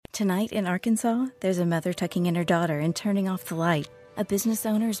Tonight in Arkansas, there's a mother tucking in her daughter and turning off the light. A business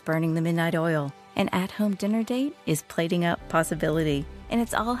owner's burning the midnight oil. An at-home dinner date is plating up possibility. And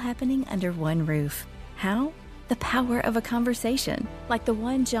it's all happening under one roof. How? The power of a conversation, like the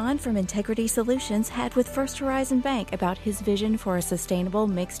one John from Integrity Solutions had with First Horizon Bank about his vision for a sustainable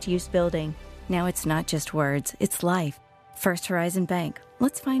mixed-use building. Now it's not just words, it's life. First Horizon Bank.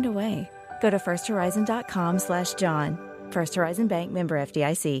 Let's find a way. Go to firsthorizon.com/John. First Horizon Bank, member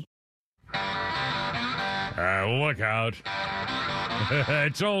FDIC. Look out.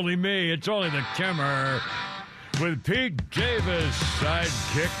 It's only me. It's only the Kimmer. With Pete Davis,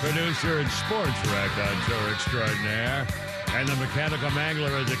 sidekick producer and sports raconteur extraordinaire. And the mechanical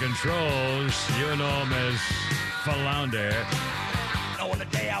mangler at the controls. You know him as Flounder. On the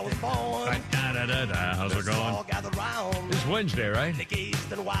day I was born, how's it going? It's Wednesday, right?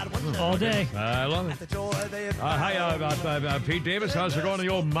 All day. I love it. Hi, Pete Davis. How's it going in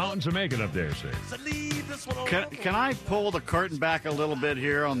the old mountains of Macon up there, sir? Can I pull the curtain back a little bit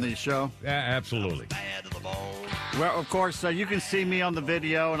here on the show? Yeah, absolutely. Well, of course, you can see me on the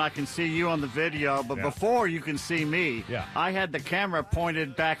video, and I can see you on the video. But before you can see me, I had the camera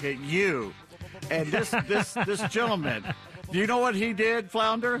pointed back at you. And this gentleman... Do you know what he did,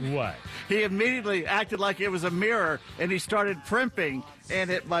 Flounder? What? He immediately acted like it was a mirror, and he started primping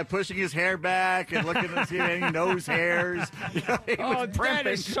by pushing his hair back and looking at his nose hairs. He was that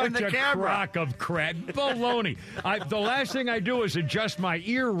is such in the a camera. crock of crap. Baloney. The last thing I do is adjust my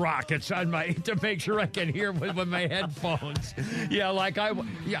ear rockets on to make sure I can hear with my headphones.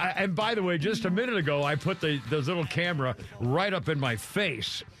 And by the way, just a minute ago, I put the little camera right up in my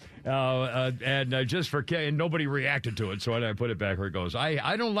face. Just for and nobody reacted to it, so I put it back where it goes.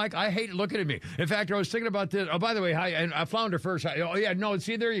 I hate looking at me. In fact, I was thinking about this. Oh, by the way, hi, and Flounder first.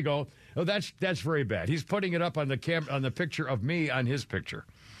 See, there you go. Oh, that's very bad. He's putting it up on the picture of me on his picture.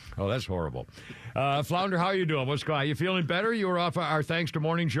 Oh, that's horrible. Flounder, how are you doing? What's going on? You feeling better? You were off our Thanks to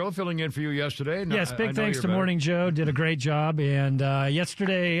Morning Joe, filling in for you yesterday. Yes, big thanks to Morning Joe. Did a great job. And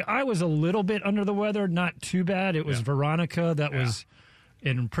yesterday, I was a little bit under the weather. Not too bad. It was Veronica that was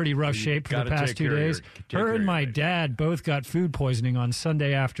in pretty rough shape for the past 2 days. Her and my dad both got food poisoning on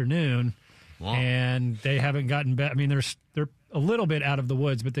Sunday afternoon, and they haven't gotten better. I mean, they're a little bit out of the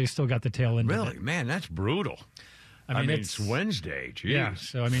woods, but they still got the tail end of it. Really? Man, that's brutal. I mean, it's Wednesday. Jeez. Yeah,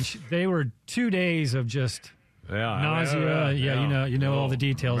 so, I mean, they were 2 days of just nausea. You know all the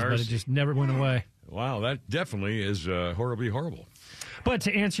details, but it just never went away. Wow, that definitely is horribly horrible. But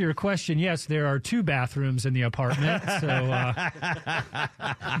to answer your question, yes, there are 2 bathrooms in the apartment. So I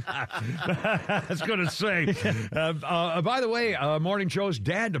was going to say. By the way, Morning Joe's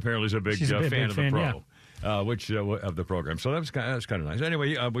dad apparently is a big fan of the Pro. Of the program. So that's kind of nice.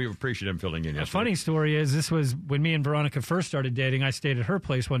 Anyway, we appreciate him filling in yesterday. A funny story is this was when me and Veronica first started dating. I stayed at her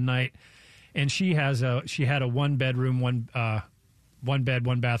place one night, and she had a 1 bedroom, 1 bed,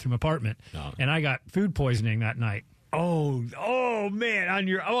 1 bathroom apartment, and I got food poisoning that night. Oh, man, on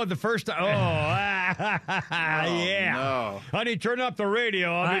the first time. Yeah. No. Honey, turn up the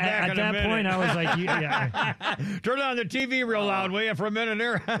radio. I'll be back in a minute. At that point, I was like, turn on the TV real loud, will you, for a minute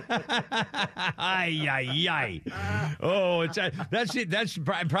there? Oh, that's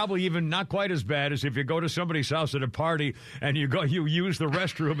probably even not quite as bad as if you go to somebody's house at a party and you use the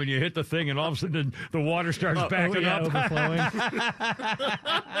restroom and you hit the thing and all of a sudden the water starts backing up. Overflowing.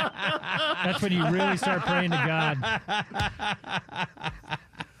 That's when you really start praying to God.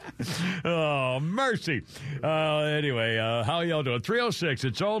 Oh, mercy. Anyway, how y'all doing? 306,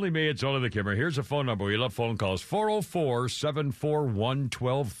 it's only me, it's only the Kimmer. Here's a phone number. We love phone calls.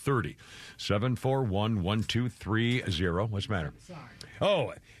 404-741-1230. 741-1230. What's the matter? Sorry.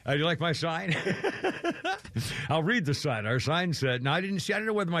 Oh, do you like my sign? I'll read the sign. Our sign said, I don't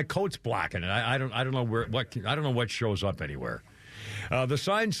know whether my coat's blocking it. I don't know what shows up anywhere. The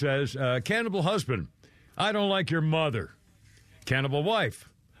sign says, Cannibal husband, I don't like your mother. Cannibal wife,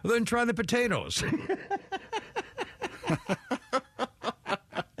 then try the potatoes.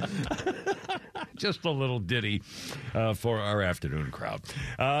 Just a little ditty for our afternoon crowd.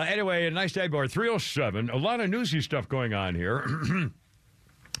 Anyway, a nice day, board. 307. A lot of newsy stuff going on here.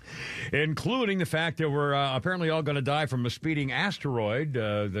 Including the fact that we're apparently all going to die from a speeding asteroid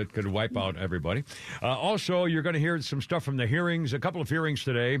that could wipe out everybody. Also, you're going to hear some stuff from the hearings, a couple of hearings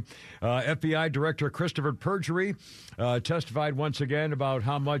today. FBI Director Christopher Perjury testified once again about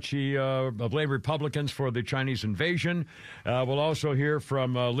how much he blamed Republicans for the Chinese invasion. We'll also hear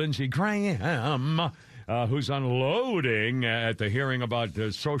from Lindsey Graham who's unloading at the hearing about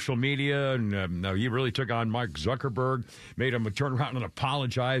social media. And he really took on Mark Zuckerberg, made him turn around and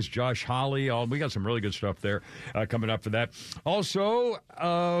apologize. Josh Hawley. We got some really good stuff there coming up for that. Also,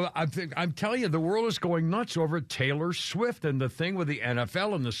 I'm telling you, the world is going nuts over Taylor Swift and the thing with the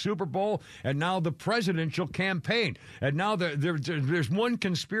NFL and the Super Bowl and now the presidential campaign. And now there's one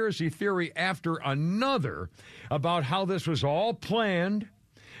conspiracy theory after another about how this was all planned.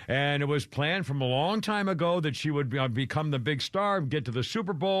 And it was planned from a long time ago that she would become the big star, get to the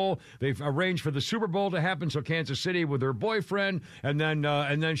Super Bowl. They've arranged for the Super Bowl to happen, so Kansas City with her boyfriend, and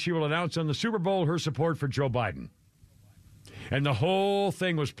then she will announce on the Super Bowl her support for Joe Biden. And the whole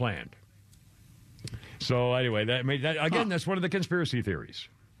thing was planned. So anyway, that's one of the conspiracy theories.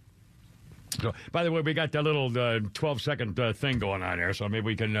 So, by the way, we got that little 12-second thing going on there, so maybe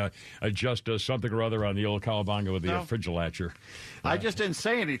we can adjust something or other on the old Cowabunga with the Frigilatcher. I just didn't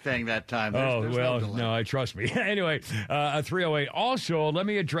say anything that time. There's no, trust me. Anyway, 308. Also, let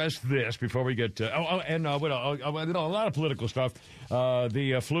me address this before we get to... a lot of political stuff.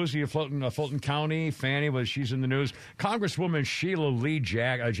 The floozy of Fulton County, Fannie, she's in the news. Congresswoman Sheila Lee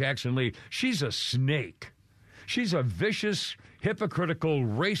Jackson Lee, she's a snake. She's a vicious, hypocritical,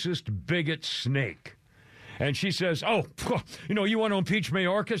 racist, bigot snake. And she says, you want to impeach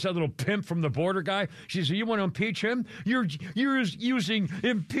Mayorkas, that little pimp from the border guy? She said, you want to impeach him? You're using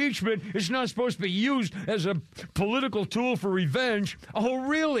impeachment. It's not supposed to be used as a political tool for revenge. Oh,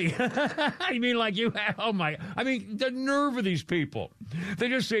 really? I mean, the nerve of these people. They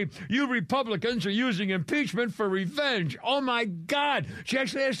just say, you Republicans are using impeachment for revenge. Oh, my God. She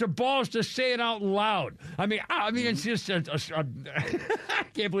actually has the balls to say it out loud. I mean, it's just, I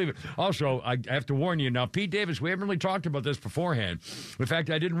can't believe it. Also, I have to warn you now, Pete Davis, we haven't really talked about this beforehand. In fact,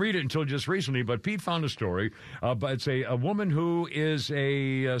 I didn't read it until just recently, but Pete found a story. But it's a woman who is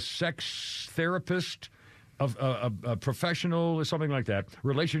a sex therapist, a professional, or something like that,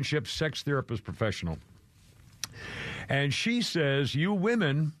 relationship sex therapist professional. And she says, you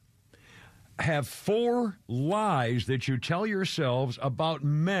women have 4 lies that you tell yourselves about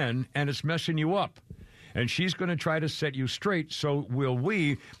men, and it's messing you up. And she's going to try to set you straight, so will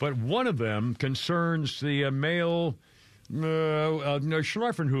we. But one of them concerns the male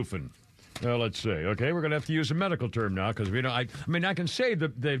Schlafenhufen. Let's see. Okay, we're going to have to use a medical term now because we don't. I can say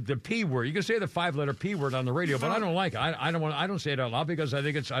the P word. You can say the 5-letter P word on the radio, but I don't like it. I don't say it out loud because I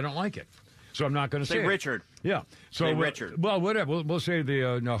think I don't like it. So I'm not going to say Richard. Yeah. So say Richard. Well, whatever. We'll say the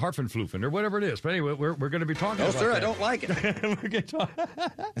Harfenflufen or whatever it is. But anyway, we're going to be talking about that. No, sir, I don't like it. We're going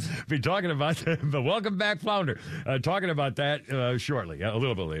to be talking about that. But welcome back, Flounder. Talking about that shortly, a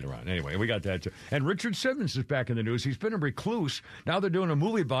little bit later on. Anyway, we got that too. And Richard Simmons is back in the news. He's been a recluse. Now they're doing a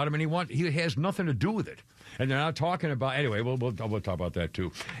movie about him, and he has nothing to do with it. And they're not talking about... Anyway, we'll talk about that,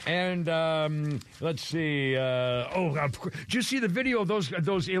 too. And let's see. Did you see the video of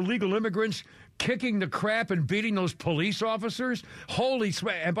those illegal immigrants kicking the crap and beating those police officers? Holy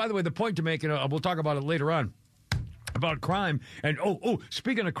sweat. And by the way, the point to make, and we'll talk about it later on, about crime. And,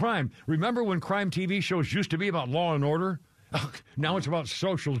 speaking of crime, remember when crime TV shows used to be about law and order? Now it's about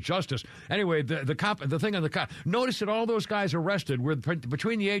social justice. Anyway, the thing on the cop. Notice that all those guys arrested were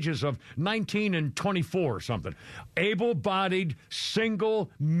between the ages of 19 and 24 or something. Able-bodied,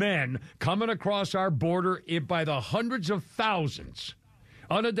 single men coming across our border by the hundreds of thousands.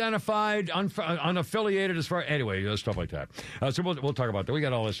 Unidentified, unaffiliated, as far... Anyway, stuff like that. So we'll talk about that. We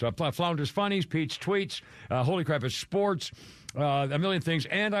got all this stuff. Flounders Funnies, Pete's Tweets, Holy Crap, it's Sports, a million things.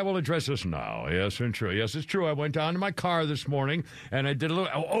 And I will address this now. Yes, and true. Yes, it's true. I went down to my car this morning, and I did a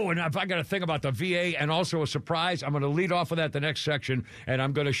little... and if I got a thing about the VA and also a surprise, I'm going to lead off with that the next section, and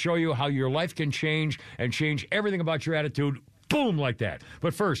I'm going to show you how your life can change and change everything about your attitude. Boom, like that.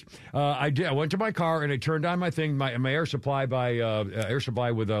 But first, I went to my car and I turned on my thing, my air supply Air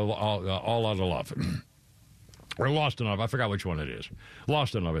Supply with All Out of Love. Or Lost in Love. I forgot which one it is.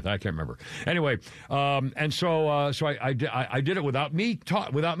 Lost in Love. I can't remember. Anyway, and so I did it without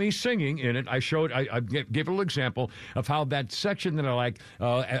me singing in it. I gave a little example of how that section that I like.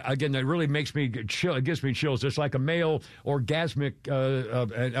 Again, that really makes me chill. It gives me chills. It's like a male orgasmic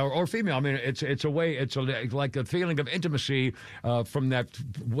or female. I mean, it's a way. It's like a feeling of intimacy from that,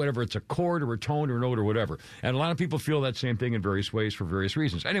 whatever it's a chord or a tone or a note or whatever. And a lot of people feel that same thing in various ways for various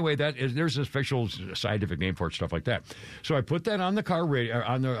reasons. Anyway, there's an official scientific name for it. stuff like that. So I put that on the car radio.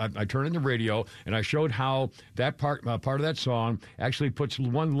 I turned in the radio, and I showed how that part of that song actually puts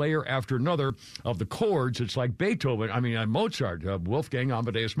one layer after another of the chords. It's like Beethoven. I mean, Mozart, Wolfgang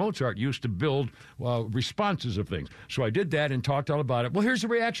Amadeus Mozart used to build responses of things. So I did that and talked all about it. Well, here's the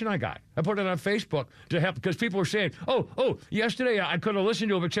reaction I got. I put it on Facebook to help because people were saying, oh, yesterday I could have listened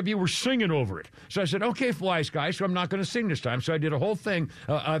to it, except you were singing over it. So I said, okay, wise guy, so I'm not going to sing this time. So I did a whole thing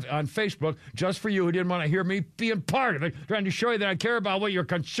on Facebook just for you who didn't want to hear me being part of it, trying to show you that I care about what you're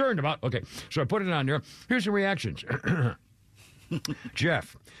concerned about. Okay, so I put it on there. Here's the reactions.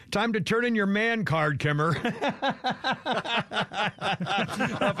 Jeff, time to turn in your man card, Kimmer.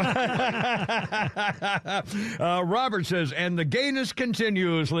 Robert says, and the gayness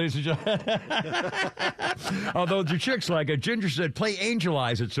continues, ladies and gentlemen. Although the chicks like it. Ginger said, play Angel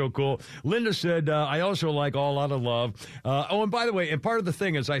Eyes, it's so cool. Linda said, I also like All Out of Love. And by the way, and part of the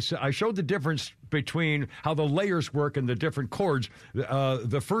thing is I showed the difference between how the layers work and the different chords.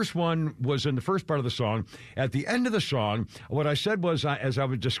 The first one was in the first part of the song. At the end of the song, what I said was, as I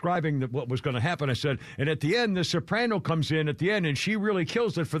was describing what was going to happen, I said, and at the end, the soprano comes in at the end, and she really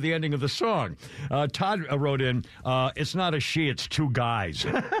kills it for the ending of the song. Todd wrote in, it's not a she, it's two guys.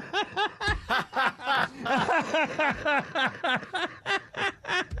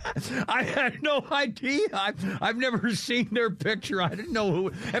 I had no idea. I've never seen their picture. I didn't know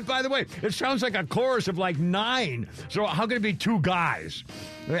who. And by the way, it sounds like a chorus of like 9. So how can it be two guys?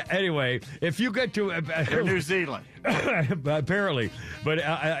 Anyway, if you get to New Zealand, apparently, but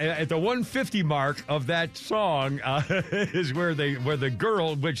at the 150 mark of that song is where the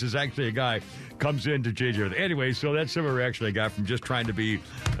girl, which is actually a guy, comes in to change everything. Anyway, so that's some of the reaction I got from just trying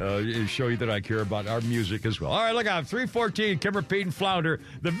to show you that I care about our music as well. All right, look out, 314, Kimmer, Pete, and Flounder,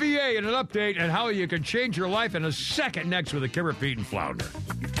 the VA and an update and how you can change your life in a second next with the Kimmer, Pete, and Flounder.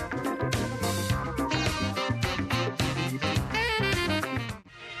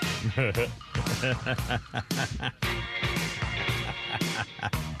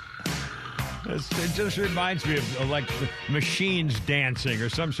 It just reminds me of like machines dancing or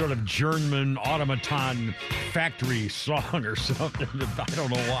some sort of German automaton factory song or something. I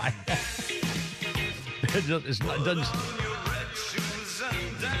don't know why. It doesn't.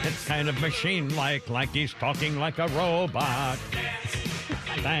 It's kind of machine like he's talking like a robot.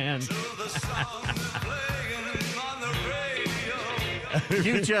 Dance.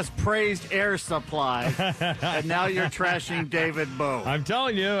 You just praised Air Supply, and now you're trashing David Bowie. I'm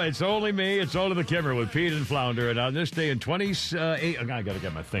telling you, it's only me. It's only the Kimmer with Pete and Flounder. And on this day in 28... I got to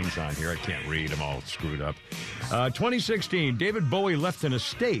get my things on here. I can't read. I'm all screwed up. 2016, David Bowie left an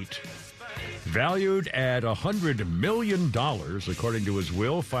estate valued at $100 million, according to his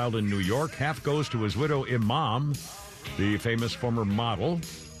will, filed in New York. Half goes to his widow, Imam, the famous former model,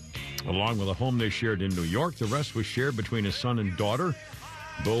 along with a home they shared in New York. The rest was shared between his son and daughter.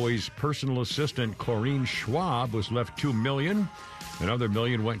 Bowie's personal assistant, Corinne Schwab, was left $2 million. Another $1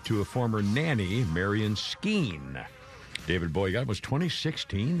 million went to a former nanny, Marion Skeen. David Bowie, it was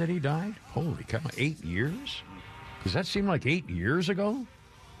 2016 that he died? Holy cow, 8 years? Does that seem like 8 years ago?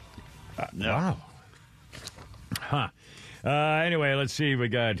 No. Wow. Huh. Anyway, let's see what we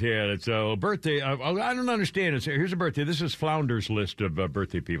got here. It's a birthday. I don't understand. Here's a birthday. This is Flounder's list of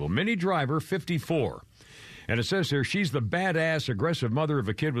birthday people. Minnie Driver, 54. And it says here, she's the badass, aggressive mother of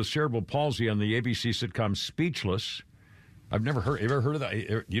a kid with cerebral palsy on the ABC sitcom Speechless. I've never heard. You ever heard of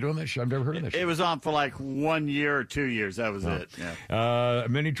that? You know that show? I've never heard of that show. It was on for like 1 year or 2 years. That was it. Yeah.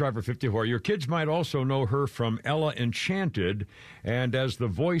 Minnie Driver, 54. Your kids might also know her from Ella Enchanted and as the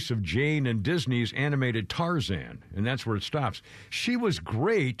voice of Jane in Disney's animated Tarzan. And that's where it stops. She was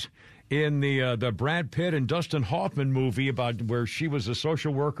great in the Brad Pitt and Dustin Hoffman movie about where she was a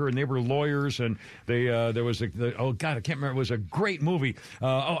social worker and they were lawyers and there was oh God, I can't remember. It was a great movie.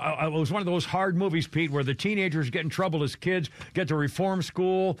 It was one of those hard movies, Pete, where the teenagers get in trouble as kids, get to reform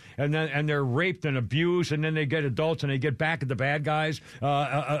school, and they're raped and abused, and then they get adults and they get back at the bad guys.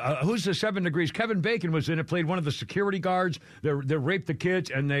 Who's the 7 Degrees? Kevin Bacon was in it, played one of the security guards. They raped the kids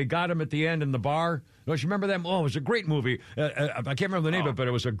and they got him at the end in the bar. Don't you remember that? Oh, it was a great movie. I can't remember the name of it, but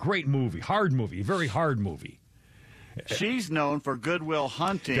it was a great movie. Hard movie. Very hard movie. She's known for Good Will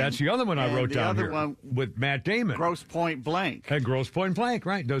Hunting. That's the other one I wrote down here. One with Matt Damon. Grosse Pointe Blank. And Grosse Pointe Blank,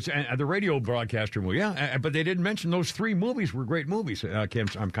 right. Those, the radio broadcaster movie. Yeah, but they didn't mention those 3 movies were great movies.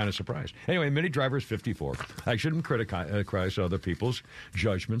 I'm kind of surprised. Anyway, Minnie Driver's 54. I shouldn't criticize other people's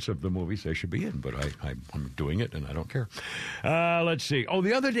judgments of the movies they should be in, but I'm doing it and I don't care. Let's see. Oh,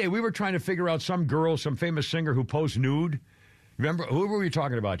 the other day we were trying to figure out some famous singer who posed nude. Remember? Who were we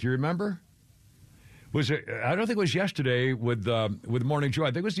talking about? Do you remember? Was it? I don't think it was yesterday with Morning Joy. I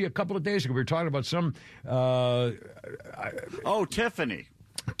think it was a couple of days ago. We were talking about some. Tiffany.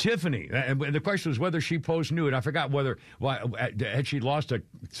 Tiffany, and the question was whether she posed nude. I forgot had she lost a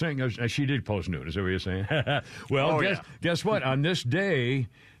thing. She did pose nude. Is that what you're saying? Well, guess what? On this day,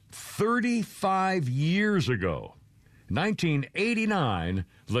 35 years ago, 1989,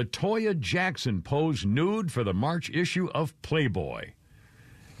 LaToya Jackson posed nude for the March issue of Playboy.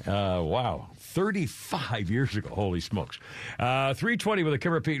 Wow. 35 years ago. Holy smokes. 3:20 with a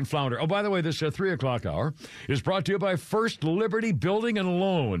Kimmer, Pete, and Flounder. Oh, by the way, this 3 o'clock hour is brought to you by First Liberty Building and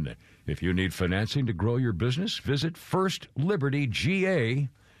Loan. If you need financing to grow your business, visit FirstLibertyGA.com.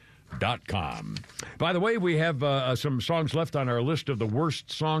 By the way, we have some songs left on our list of the worst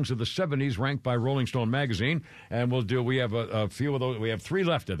songs of the 70s ranked by Rolling Stone magazine, and we have a few of those. We have 3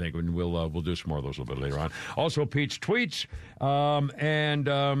 left, I think, and we'll do some more of those a little bit later on. Also, Pete's tweets, I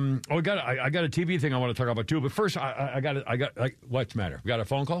got a TV thing I want to talk about too. But first, what's the matter? We got a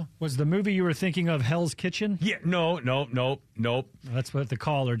phone call? Was the movie you were thinking of Hell's Kitchen? Yeah, no. That's what the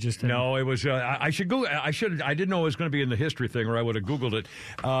caller just. No, it was. I should go. I didn't know it was going to be in the history thing, or I would have Googled it.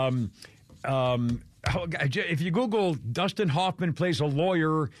 If you Google Dustin Hoffman plays a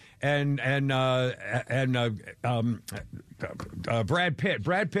lawyer and Brad Pitt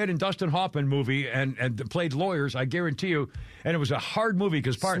and Dustin Hoffman movie and played lawyers, I guarantee you, and it was a hard movie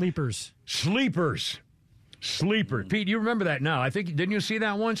because Sleepers. Pete, you remember that now? I think didn't you see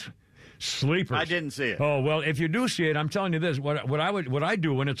that once? Sleepers. I didn't see it. Oh, well, if you do see it, I'm telling you this. What I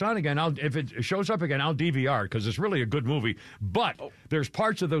do when it's on again, if it shows up again, I'll DVR because it's really a good movie. But there's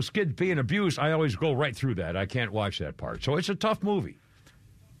parts of those kids being abused, I always go right through that. I can't watch that part. So it's a tough movie.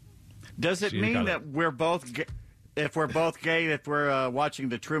 Does it mean that we're both if we're both gay, if we're watching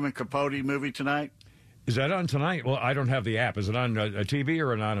the Truman Capote movie tonight? Is that on tonight? Well, I don't have the app. Is it on a TV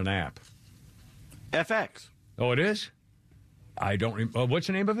or on an app? FX. Oh, it is? I don't what's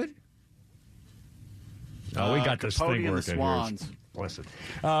the name of it? Oh, we got this Capote thing and working the Swans. Listen.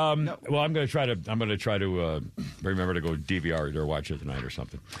 No. Well, I'm going to try to remember to go DVR or watch it tonight or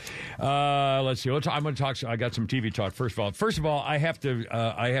something. Let's see. I'm going to talk. I got some TV talk. First of all, I have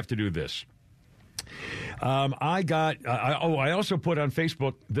to do this. I also put on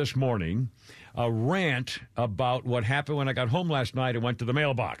Facebook this morning a rant about what happened when I got home last night and went to the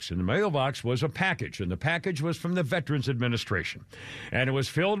mailbox. And the mailbox was a package, and the package was from the Veterans Administration. And it was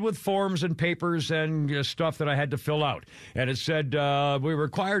filled with forms and papers and stuff that I had to fill out. And it said, we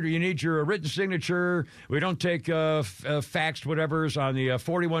required, you need your written signature. We don't take faxed whatevers on the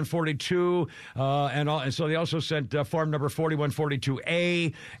 4142. And so they also sent form number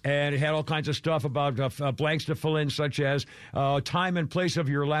 4142A, and it had all kinds of stuff about blanks to fill in, such as time and place of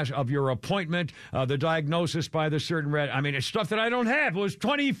your appointment, the diagnosis by the certain it's stuff that I don't have. It was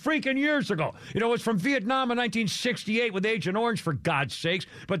 20 freaking years ago. It's from Vietnam in 1968 with Agent Orange, for God's sakes.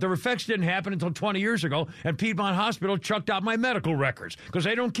 But the effects didn't happen until 20 years ago, and Piedmont Hospital chucked out my medical records because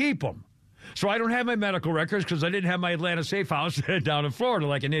they don't keep them. So I don't have my medical records because I didn't have my Atlanta safe house down in Florida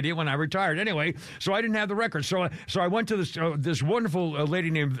like an idiot when I retired. Anyway, so I didn't have the records. So I went to this wonderful lady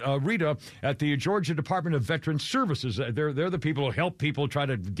named Rita at the Georgia Department of Veterans Services. They're the people who help people try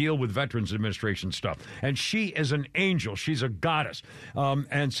to deal with Veterans Administration stuff. And she is an angel. She's a goddess.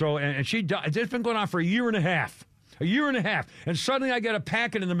 And it's been going on for a year and a half. And suddenly I get a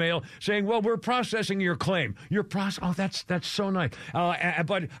packet in the mail saying, well, we're processing your claim. Oh, that's so nice.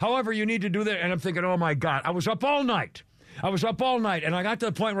 But however, you need to do that. And I'm thinking, oh, my God, I was up all night. And I got to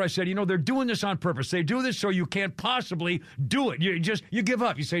the point where I said, they're doing this on purpose. They do this so you can't possibly do it. You give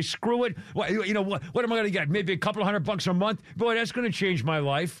up. You say, screw it. What am I going to get? Maybe a couple of $100 a month? Boy, that's going to change my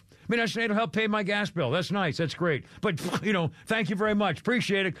life. It'll help pay my gas bill. That's nice. That's great. But, thank you very much.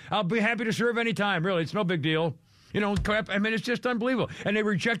 Appreciate it. I'll be happy to serve anytime. Really, it's no big deal. Crap. It's just unbelievable. And they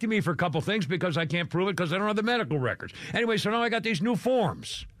rejected me for a couple things because I can't prove it because I don't have the medical records. Anyway, so now I got these new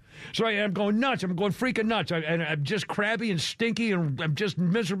forms. So I'm going nuts. I'm going freaking nuts. And I'm just crabby and stinky and I'm just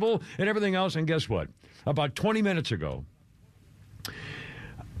miserable and everything else. And guess what? About 20 minutes ago,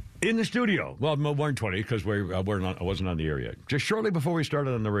 in the studio, well, more than 20 because I wasn't on the air yet. Just shortly before we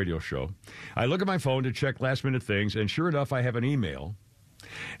started on the radio show, I look at my phone to check last-minute things, and sure enough, I have an email.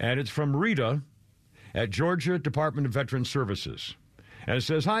 And it's from Rita at Georgia Department of Veterans Services. And it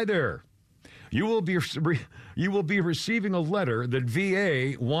says, hi there. You will be receiving a letter that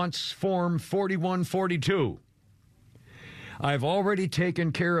VA wants Form 4142. I've already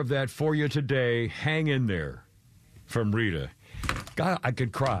taken care of that for you today. Hang in there. From Rita. God, I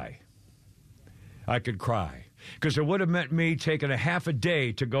could cry. because it would have meant me taking a half a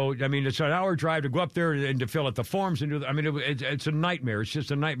day to go. I mean, it's an hour drive to go up there and to fill out the forms and do. I mean, it's a nightmare. It's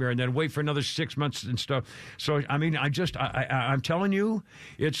just a nightmare, and then wait for another 6 months and stuff. So I mean, I'm telling you,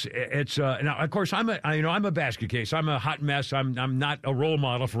 it's now. Of course, I'm a basket case. I'm a hot mess. I'm not a role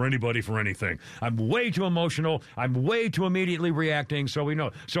model for anybody for anything. I'm way too emotional. I'm way too immediately reacting. So we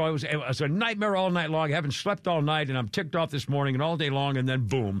know. So it was a nightmare all night long. I haven't slept all night, and I'm ticked off this morning and all day long, and then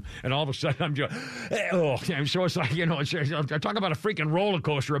boom, and all of a sudden I'm just so it's like, I'm talking about a freaking roller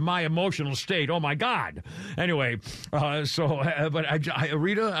coaster of my emotional state. Oh my God. Anyway, but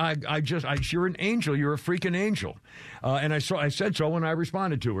Rita, you're an angel. You're a freaking angel. And I said so when I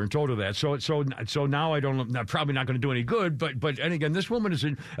responded to her and told her that. So now I'm probably not going to do any good. But and again, this woman is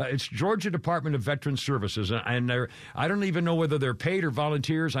it's Georgia Department of Veterans Services, and I don't even know whether they're paid or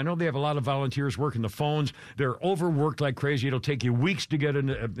volunteers. I know they have a lot of volunteers working the phones. They're overworked like crazy. It'll take you weeks to get in.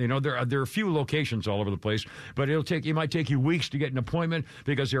 There are a few locations all over the place, but it might take you weeks to get an appointment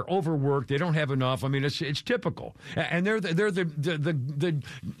because they're overworked. They don't have enough. I mean, it's typical, and they're the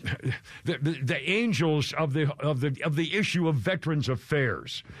angels of the issue of Veterans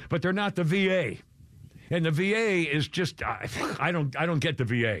Affairs, but they're not the VA. And the VA is just, I don't get the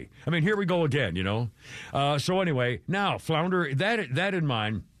VA. I mean, here we go again, So anyway, now, Flounder, that in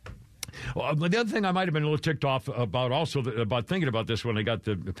mind. Well, the other thing I might have been a little ticked off about about thinking about this when I got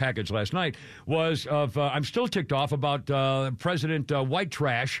the package last night was I'm still ticked off about President White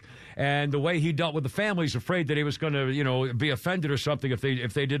Trash and the way he dealt with the families, afraid that he was going to, be offended or something if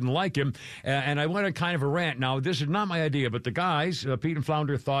they didn't like him. And I went on kind of a rant. Now, this is not my idea, but the guys, Pete and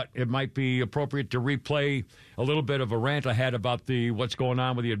Flounder, thought it might be appropriate to replay a little bit of a rant I had about what's going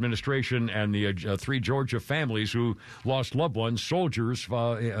on with the administration and the 3 Georgia families who lost loved ones, soldiers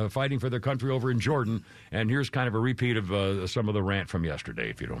fighting for their country over in Jordan. And here's kind of a repeat of some of the rant from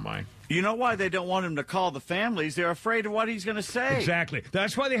yesterday, if you don't mind. You know why they don't want him to call the families? They're afraid of what he's going to say. Exactly.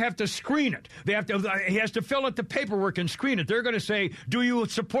 That's why they have to screen it. He has to fill out the paperwork and screen it. They're going to say, do you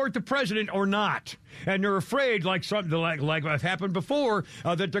support the president or not? And they're afraid, like something like I've happened before,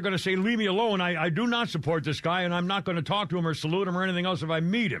 that they're going to say, leave me alone. I do not support this guy, and I'm not going to talk to him or salute him or anything else if I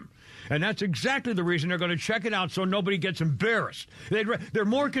meet him. And that's exactly the reason they're going to check it out so nobody gets embarrassed. They're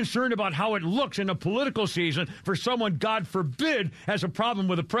more concerned about how it looks in a political season for someone, God forbid, has a problem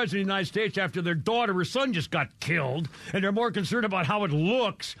with the president of the United States after their daughter or son just got killed. And they're more concerned about how it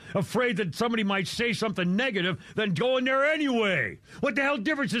looks, afraid that somebody might say something negative, than go in there anyway. What the hell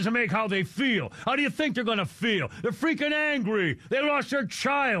difference does it make how they feel? How do you think they're going to feel? They're freaking angry. They lost their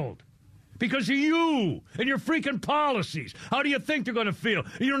child. Because of you and your freaking policies. How do you think they're going to feel?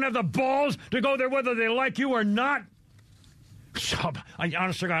 You don't have the balls to go there whether they like you or not? I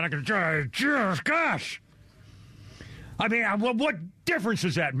honestly got to gosh. I mean, what difference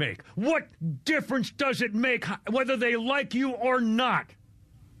does that make? What difference does it make whether they like you or not?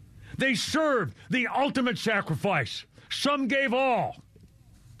 They served the ultimate sacrifice. Some gave all.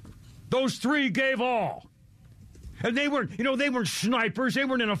 Those 3 gave all. And they weren't snipers. They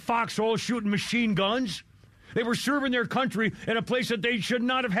weren't in a foxhole shooting machine guns. They were serving their country in a place that they should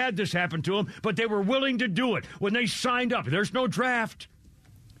not have had this happen to them, but they were willing to do it when they signed up. There's no draft.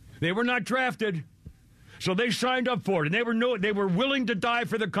 They were not drafted. So they signed up for it, and they were willing to die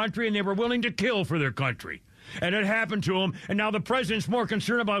for their country, and they were willing to kill for their country. And it happened to them, and now the president's more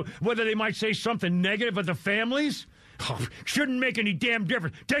concerned about whether they might say something negative at the families. Oh, shouldn't make any damn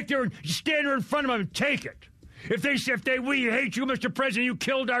difference. Stand there in front of them and take it. If we hate you, Mr. President, you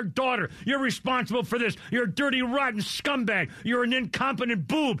killed our daughter. You're responsible for this. You're a dirty, rotten scumbag. You're an incompetent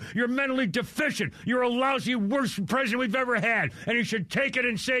boob. You're mentally deficient. You're a lousy, worst president we've ever had. And you should take it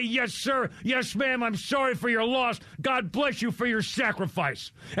and say, yes, sir. Yes, ma'am. I'm sorry for your loss. God bless you for your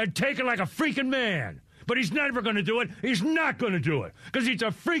sacrifice. And take it like a freaking man. But he's never going to do it. He's not going to do it because he's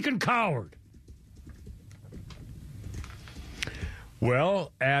a freaking coward.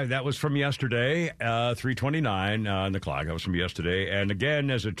 Well, that was from yesterday, 3:29 on the clock. That was from yesterday. And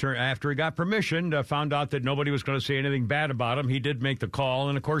again, after he got permission, found out that nobody was going to say anything bad about him. He did make the call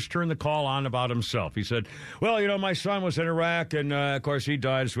and, of course, turned the call on about himself. He said, well, my son was in Iraq, and, of course, he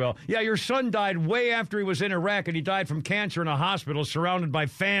died as well. Yeah, your son died way after he was in Iraq, and he died from cancer in a hospital surrounded by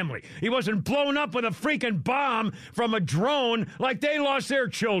family. He wasn't blown up with a freaking bomb from a drone like they lost their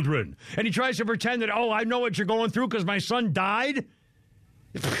children. And he tries to pretend that, I know what you're going through because my son died?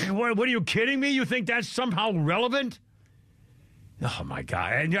 What are you kidding me? You think that's somehow relevant? Oh, my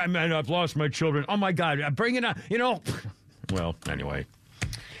God. And I've lost my children. Oh, my God. Bring it on. Well, anyway.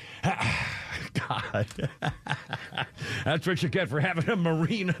 God. That's what you get for having a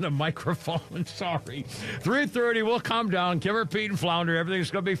Marine and a microphone. Sorry. 3:30, we'll calm down. Kimmer, Pete, and Flounder.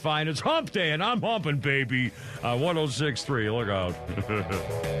 Everything's going to be fine. It's hump day, and I'm humping, baby. 106.3. Look out.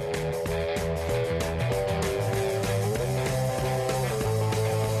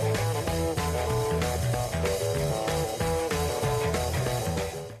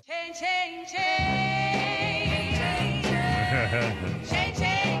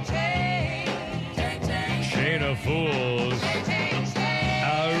 Chain of Fools.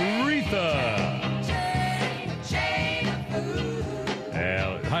 Aretha.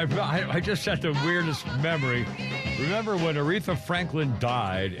 I just had the weirdest memory. Remember when Aretha Franklin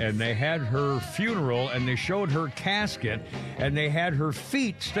died and they had her funeral and they showed her casket and they had her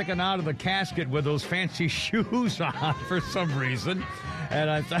feet sticking out of the casket with those fancy shoes on for some reason. And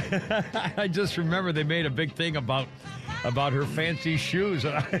I just remember they made a big thing about her fancy shoes.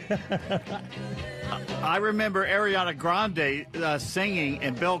 I remember Ariana Grande singing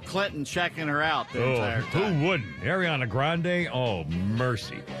and Bill Clinton checking her out the entire time. Who wouldn't? Ariana Grande? Oh,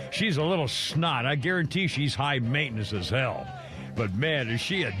 mercy. She's a little snot. I guarantee she's high maintenance as hell. But, man, is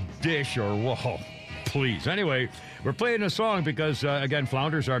she a dish or whoa? Please. Anyway, we're playing a song because, again,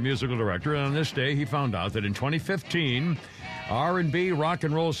 Flounder's our musical director. And on this day, he found out that in 2015... R&B rock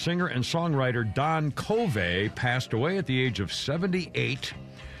and roll singer and songwriter Don Covey passed away at the age of 78.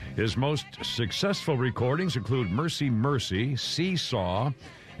 His most successful recordings include Mercy Mercy, Seesaw,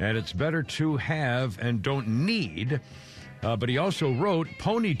 and It's Better to Have and Don't Need. But he also wrote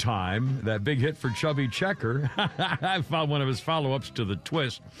Pony Time, that big hit for Chubby Checker. I found one of his follow-ups to The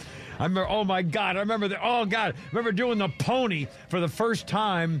Twist. I remember, oh my God, I remember doing the Pony for the first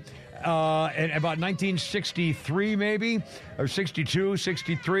time in about 1963 maybe, or 62,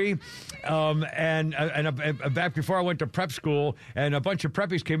 63. And back before I went to prep school, and a bunch of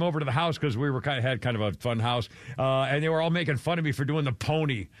preppies came over to the house because we had kind of a fun house, and they were all making fun of me for doing the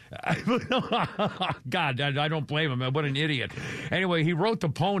Pony. God, I don't blame him. What an idiot. Anyway, he wrote the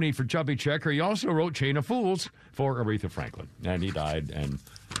Pony for Chubby Checker. He also wrote Chain of Fools for Aretha Franklin, and he died, and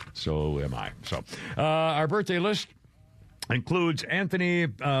so am I. So our birthday list includes Anthony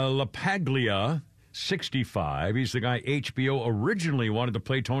LaPaglia, 65. He's the guy HBO originally wanted to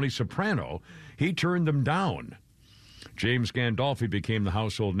play Tony Soprano. He turned them down. James Gandolfini became the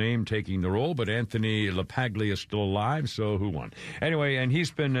household name, taking the role, but Anthony LaPaglia is still alive, so who won? Anyway, and he's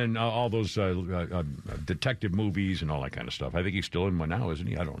been in all those detective movies and all that kind of stuff. I think he's still in one now, isn't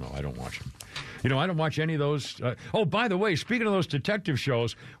he? I don't know. I don't watch him. I don't watch any of those. Oh, by the way, speaking of those detective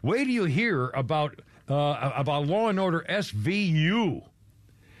shows, wait till you hear about Law and Order SVU.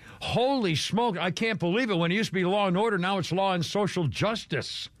 Holy smoke, I can't believe it. When it used to be Law and Order, now it's Law and Social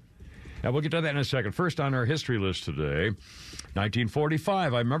Justice. Now, we'll get to that in a second. First on our history list today,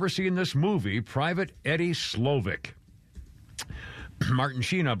 1945. I remember seeing this movie, Private Eddie Slovik. Martin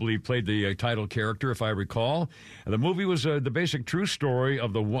Sheen, I believe, played the title character, if I recall. The movie was the basic true story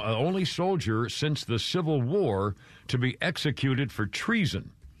of the only soldier since the Civil War to be executed for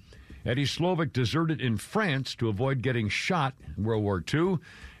treason. Eddie Slovik deserted in France to avoid getting shot in World War II,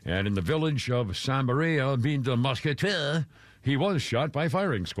 and in the village of Saint-Maria, being the Musketeer, he was shot by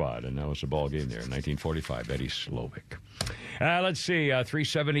firing squad, and that was the ball game there in 1945. Eddie Slovik. Let's see,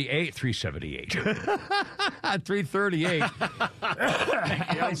 378. 338.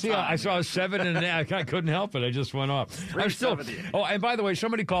 I saw a 7 and I couldn't help it. I just went off. I'm still. Oh, and by the way,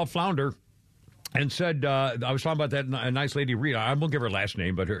 somebody called Flounder and said, I was talking about that nice lady, Rita. I won't give her last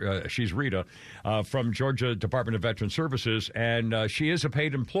name, but she's Rita from Georgia Department of Veteran Services. And she is a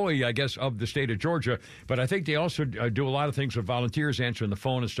paid employee, I guess, of the state of Georgia. But I think they also do a lot of things with volunteers answering the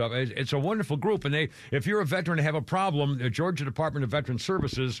phone and stuff. It's a wonderful group. And if you're a veteran and have a problem, the Georgia Department of Veteran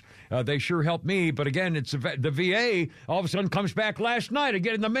Services, they sure help me. But again, it's the VA all of a sudden comes back last night. I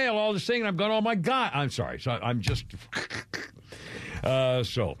get in the mail all this thing, and I'm going, oh, my God. I'm sorry. So I'm just... Oh,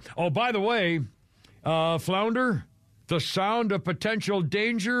 by the way... Flounder, the sound of potential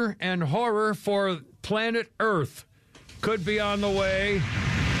danger and horror for planet Earth could be on the way.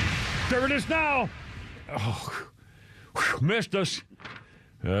 There it is now. Oh, missed us.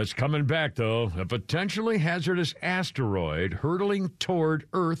 It's coming back, though. A potentially hazardous asteroid hurtling toward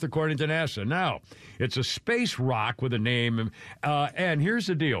Earth, according to NASA. Now, it's a space rock with a name, and here's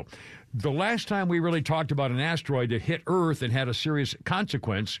the deal. The last time we really talked about an asteroid that hit Earth and had a serious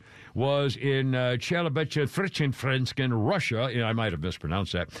consequence was in Chelyabinsk in Russia. I might have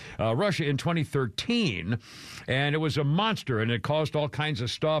mispronounced that. Russia in 2013. And it was a monster, and it caused all kinds of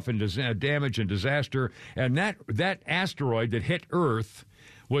stuff and damage and disaster. And that asteroid that hit Earth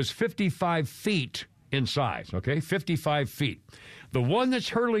was 55 feet in size, okay? 55 feet. The one that's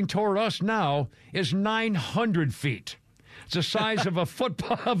hurtling toward us now is 900 feet. It's the size of a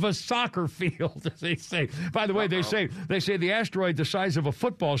football, of a soccer field, as they say. By the way, they say the asteroid the size of a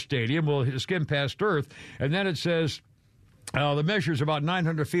football stadium will skim past Earth, and then it says the measure is about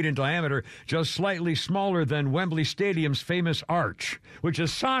 900 feet in diameter, just slightly smaller than Wembley Stadium's famous arch, which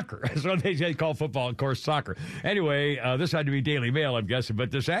is soccer. That's what they call football, of course, soccer. Anyway, this had to be Daily Mail, I'm guessing.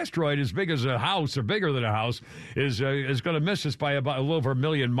 But this asteroid, as big as a house, or bigger than a house, is going to miss us by about a little over 1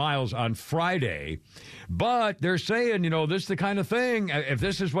 million miles on Friday. But they're saying, this is the kind of thing, if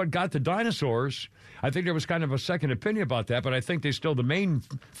this is what got the dinosaurs, I think there was kind of a second opinion about that, but I think the main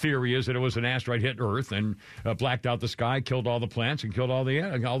theory is that it was an asteroid hit Earth and blacked out the sky, killed all the plants, and killed all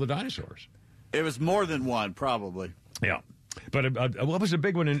the dinosaurs. It was more than one, probably. Yeah. But what was the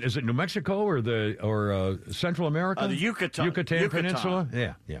big one? Is it New Mexico or Central America? The Yucatan Peninsula.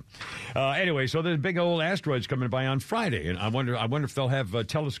 Yeah. Anyway, so there's big old asteroids coming by on Friday, and I wonder if they'll have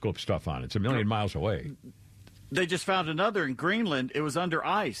telescope stuff on it. It's 1 million miles away. They just found another in Greenland. It was under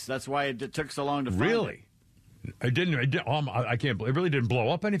ice. That's why it took so long to find it. Really? It didn't. I can't believe it really didn't blow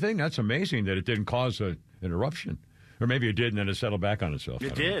up anything. That's amazing that it didn't cause an eruption. Or maybe it did, and then it settled back on itself.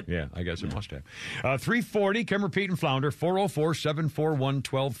 It did. Yeah, I guess it must have. 340, Kimmer, Pete, and Flounder,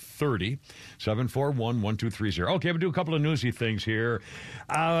 404-741-1230, 741-1230. Okay, we'll do a couple of newsy things here.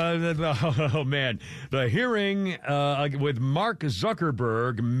 Oh, man. The hearing with Mark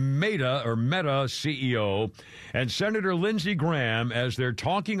Zuckerberg, Meta CEO, and Senator Lindsey Graham, as they're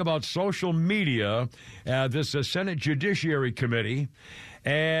talking about social media, this Senate Judiciary Committee,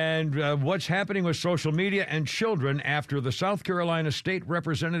 and what's happening with social media and children after the South Carolina State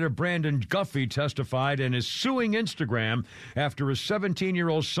Representative Brandon Guffey testified and is suing Instagram after his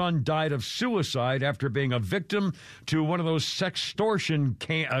 17-year-old son died of suicide after being a victim to one of those sextortion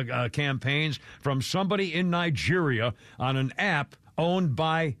campaigns from somebody in Nigeria on an app owned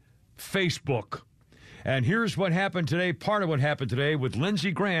by Facebook. And here's what happened today, part of what happened today with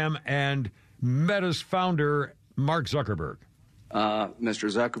Lindsey Graham and Meta's founder, Mark Zuckerberg.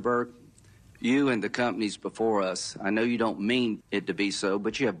 Mr. Zuckerberg, you and the companies before us, I know you don't mean it to be so,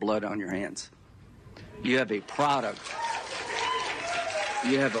 but you have blood on your hands. You have a product.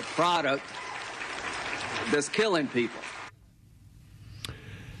 You have a product that's killing people.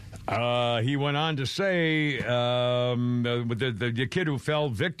 He went on to say the kid who fell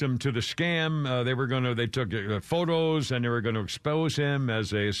victim to the scam, they took photos and they were going to expose him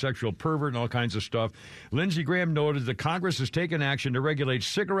as a sexual pervert and all kinds of stuff. Lindsey Graham noted that Congress has taken action to regulate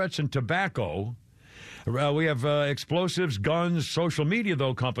cigarettes and tobacco. We have explosives, guns, social media,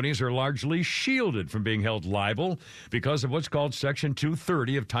 though companies are largely shielded from being held liable because of what's called Section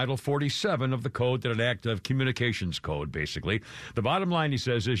 230 of Title 47 of the Code, that Act of Communications Code, basically. The bottom line, he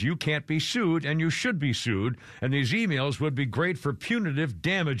says, is you can't be sued, and you should be sued, and these emails would be great for punitive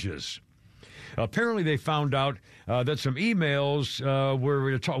damages. Apparently, they found out that some emails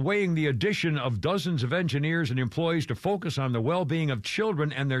were weighing the addition of dozens of engineers and employees to focus on the well-being of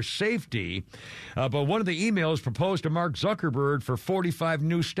children and their safety. But one of the emails proposed to Mark Zuckerberg for 45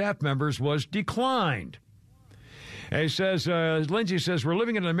 new staff members was declined. And he says, Lindsey says, we're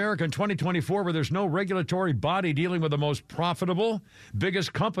living in America in 2024 where there's no regulatory body dealing with the most profitable,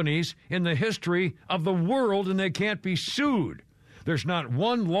 biggest companies in the history of the world, and they can't be sued. There's not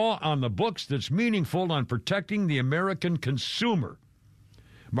one law on the books that's meaningful on protecting the American consumer.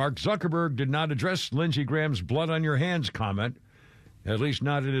 Mark Zuckerberg did not address Lindsey Graham's blood on your hands comment, at least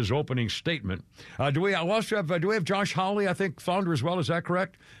not in his opening statement. Do we have Josh Hawley, I think, founder as well? Is that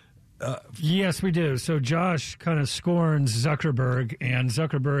correct? Yes, we do. So Josh kind of scorns Zuckerberg, and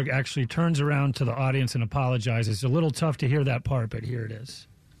Zuckerberg actually turns around to the audience and apologizes. It's a little tough to hear that part, but here it is.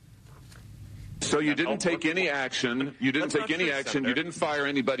 So you didn't take any action. You didn't take any action. You didn't fire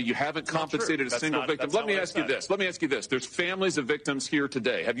anybody. You haven't compensated a single victim. Let me ask you this. Let me ask you this. There's families of victims here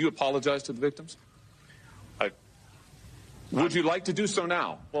today. Have you apologized to the victims? Would you like to do so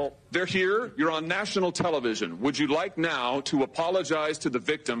now? Well, they're here. You're on national television. Would you like now to apologize to the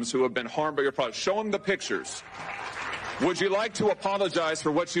victims who have been harmed by your product? Show them the pictures. Would you like to apologize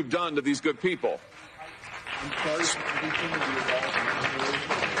for what you've done to these good people? I'm sorry for everything that you've done.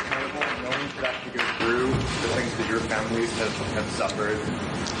 Knowing that to go through the things that your families have suffered.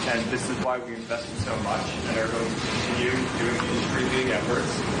 And this is why we invested so much and are going to continue doing industry-leading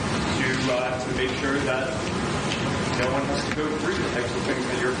efforts to make sure that no one has to go through the types of things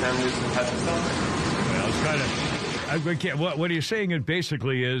that your families have had to suffer. Well, it's kind of... What he's saying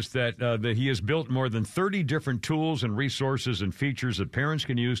basically is that he has built more than 30 different tools and resources and features that parents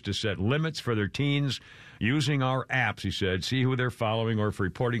can use to set limits for their teens using our apps, he said, see who they're following or if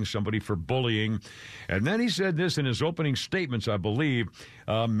reporting somebody for bullying. And then he said this in his opening statements, I believe,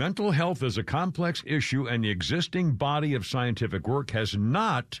 mental health is a complex issue and the existing body of scientific work has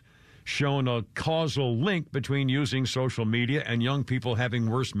not shown a causal link between using social media and young people having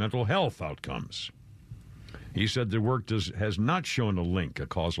worse mental health outcomes. He said the work has not shown a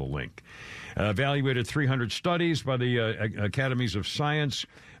causal link. Evaluated 300 studies by the Academies of Science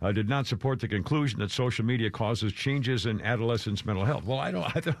did not support the conclusion that social media causes changes in adolescents' mental health. Well, I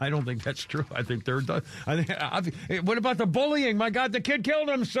don't think that's true. I think they're done. What about the bullying? My God, the kid killed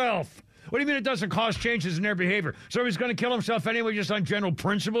himself. What do you mean it doesn't cause changes in their behavior? So he's going to kill himself anyway, just on general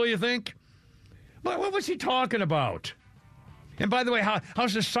principle, you think? What was he talking about? And by the way,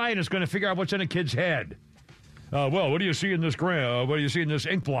 how's the scientist going to figure out what's in a kid's head? Well, what do you see in this what do you see in this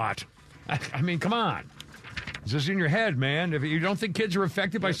ink blot? I mean, come on. It's just in your head, man. If you don't think kids are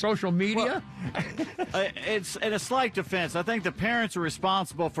affected by social media? Well, it's in a slight defense. I think the parents are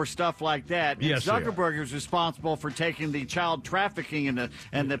responsible for stuff like that. And yes, Zuckerberg is responsible for taking the child trafficking and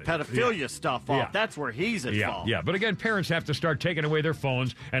the pedophilia stuff off. Yeah. That's where he's at fault. Yeah, but again, parents have to start taking away their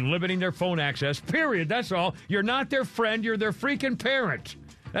phones and limiting their phone access, period. That's all. You're not their friend. You're their freaking parent.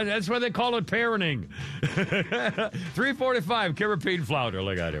 That's why they call it parenting. 345, Kara Pete Flounder.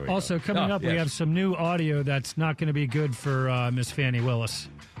 Look out here. Also, coming up, we have some new audio that's not going to be good for Miss Fannie Willis.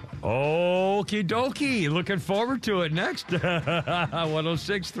 Okie dokie. Looking forward to it next.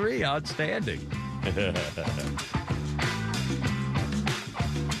 106.3. Outstanding.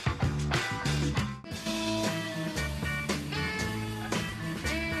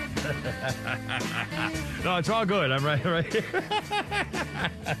 No, it's all good. I'm right here.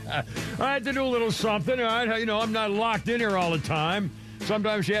 I had to do a little something, all right? You know, I'm not locked in here all the time.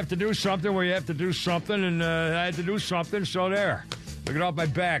 Sometimes you have to do something where you have to do something, and I had to do something, so there. Look it off my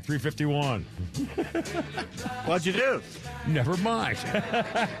back, 351. What'd you do? Never mind.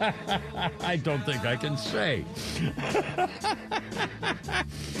 I don't think I can say.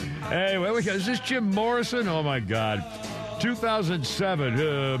 Hey, wait, is this Jim Morrison? Oh, my God.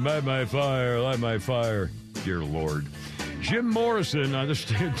 2007, light my fire, dear Lord. Jim Morrison, I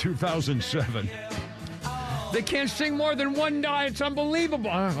understand, 2007. They can't sing more than one night. It's unbelievable.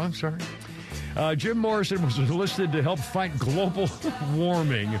 I'm sorry. Jim Morrison was enlisted to help fight global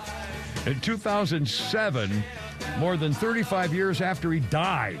warming in 2007, more than 35 years after he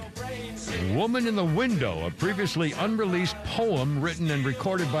died. Woman in the Window, a previously unreleased poem written and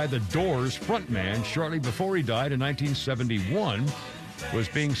recorded by The Doors frontman shortly before he died in 1971, was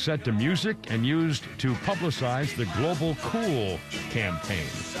being set to music and used to publicize the Global Cool campaign.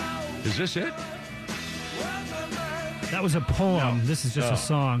 Is this it? That was a poem. No. This is just a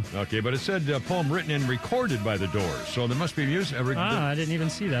song. Okay, but it said a poem written and recorded by The Doors, so there must be music. I didn't even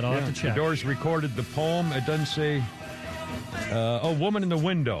see that. I'll have to check. The Doors recorded the poem. It doesn't say... Woman in the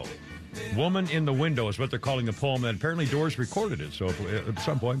Window. Woman in the Window is what they're calling the poem, and apparently Doors recorded it. So at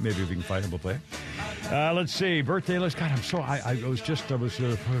some point, maybe we can find him, we'll play it. Let's see. Birthday list. God, I was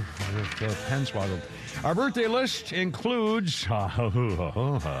pen swallowed. Our birthday list includes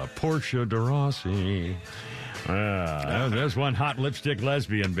Portia de Rossi. There's one hot lipstick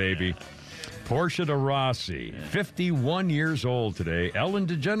lesbian, baby. Portia de Rossi, 51 years old today. Ellen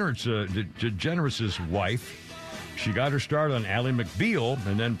DeGeneres' wife. She got her start on Ally McBeal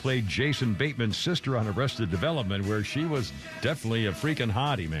and then played Jason Bateman's sister on Arrested Development, where she was definitely a freaking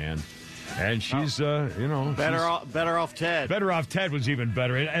hottie, man. And she's, better off Ted. Better Off Ted was even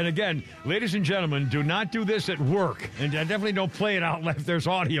better. And again, ladies and gentlemen, do not do this at work, and definitely don't play it out if there's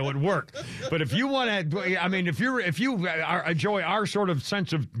audio at work. But if you want to, I mean, if you enjoy our sort of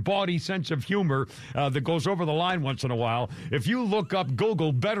bawdy sense of humor that goes over the line once in a while, if you look up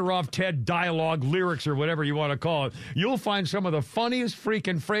Google Better Off Ted dialogue, lyrics, or whatever you want to call it, you'll find some of the funniest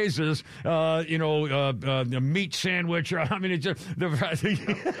freaking phrases. The meat sandwich. I mean, it's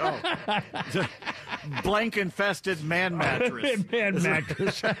just blank-infested man mattress. Man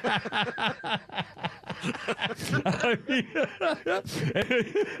mattress. The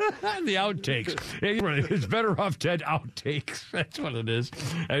outtakes. It's Better Off Ted outtakes. That's what it is.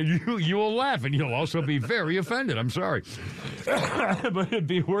 And you will laugh, and you'll also be very offended. I'm sorry. But it'd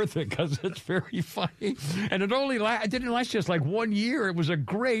be worth it because it's very funny. And it didn't last just like 1 year. It was a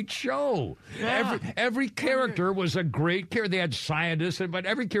great show. Yeah. Every character was a great character. They had scientists, but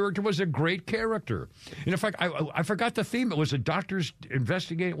every character was a great character. And in fact, I forgot the theme. It was a doctor's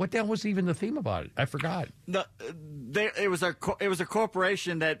investigating. What the hell was even the theme about it? I forgot. It was a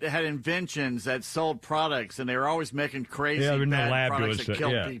corporation that had inventions that sold products, and they were always making crazy bad products that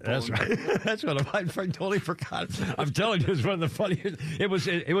killed people. That's right. That's what I totally forgot. I'm telling you, it's one of the funniest.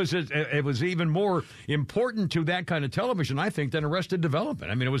 It was even more important to that kind of television, I think, than Arrested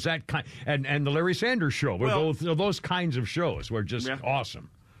Development. I mean, it was that kind, and the Larry Sanders Show. Those kinds of shows were just awesome.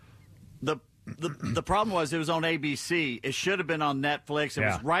 The problem was it was on ABC. It should have been on Netflix. It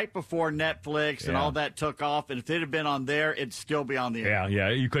was right before Netflix and all that took off. And if it had been on there, it'd still be on the air. Yeah.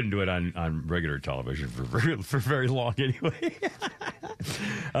 You couldn't do it on regular television for very long anyway.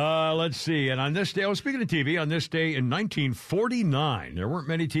 Let's see. And on this day, speaking of TV, on this day in 1949, there weren't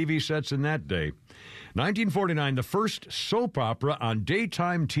many TV sets in that day. 1949, the first soap opera on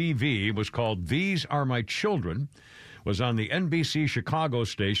daytime TV was called These Are My Children. Was on the NBC Chicago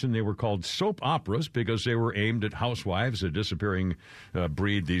station. They were called soap operas because they were aimed at housewives, a disappearing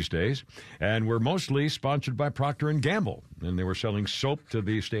breed these days, and were mostly sponsored by Procter & Gamble. And they were selling soap to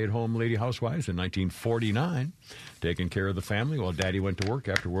the stay-at-home lady housewives in 1949, taking care of the family while Daddy went to work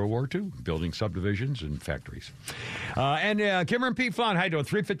after World War II, building subdivisions and factories. And Kimmer and Pete Flon, how you doing?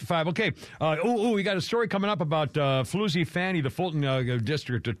 3:55. Okay. We got a story coming up about Floozy Fanny, the Fulton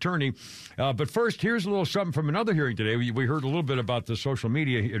District Attorney. But first, here's a little something from another hearing today. We heard a little bit about the social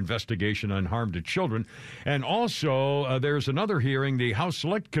media investigation on harm to children. And also, there's another hearing, the House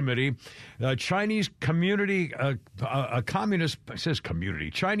Select Committee, Chinese Community, Chinese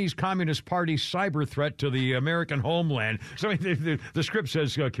Communist Party cyber threat to the American homeland. So the script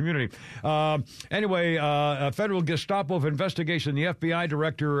says community. Anyway, federal Gestapo investigation, the FBI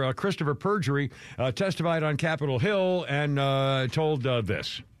director, Christopher Perjury, testified on Capitol Hill and told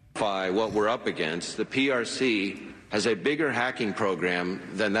this. What we're up against, the PRC has a bigger hacking program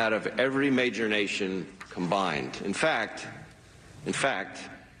than that of every major nation combined. In fact,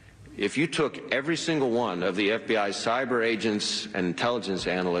 if you took every single one of the FBI's cyber agents and intelligence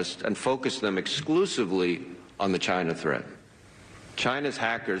analysts and focused them exclusively on the China threat, China's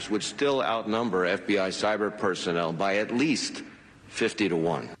hackers would still outnumber FBI cyber personnel by at least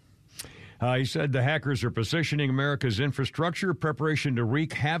 50-1. He said the hackers are positioning America's infrastructure, preparation to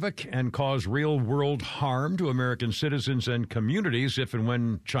wreak havoc and cause real-world harm to American citizens and communities if and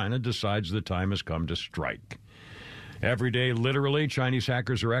when China decides the time has come to strike. Every day, literally, Chinese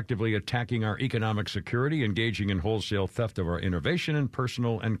hackers are actively attacking our economic security, engaging in wholesale theft of our innovation and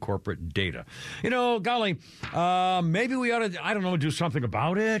personal and corporate data. You know, golly, maybe we ought to, do something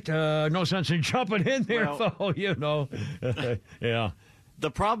about it. No sense in jumping in there, though, yeah. The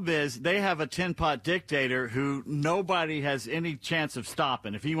problem is they have a tin-pot dictator who nobody has any chance of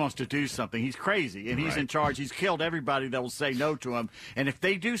stopping. If he wants to do something, he's crazy, and he's in charge. He's killed everybody that will say no to him. And if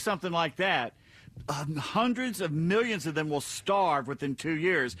they do something like that, hundreds of millions of them will starve within 2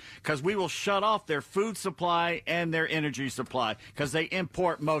 years because we will shut off their food supply and their energy supply because they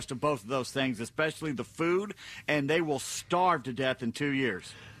import most of both of those things, especially the food, and they will starve to death in 2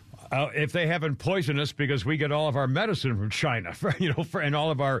 years. If they haven't poisoned us because we get all of our medicine from China, and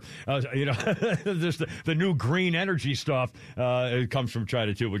all of our, the new green energy stuff it comes from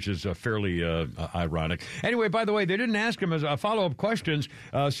China too, which is fairly ironic. Anyway, by the way, they didn't ask him as follow-up questions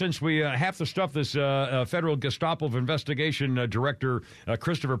since we half the stuff this federal Gestapo investigation director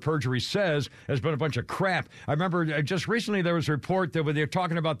Christopher Perjury says has been a bunch of crap. I remember just recently there was a report that they were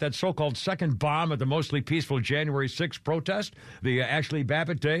talking about that so-called second bomb at the mostly peaceful January 6th protest, the Ashley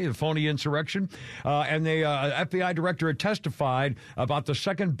Babbitt Day, the phony insurrection, and the FBI director had testified about the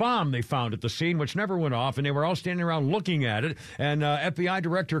second bomb they found at the scene, which never went off, and they were all standing around looking at it. And FBI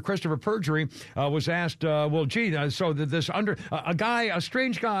director Christopher Perjury was asked, so a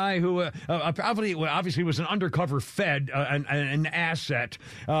strange guy who obviously was an undercover Fed, an asset,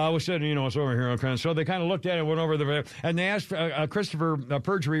 was said, it's over here. Okay. So they kind of looked at it, went over there, and they asked Christopher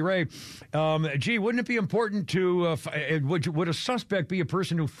Perjury Ray, wouldn't it be important to, would a suspect be a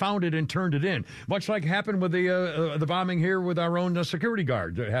person who found it and turned it in, much like happened with the bombing here with our own security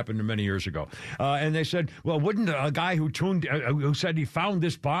guard that happened many years ago. And they said, well, wouldn't a guy who said he found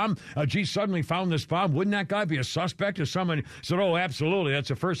this bomb, suddenly found this bomb, wouldn't that guy be a suspect? If someone said, oh, absolutely, that's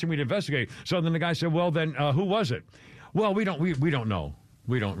the first thing we'd investigate. So then the guy said, well, then who was it? Well, we don't know.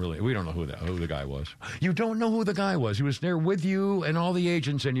 We don't know who the guy was. You don't know who the guy was. He was there with you and all the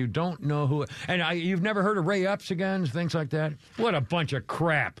agents, and you don't know who. And you've never heard of Ray Epps again, things like that? What a bunch of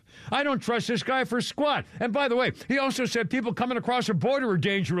crap. I don't trust this guy for squat. And by the way, he also said people coming across the border are a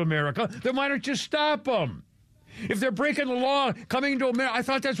danger to America. Then why don't you stop them? If they're breaking the law, coming into America, I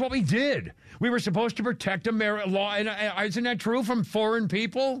thought that's what we did. We were supposed to protect American law. And isn't that true from foreign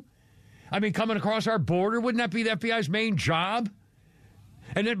people? I mean, coming across our border, wouldn't that be the FBI's main job?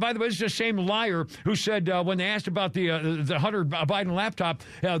 And then, by the way, this is the same liar who said when they asked about the Hunter Biden laptop,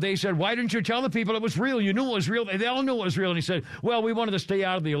 they said, why didn't you tell the people it was real? You knew it was real. They all knew it was real. And he said, well, we wanted to stay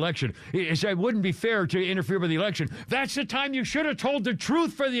out of the election. He said it wouldn't be fair to interfere with the election. That's the time you should have told the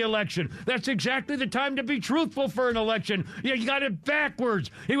truth for the election. That's exactly the time to be truthful for an election. You got it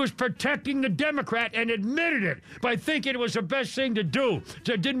backwards. He was protecting the Democrat and admitted it by thinking it was the best thing to do.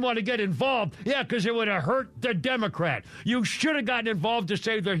 So didn't want to get involved. Yeah, because it would have hurt the Democrat. You should have gotten involved to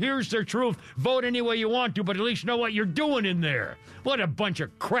say that here's the truth, vote any way you want to, but at least know what you're doing in there. What a bunch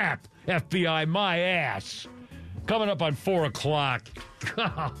of crap, FBI, my ass. Coming up on 4 o'clock.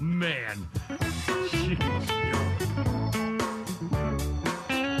 Oh, man. Jeez.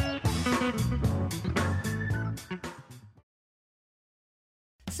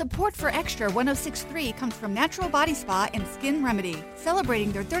 Support for Extra 106.3 comes from Natural Body Spa and Skin Remedy,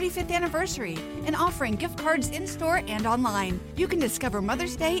 celebrating their 35th anniversary and offering gift cards in-store and online. You can discover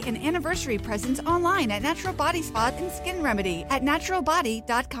Mother's Day and anniversary presents online at Natural Body Spa and Skin Remedy at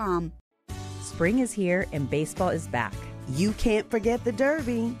naturalbody.com. Spring is here and baseball is back. You can't forget the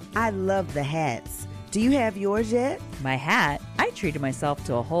Derby. I love the hats. Do you have yours yet? My hat? I treated myself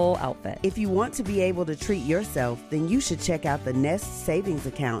to a whole outfit. If you want to be able to treat yourself, then you should check out the Nest Savings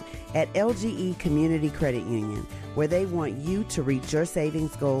Account at LGE Community Credit Union, where they want you to reach your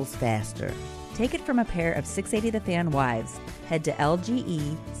savings goals faster. Take it from a pair of 680 The Fan wives. Head to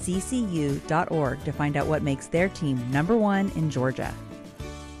lgeccu.org to find out what makes their team #1 in Georgia.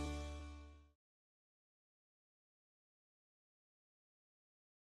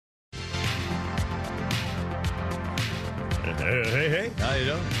 Hey, how you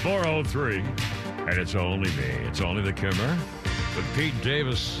doing? 403, and it's only me. It's only the Kimmer with Pete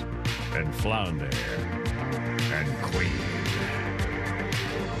Davis and Flounder and Queen.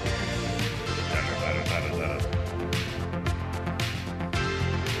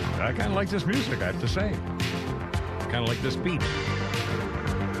 I kind of like this music, I have to say. Kind of like this beat.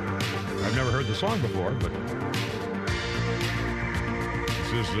 I've never heard the song before, but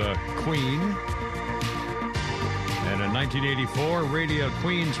this is Queen. And in 1984,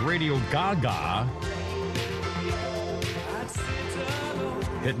 Queen's Radio Gaga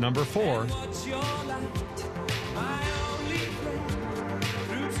hit number 4.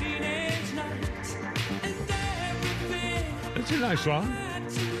 It's a nice song.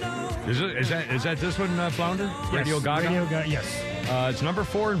 Is that this one, Flounder? Yes, Radio Gaga? Radio Gaga, yes. It's number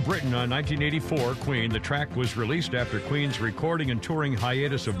 4 in Britain, 1984, Queen. The track was released after Queen's recording and touring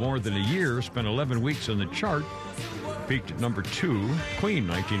hiatus of more than a year, spent 11 weeks on the chart, peaked at number 2, Queen,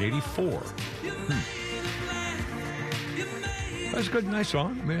 1984. That's a good, nice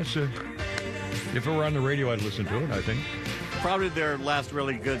song. I mean, it's if it were on the radio, I'd listen to it, I think. Probably their last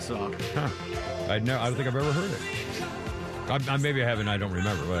really good song. Huh. I don't think I've ever heard it. Maybe I haven't, I don't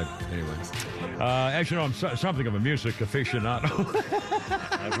remember, but anyway. As you know, I'm something of a music aficionado.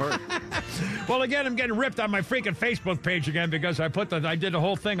 I've heard. Well, again, I'm getting ripped on my freaking Facebook page again because I did the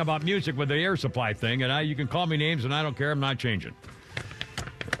whole thing about music with the air supply thing, and you can call me names, and I don't care. I'm not changing.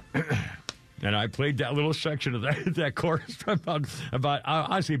 And I played that little section of that chorus about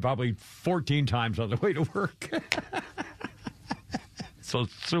honestly, probably 14 times on the way to work. So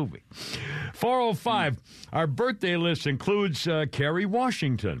sue me. 405, our birthday list includes Kerry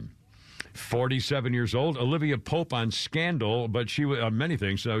Washington, 47 years old. Olivia Pope on Scandal, but she was on many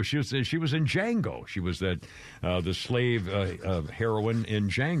things. So she was in Django. She was the slave heroine in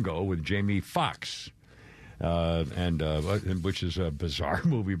Django with Jamie Foxx, which is a bizarre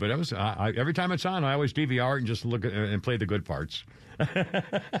movie. But it was every time it's on, I always DVR it and just look at and play the good parts.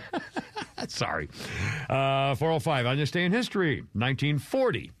 Sorry. 405, on this day in history,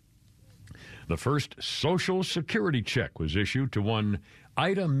 1940. The first Social Security check was issued to one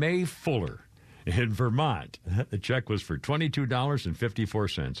Ida Mae Fuller in Vermont. The check was for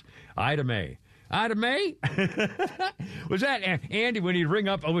 $22.54. Ida Mae. Ida Mae? Was that Andy when he'd ring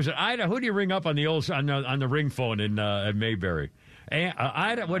up? Was it Ida? Who do you ring up on the old on the ring phone in Mayberry?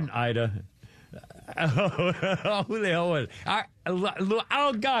 Ida wasn't Ida. Who the hell was it?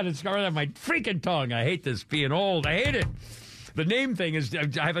 Oh God! It's right on my freaking tongue. I hate this being old. I hate it. The name thing is, I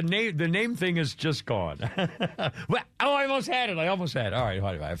have a name. The name thing is just gone. Well, I almost had it. All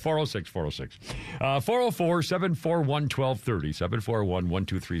right, 406. 404-741-1230.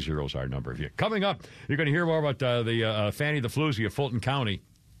 741-1230 is our number. Coming up, you're going to hear more about the Fanny the Floozy of Fulton County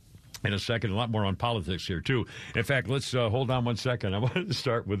in a second. A lot more on politics here too. In fact, let's hold on 1 second. I wanted to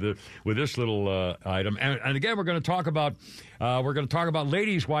start with this little item, and again, we're going to talk about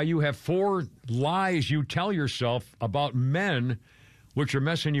ladies, why you have 4 lies you tell yourself about men, which are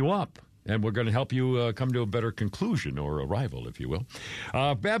messing you up. And we're going to help you come to a better conclusion or arrival, if you will.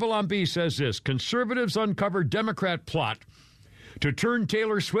 Babylon Bee says this: conservatives uncover Democrat plot to turn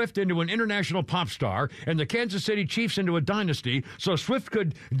Taylor Swift into an international pop star and the Kansas City Chiefs into a dynasty so Swift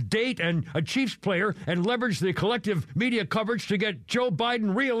could date a Chiefs player and leverage the collective media coverage to get Joe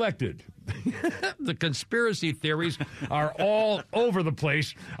Biden reelected. The conspiracy theories are all over the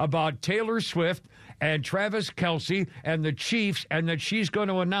place about Taylor Swift and Travis Kelce and the Chiefs, and that she's going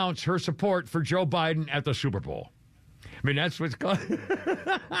to announce her support for Joe Biden at the Super Bowl. I mean, that's what's called.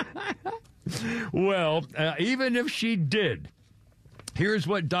 Well, even if she did, here's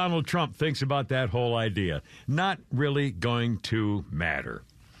what Donald Trump thinks about that whole idea. Not really going to matter.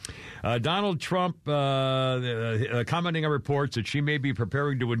 Donald Trump commenting on reports that she may be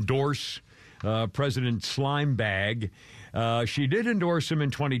preparing to endorse President Slimebag. She did endorse him in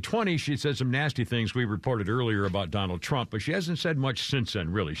 2020. She said some nasty things we reported earlier about Donald Trump, but she hasn't said much since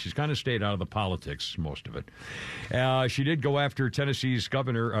then, really. She's kind of stayed out of the politics, most of it. She did go after Tennessee's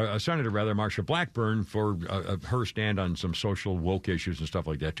Senator Marsha Blackburn for her stand on some social woke issues and stuff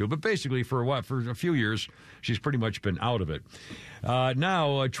like that, too. But basically, for a few years, she's pretty much been out of it.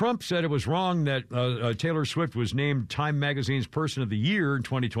 Now, Trump said it was wrong that Taylor Swift was named Time Magazine's Person of the Year in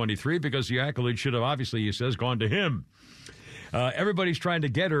 2023 because the accolade should have, obviously, he says, gone to him. Everybody's trying to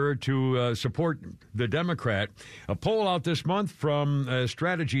get her to support the Democrat. A poll out this month from a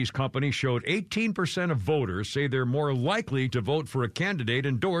strategies company showed 18% of voters say they're more likely to vote for a candidate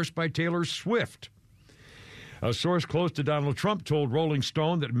endorsed by Taylor Swift. A source close to Donald Trump told Rolling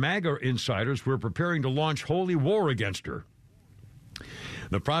Stone that MAGA insiders were preparing to launch holy war against her.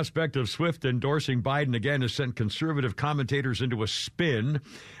 The prospect of Swift endorsing Biden again has sent conservative commentators into a spin.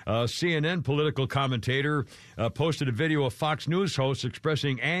 CNN political commentator posted a video of Fox News hosts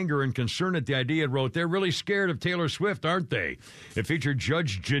expressing anger and concern at the idea and wrote, "They're really scared of Taylor Swift, aren't they?" It featured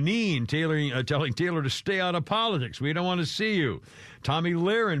Judge Jeanine telling Taylor to stay out of politics. "We don't want to see you." Tommy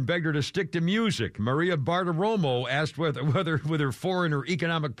Lahren begged her to stick to music. Maria Bartiromo asked whether her foreign or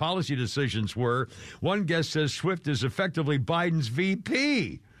economic policy decisions were. One guest says Swift is effectively Biden's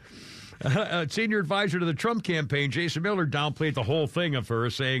VP. Senior advisor to the Trump campaign, Jason Miller, downplayed the whole thing of her,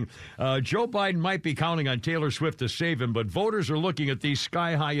 saying Joe Biden might be counting on Taylor Swift to save him, but voters are looking at these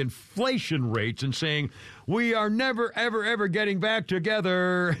sky-high inflation rates and saying, "We are never, ever, ever getting back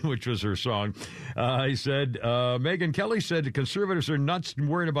together," which was her song. He said, Megyn Kelly said conservatives are nuts and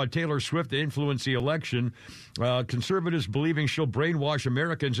worried about Taylor Swift to influence the election. Conservatives believing she'll brainwash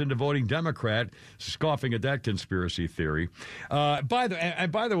Americans into voting Democrat, scoffing at that conspiracy theory. By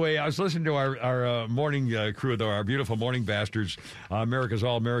the way, I was listening to our morning crew, though, our beautiful morning bastards, America's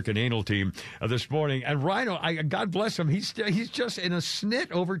All-American Anal Team, this morning. And Rhino, God bless him, he's just in a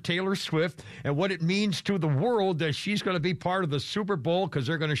snit over Taylor Swift and what it means to the world that she's going to be part of the Super Bowl because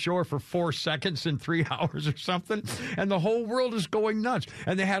they're going to show her for 4 seconds in 3 hours or something. And the whole world is going nuts.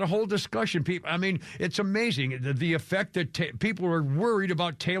 And they had a whole discussion. I mean, it's amazing the effect that people are worried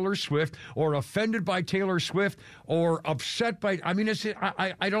about Taylor Swift or offended by Taylor Swift or upset by. I mean,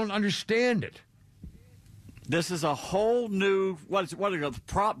 I don't understand it. This is a whole new what are those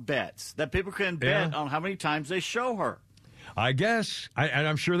prop bets that people can bet on how many times they show her. I guess, and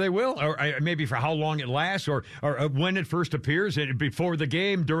I'm sure they will, or maybe for how long it lasts, or when it first appears, before the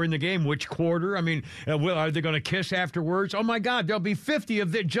game, during the game, which quarter. I mean, are they going to kiss afterwards? Oh, my God, there'll be 50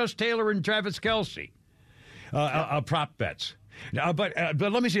 of just Taylor and Travis Kelce prop bets. But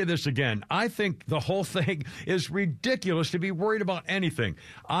let me say this again. I think the whole thing is ridiculous to be worried about anything.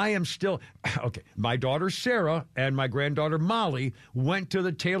 I am still okay. My daughter Sarah and my granddaughter Molly went to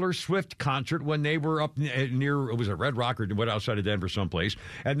the Taylor Swift concert when they were up near, it was a Red Rock or what, outside of Denver someplace,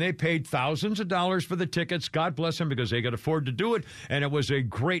 and they paid thousands of dollars for the tickets. God bless them, because they could afford to do it, and it was a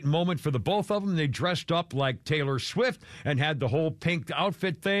great moment for the both of them. They dressed up like Taylor Swift and had the whole pink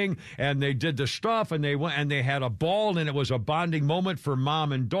outfit thing, and they did the stuff, and they went and they had a ball, and it was a bonding moment for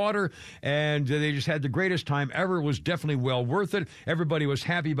mom and daughter, and they just had the greatest time ever. It was definitely well worth it. Everybody was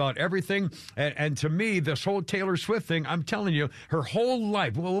happy about everything, and to me, this whole Taylor Swift thing, I'm telling you, her whole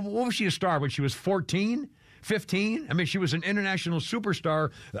life, what was she a star when she was 14? 15? I mean, she was an international superstar,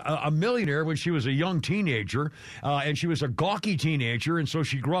 a millionaire when she was a young teenager, and she was a gawky teenager, and so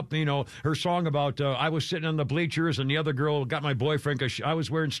she grew up, her song about, I was sitting on the bleachers, and the other girl got my boyfriend because I was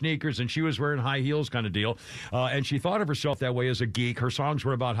wearing sneakers, and she was wearing high heels kind of deal, and she thought of herself that way as a geek. Her songs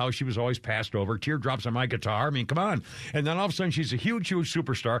were about how she was always passed over, teardrops on my guitar. I mean, come on. And then all of a sudden, she's a huge, huge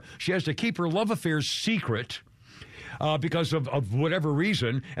superstar. She has to keep her love affairs secret. because of whatever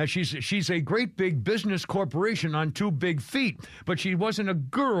reason. And she's a great big business corporation on two big feet. But she wasn't a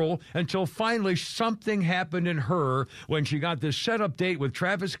girl until finally something happened in her when she got this setup date with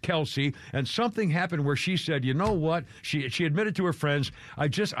Travis Kelce, and something happened where she said, you know what? She admitted to her friends, I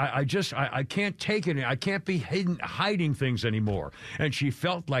can't take it. I can't be hiding things anymore. And she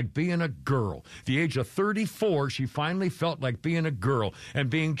felt like being a girl. The age of 34, she finally felt like being a girl and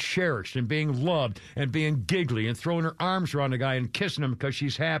being cherished and being loved and being giggly and throwing her arms around a guy and kissing him because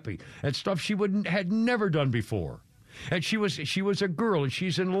she's happy and stuff she had never done before. And she was a girl, and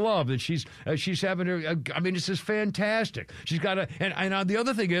she's in love, and she's having her. I mean, this is fantastic. She's got a, and the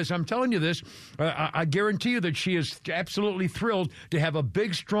other thing is, I'm telling you this, I guarantee you that she is absolutely thrilled to have a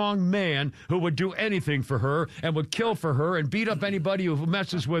big, strong man who would do anything for her and would kill for her and beat up anybody who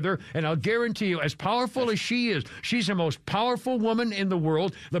messes with her. And I'll guarantee you, as powerful as she is, she's the most powerful woman in the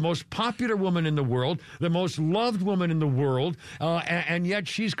world, the most popular woman in the world, the most loved woman in the world, and yet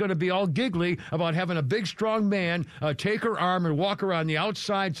she's going to be all giggly about having a big, strong man take her arm and walk her on the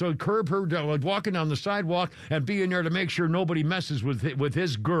outside, so curb her walking on the sidewalk and be in there to make sure nobody messes with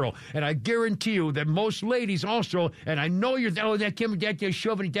his girl. And I guarantee you that most ladies also, and I know you're, that Kim, that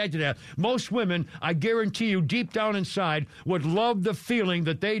shoving that. Most women, I guarantee you, deep down inside, would love the feeling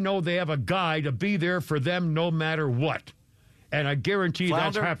that they know they have a guy to be there for them no matter what. And I guarantee you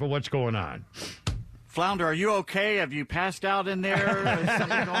that's half of what's going on. Flounder, are you okay? Have you passed out in there? Is something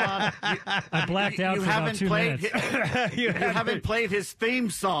going on? I blacked out for about 2 minutes. You haven't played his theme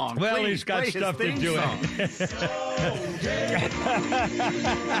song. Well, Please he's got stuff to do.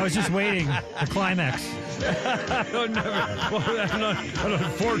 I was just waiting. The climax.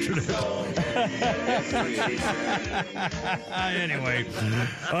 Unfortunate. Anyway,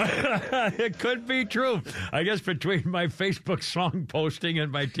 it could be true. I guess between my Facebook song posting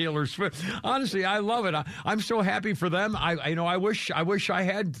and my Taylor Swift, honestly, I love it. I'm so happy for them. I wish I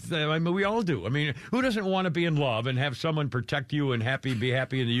had. I mean, we all do. I mean, who doesn't want to be in love and have someone protect you and be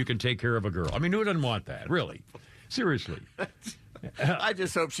happy, and you can take care of a girl? I mean, who doesn't want that? Really, seriously. I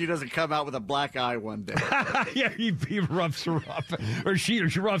just hope she doesn't come out with a black eye one day. Yeah, he roughs her up. Or she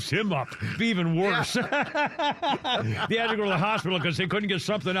roughs him up. Be even worse. Yeah. They had to go to the hospital because they couldn't get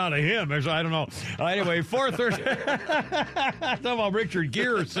something out of him. I don't know. Anyway, 4:13. Talking about Richard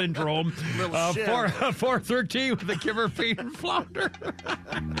Gere syndrome. 4:13 with the Kimmer, Pete, and Flounder.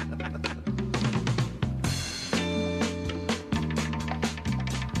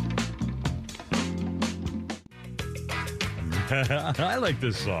 I like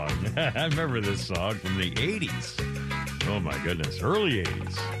this song. I remember this song from the 80s. Oh, my goodness. Early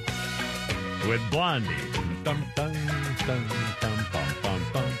 80s. With Blondie. Dum, dum, dum, dum, bum, bum,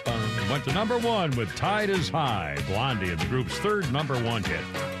 bum, bum. Went to number 1 with Tide is High. Blondie, and the group's third number 1 hit.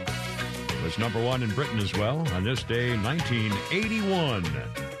 Was number 1 in Britain as well on this day, 1981.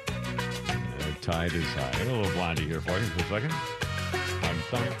 Tide is High. A little Blondie here for you for a second. Dum,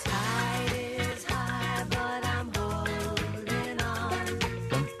 dum.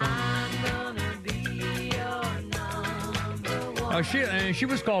 She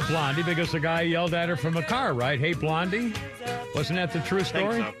was called Blondie because the guy yelled at her from a car, right? Hey, Blondie? Wasn't that the true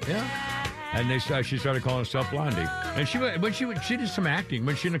story? So. Yeah. And she started calling herself Blondie. And she did some acting.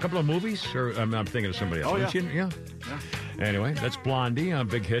 Was she in a couple of movies? Or I'm thinking of somebody else. Oh, yeah. Yeah. Anyway, that's Blondie. A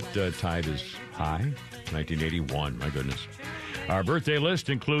big hit, Tide is High, 1981. My goodness. Our birthday list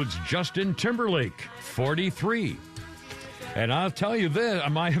includes Justin Timberlake, 43. And I'll tell you this,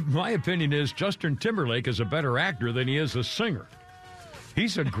 my opinion is Justin Timberlake is a better actor than he is a singer.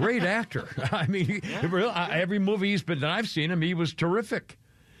 He's a great actor. I mean, every movie that I've seen him, he was terrific.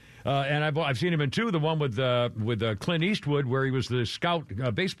 And I've seen him in two. The one with Clint Eastwood, where he was the scout,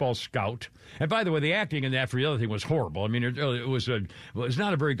 baseball scout. And by the way, the acting in that for the other thing was horrible. I mean, it was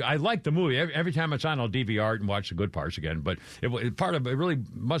not a very good. I liked the movie. Every time it's on, I'll DVR it and watch the good parts again. But it really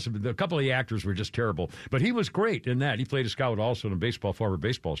must have been. A couple of the actors were just terrible. But he was great in that. He played a scout also in a former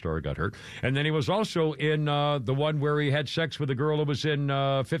baseball star who got hurt. And then he was also in the one where he had sex with a girl who was in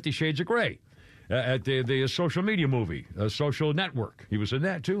 50 Shades of Grey. At the social media movie, Social Network. He was in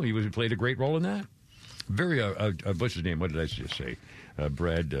that, too. He played a great role in that. Very, what's his name? What did I just say?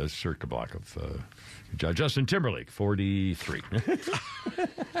 Brad Circablock of Justin Timberlake, 43.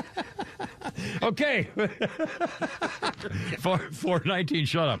 Okay. 419,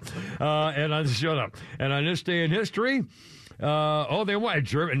 shut up. And on this day in history, they won. In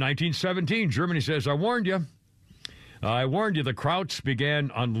 1917, Germany says, I warned you, the Krauts began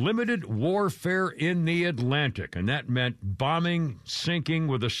unlimited warfare in the Atlantic, and that meant bombing, sinking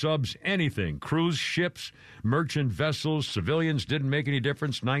with the subs, anything. Cruise ships, merchant vessels, civilians, didn't make any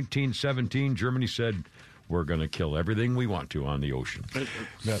difference. 1917, Germany said, we're going to kill everything we want to on the ocean.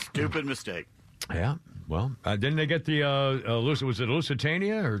 Stupid mistake. Yeah. Well, didn't they get the, was it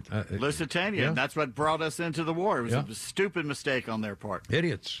Lusitania? Lusitania. Yeah. That's what brought us into the war. It was a stupid mistake on their part.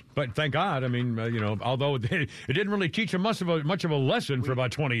 Idiots. But thank God. I mean, although it didn't really teach them much of a lesson for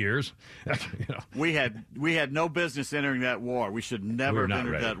about 20 years. We had no business entering that war. We should never have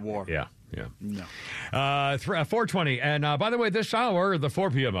entered that war. Yeah. Yeah. No. 420. And by the way, this hour, the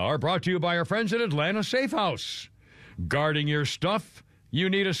 4 p.m. hour, brought to you by our friends at Atlanta Safe House. Guarding your stuff. You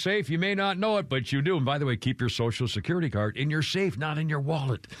need a safe. You may not know it, but you do. And by the way, keep your Social Security card in your safe, not in your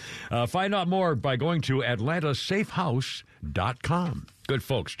wallet. Find out more by going to atlantasafehouse.com. Good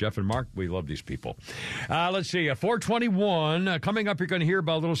folks, Jeff and Mark. We love these people. Let's see. 421. Coming up, you're going to hear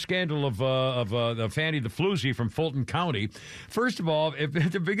about a little scandal of Fanny the Floozy from Fulton County. First of all, at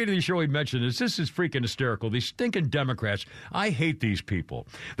the beginning of the show, we mentioned this. This is freaking hysterical. These stinking Democrats. I hate these people.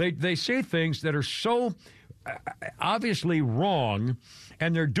 They say things that are so obviously wrong,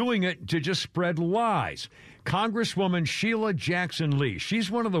 and they're doing it to just spread lies. Congresswoman Sheila Jackson Lee,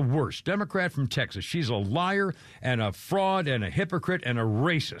 she's one of the worst. Democrat from Texas. She's a liar and a fraud and a hypocrite and a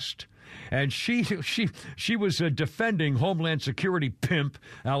racist. And she was defending Homeland Security pimp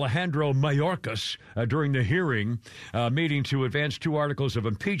Alejandro Mayorkas during the hearing meeting to advance 2 articles of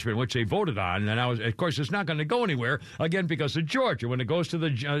impeachment, which they voted on. And now, of course, it's not going to go anywhere, again, because of Georgia. When it goes to the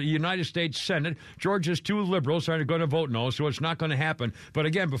United States Senate, Georgia's 2 liberals are going to vote no, so it's not going to happen. But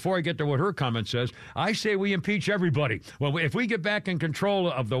again, before I get to what her comment says, I say we impeach everybody. Well, if we get back in control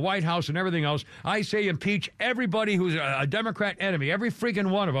of the White House and everything else, I say impeach everybody who's a Democrat enemy, every freaking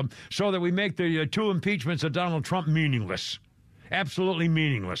one of them, so that we make the 2 impeachments of Donald Trump meaningless. Absolutely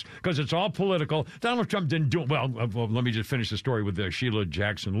meaningless, because it's all political. Donald Trump didn't do it. Well, let me just finish the story with Sheila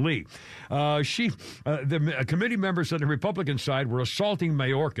Jackson Lee. The committee members on the Republican side were assaulting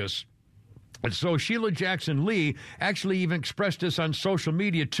Mayorkas. And so Sheila Jackson Lee actually even expressed this on social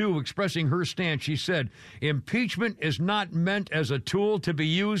media, too, expressing her stance. She said, impeachment is not meant as a tool to be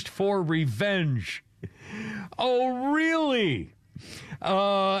used for revenge. Oh, really?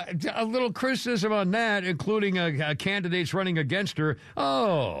 A little criticism on that, including candidates running against her.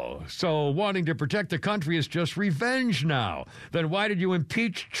 Oh, so wanting to protect the country is just revenge now. Then why did you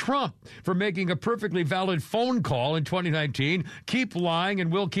impeach Trump for making a perfectly valid phone call in 2019? Keep lying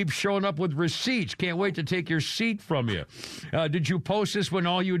and we'll keep showing up with receipts. Can't wait to take your seat from you. Did you post this when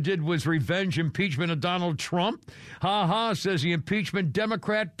all you did was revenge impeachment of Donald Trump? Ha ha, says the impeachment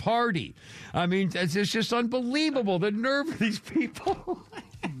Democrat Party. I mean, it's just unbelievable, the nerve of these people.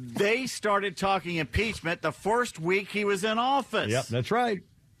 They started talking impeachment the first week he was in office. Yep, that's right.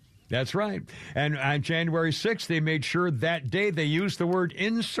 That's right. And on January 6th, they made sure that day they used the word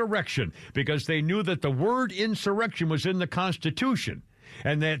insurrection because they knew that the word insurrection was in the Constitution.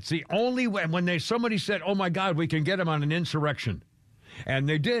 And that's the only way. When somebody said, oh, my God, we can get him on an insurrection. And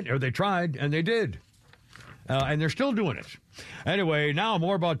they did, or they tried, and they did. And they're still doing it. Anyway, now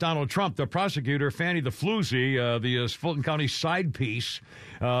more about Donald Trump. The prosecutor, Fanny the Floozy, the Fulton County side piece,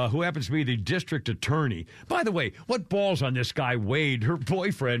 who happens to be the district attorney. By the way, what balls on this guy, Wade, her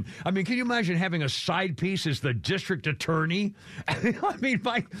boyfriend? I mean, can you imagine having a side piece as the district attorney? I mean,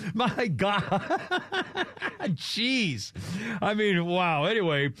 my God. Jeez. I mean, wow.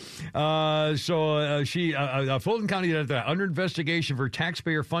 Anyway, she Fulton County under investigation for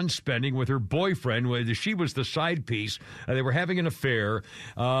taxpayer fund spending with her boyfriend. She was the side piece. They were having an affair,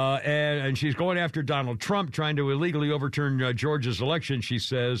 and she's going after Donald Trump, trying to illegally overturn Georgia's election, she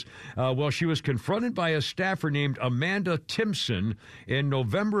says. She was confronted by a staffer named Amanda Timpson in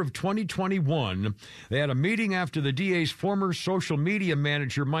November of 2021. They had a meeting after the DA's former social media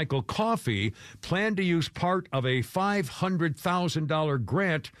manager, Michael Coffey, planned to use part of a $500,000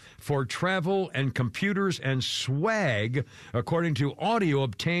 grant for travel and computers and swag, according to audio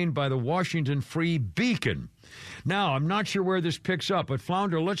obtained by the Washington Free Beacon. Now, I'm not sure where this picks up, but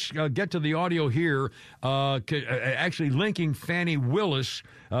Flounder, let's get to the audio here, actually linking Fannie Willis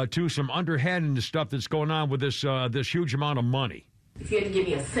to some underhanded stuff that's going on with this huge amount of money. If you had to give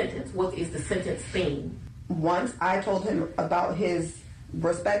me a sentence, what is the sentence theme? Once I told him about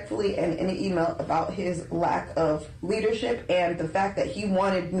respectfully and in an email about his lack of leadership and the fact that he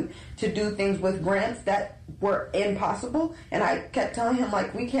wanted to do things with grants that were impossible. And I kept telling him,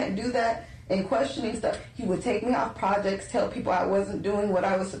 like, we can't do that. And questioning stuff, he would take me off projects, tell people I wasn't doing what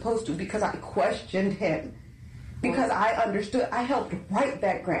I was supposed to because I questioned him. Because I understood, I helped write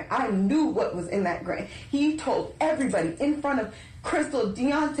that grant. I knew what was in that grant. He told everybody in front of Crystal,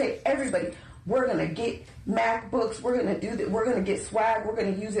 Deontay, everybody, we're going to get MacBooks, we're going to do that, we're going to get swag, we're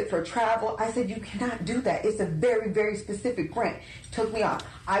going to use it for travel. I said, you cannot do that. It's a very, very specific grant. Took me off.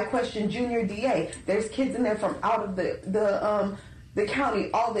 I questioned Junior DA. There's kids in there from out of the county,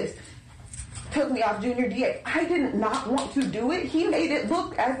 all this. Took me off Junior DA. I did not want to do it. He made it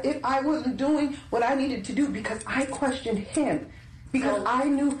look as if I wasn't doing what I needed to do because I questioned him. Because I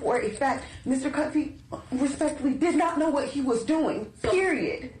knew for a fact Mr. Cuffey respectfully did not know what he was doing,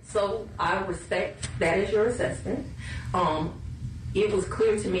 period. So I respect that is your assessment. It was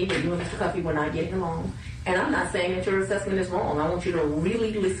clear to me that you and Mr. Cuffey were not getting along. And I'm not saying that your assessment is wrong. I want you to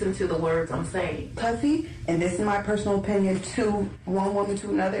really listen to the words I'm saying. Cuffey, and this is my personal opinion, to one woman to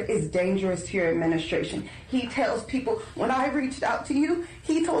another, is dangerous to your administration. He tells people, when I reached out to you,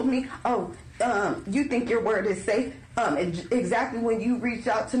 he told me, you think your word is safe? Exactly when you reached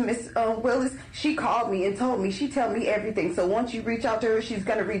out to Miss Willis, she called me and told me, she tell me everything. So once you reach out to her, she's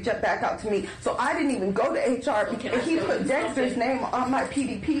going to reach back out to me. So I didn't even go to HR and he put Dexter's name on my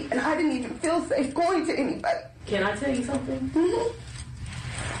PDP and I didn't even feel safe going to anybody. Can I tell you something?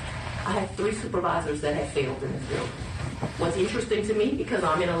 Mm-hmm. I have 3 supervisors that have failed in this building. What's interesting to me, because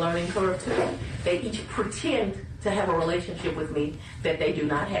I'm in a learning curve too, they each pretend to have a relationship with me that they do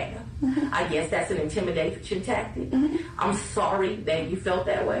not have. Mm-hmm. I guess that's an intimidation tactic. Mm-hmm. I'm sorry that you felt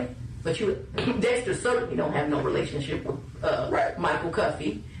that way, but Dexter certainly don't have no relationship with Michael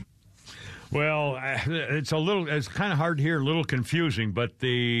Cuffey. Well, it's kind of hard to hear, a little confusing, but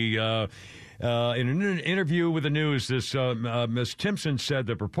in an interview with the news, this Ms. Timpson said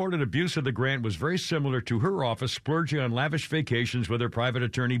the purported abuse of the grant was very similar to her office splurging on lavish vacations with her private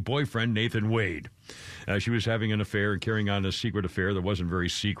attorney boyfriend, Nathan Wade. She was having an affair and carrying on a secret affair that wasn't very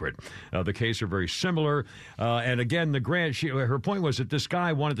secret. The case are very similar. And again, the grant, her point was that this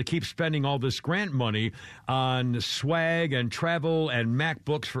guy wanted to keep spending all this grant money on swag and travel and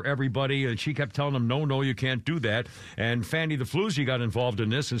MacBooks for everybody. And she kept telling him, no, you can't do that. And Fanny the Floozy got involved in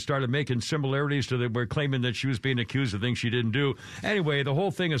this and started making similarities to we're claiming that she was being accused of things she didn't do. Anyway, the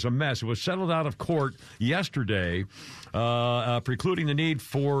whole thing is a mess. It was settled out of court yesterday, precluding the need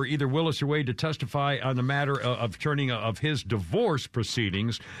for either Willis or Wade to testify on the matter of turning of his divorce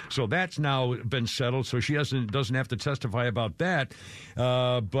proceedings. So that's now been settled, so she doesn't have to testify about that.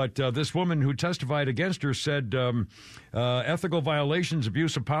 But this woman who testified against her said ethical violations,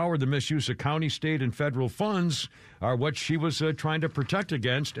 abuse of power, the misuse of county, state, and federal funds are what she was trying to protect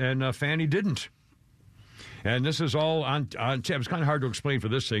against, and Fanny didn't. And this is all on it was kind of hard to explain for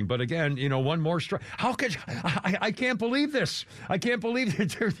this thing, but again, one more strike. How could I can't believe this. I can't believe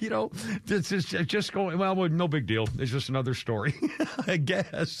that, this is just going, well, no big deal. It's just another story, I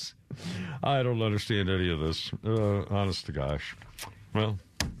guess. I don't understand any of this, honest to gosh. Well,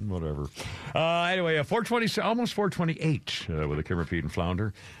 whatever. Anyway, 420, almost 428 with a Kimmer, Pete, and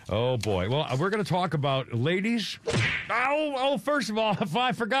Flounder. Oh, boy. Well, we're going to talk about ladies. First of all, if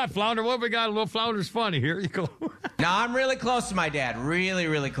I forgot, Flounder, what we got? A little Flounder's funny. Here you go. Now, I'm really close to my dad. Really,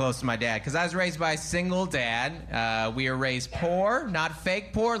 really close to my dad. Because I was raised by a single dad. We were raised poor, not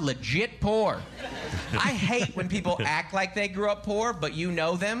fake poor, legit poor. I hate when people act like they grew up poor, but you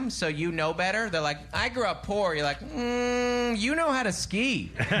know them, so you know better. They're like, I grew up poor. You're like, you know how to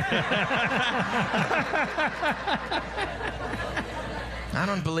ski. I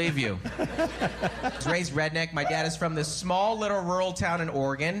don't believe you. I was raised redneck. My dad is from this small little rural town in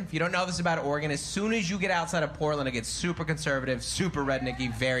Oregon. If you don't know this about Oregon, as soon as you get outside of Portland, it gets super conservative, super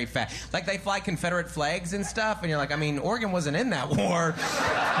rednecky, very fast. Like they fly Confederate flags and stuff, and you're like, Oregon wasn't in that war.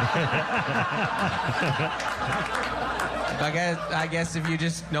 I guess if you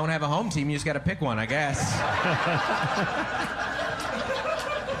just don't have a home team, you just got to pick one, I guess.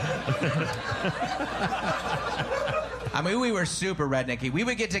 We were super rednecky. We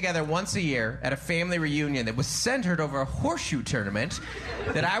would get together once a year at a family reunion that was centered over a horseshoe tournament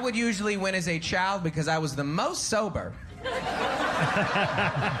that I would usually win as a child because I was the most sober.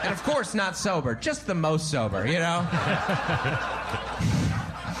 And of course, not sober, just the most sober,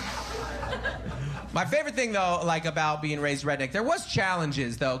 My favorite thing, though, about being raised redneck, there was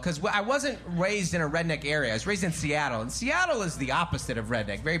challenges, though, because I wasn't raised in a redneck area. I was raised in Seattle, and Seattle is the opposite of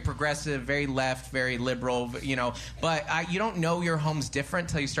redneck. Very progressive, very left, very liberal, But you don't know your home's different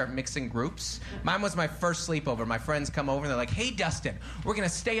until you start mixing groups. Mine was my first sleepover. My friends come over, and they're like, hey, Dustin, we're going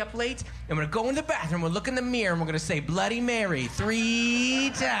to stay up late, and we're going to go in the bathroom, we'll look in the mirror, and we're going to say Bloody Mary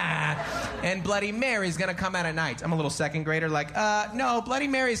 3 times. And Bloody Mary's going to come out at night. I'm a little second grader, no, Bloody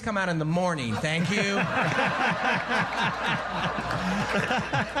Mary's come out in the morning, thank you.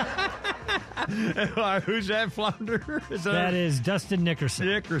 Who's that, Flounder? That is Dustin Nickerson.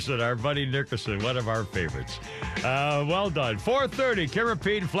 Nickerson, our buddy Nickerson, one of our favorites. Well done. 4:30, Kim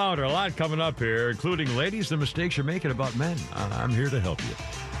Rapide, Flounder. A lot coming up here, including, ladies, the mistakes you're making about men. I'm here to help you.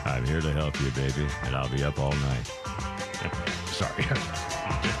 I'm here to help you, baby, and I'll be up all night. Sorry.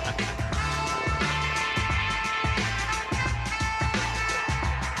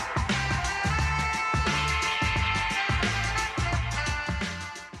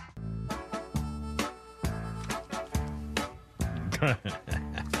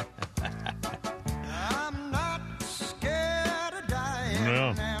 I'm not scared of dying,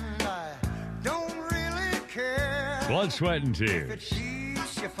 No. and I don't really care. Blood, sweat, and If tears. it's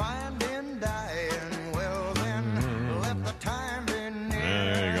peace you find in dying, well then let the time be near.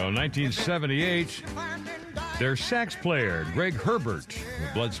 There you go. 1978. Their sax player, Greg Herbert,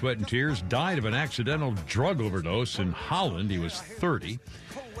 with Blood, Sweat, and Tears, died of an accidental drug overdose in Holland. He was 30.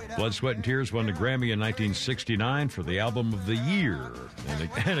 Blood, Sweat, and Tears won the Grammy in 1969 for the Album of the Year.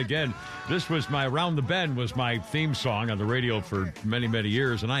 And again, this was my Around the Bend was my theme song on the radio for many, many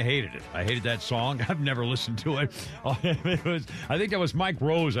years, and I hated it. I hated that song. I've never listened to it. I think that was Mike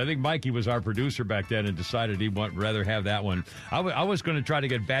Rose. I think Mikey was our producer back then and decided he'd rather have that one. I was going to try to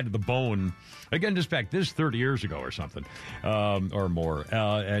get Bad to the Bone. Again, this 30 years ago or something, or more.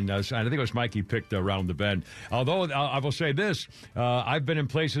 And I think it was Mikey picked Around the Bend. Although I will say this, I've been in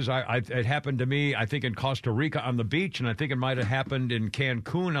places, it happened to me, I think in Costa Rica on the beach, and I think it might have happened in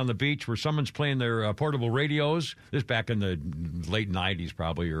Cancun on the beach where someone's playing their portable radios. This back in the late 90s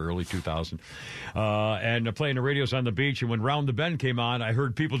probably, or early 2000s. And playing the radios on the beach, and when Round the Bend came on, I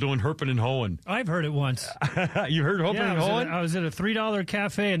heard people doing Herpin' and Hoeing. I've heard it once. You heard Herpin' and Hoeing? I was at a $3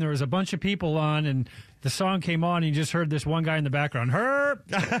 cafe, and there was a bunch of people on, and the song came on, and you just heard this one guy in the background, Herp.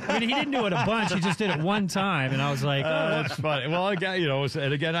 I mean, he didn't do it a bunch. He just did it one time, and I was like, oh. That's funny. Well, again,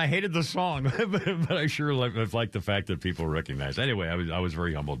 and again, I hated the song, but I sure liked the fact that people recognize. Anyway, I was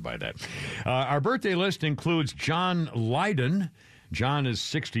very humbled by that. Our birthday list includes John Lydon. John is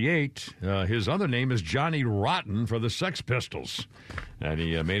 68. His other name is Johnny Rotten for the Sex Pistols. And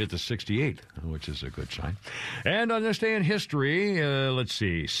he made it to 68, which is a good sign. And on this day in history, let's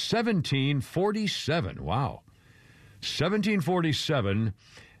see, 1747. Wow. 1747,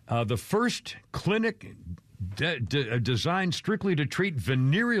 the first clinic designed strictly to treat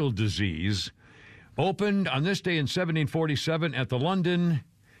venereal disease opened on this day in 1747 at the London...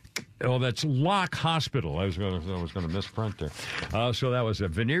 Oh, that's Lock Hospital. I was going to misprint there. So that was a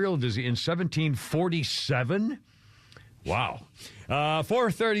venereal disease in 1747. Wow.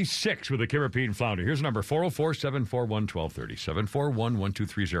 436 with the Kim Rapide and Flounder. Here's the number, 404-741-1230,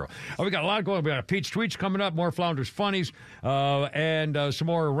 741-1230. Oh, we got a lot going. We got Pete's Tweets coming up, more Flounder's Funnies, and some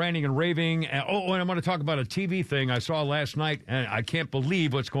more ranting and raving. And I'm going to talk about a TV thing I saw last night, and I can't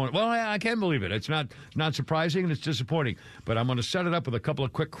believe what's going on. Well, I can believe it. It's not surprising, and it's disappointing. But I'm going to set it up with a couple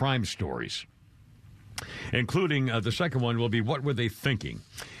of quick crime stories, including the second one will be What Were They Thinking?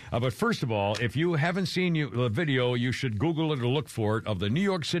 But first of all, if you haven't seen the video, you should Google it or look for it, of the New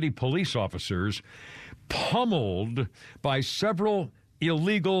York City police officers pummeled by several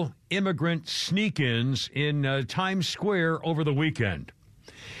illegal immigrant sneak-ins in Times Square over the weekend.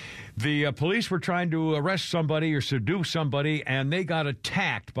 The police were trying to arrest somebody or subdue somebody, and they got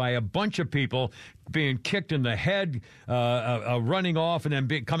attacked by a bunch of people being kicked in the head, running off, and then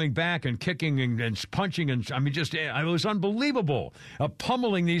coming back and kicking and punching. And I mean, it was unbelievable,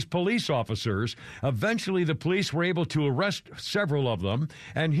 pummeling these police officers. Eventually, the police were able to arrest several of them,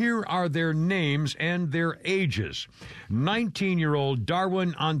 and here are their names and their ages. 19-year-old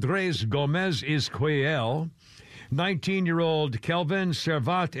Darwin Andres Gomez Izquiel, 19-year-old Kelvin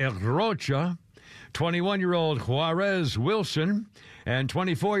Servat Rocha, 21-year-old Juarez Wilson, and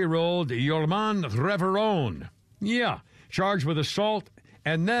 24-year-old Yorman Reveron. Yeah, charged with assault,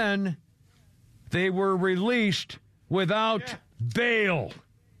 and then they were released without bail.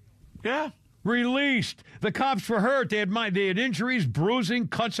 Yeah. Released. The cops were hurt. They had injuries, bruising,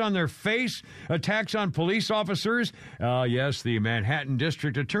 cuts on their face, attacks on police officers. Yes, the Manhattan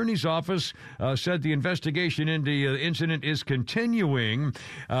District Attorney's Office said the investigation into the incident is continuing.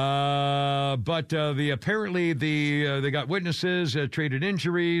 But apparently they got witnesses, traded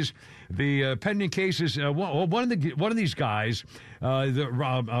injuries. The pending cases. One of these guys,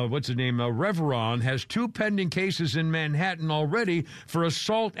 what's his name? Reveron has 2 pending cases in Manhattan already for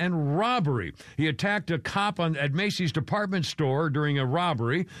assault and robbery. He attacked a cop at Macy's department store during a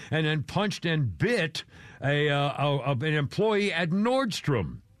robbery, and then punched and bit an employee at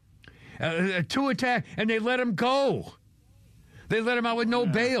Nordstrom. 2 attacks, and they let him go. They let him out with no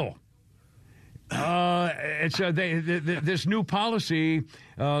bail. It's this new policy.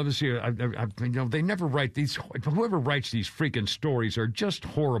 Let's see. They never write these. Whoever writes these freaking stories are just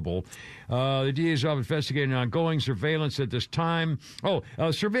horrible. The DA's office investigating ongoing surveillance at this time.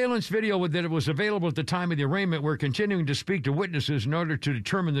 Surveillance video that was available at the time of the arraignment. We're continuing to speak to witnesses in order to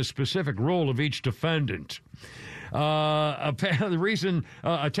determine the specific role of each defendant. The reason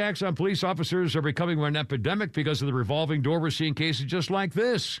attacks on police officers are becoming an epidemic because of the revolving door. We're seeing cases just like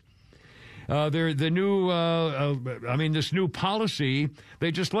this. This new policy,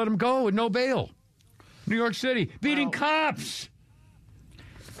 they just let them go with no bail. New York City, beating cops.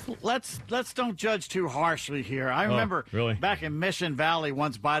 Let's don't judge too harshly here. I remember back in Mission Valley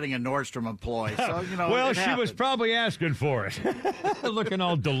once biting a Nordstrom employee. So well, she was probably asking for it, looking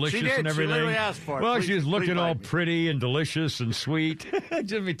all delicious and everything. She literally asked for it. Well, she was looking all pretty and delicious and sweet.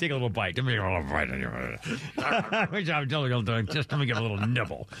 Just let me take a little bite. Let me get a little bite. Just let me get a little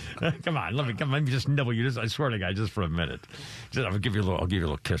nibble. Come on, let me just nibble you. I swear to God, just for a minute. I'll give you a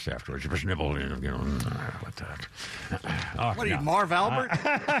little kiss afterwards. Just nibble. Like that. What are you, Marv Albert?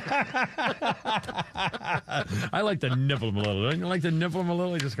 I like to nibble him a little. Don't you like to nibble him a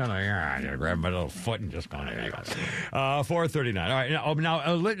little? Just kind of grab my little foot and just kind of. 4:39. All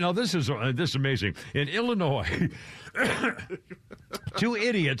right. Now this is amazing. In Illinois, two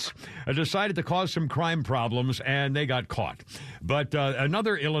idiots decided to cause some crime problems, and they got caught. But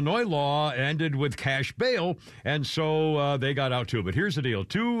another Illinois law ended with cash bail, and so they got out too. But here's the deal.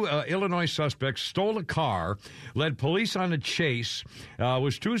 Two Illinois suspects stole a car, led police on a chase. It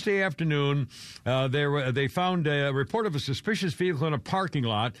was Tuesday afternoon. They found a report of a suspicious vehicle in a parking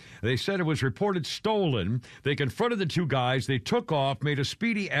lot. They said it was reported stolen. They confronted the two guys. They took off, made a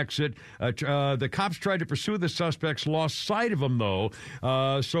speedy exit. The cops tried to pursue the suspects, lost sight of them, though.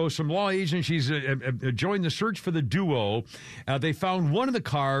 So some law agencies joined the search for the duo. They found one of the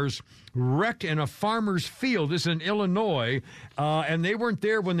cars wrecked in a farmer's field. This is in Illinois, and they weren't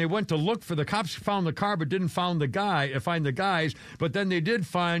there when they went to look for the cops. Found the car, but didn't find the guys. But then they did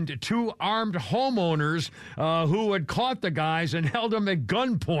find two armed homeowners who had caught the guys and held them at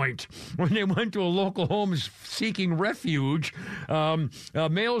gunpoint when they went to a local home seeking refuge.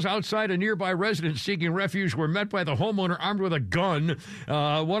 Males outside a nearby residence seeking refuge were met by the homeowner armed with a gun.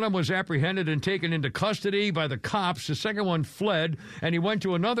 One of them was apprehended and taken into custody by the cops. The second one fled, and he went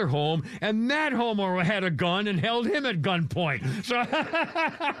to another home, and that homeowner had a gun and held him at gunpoint. So,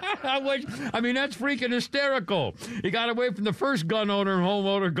 that's freaking hysterical. He got away from the first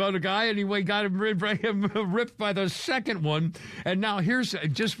homeowner gun guy, and he got him ripped by the second one. And now here's,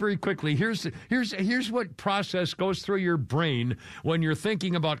 just very quickly, here's what process goes through your brain when you're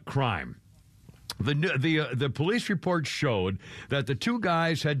thinking about crime. The police report showed that the two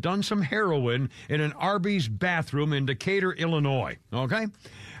guys had done some heroin in an Arby's bathroom in Decatur, Illinois. Okay?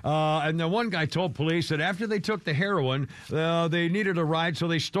 And the one guy told police that after they took the heroin, they needed a ride, so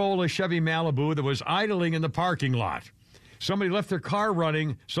they stole a Chevy Malibu that was idling in the parking lot. Somebody left their car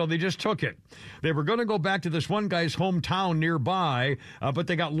running, so they just took it. They were going to go back to this one guy's hometown nearby, but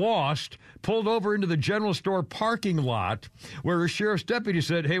they got lost, pulled over into the general store parking lot, where a sheriff's deputy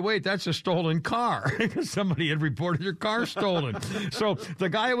said, "Hey, wait, that's a stolen car," because somebody had reported their car stolen. So the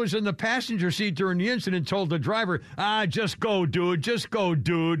guy who was in the passenger seat during the incident told the driver, just go, dude.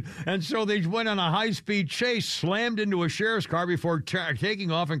 And so they went on a high-speed chase, slammed into a sheriff's car before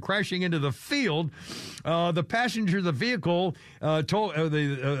taking off and crashing into the field. The passenger of the vehicle told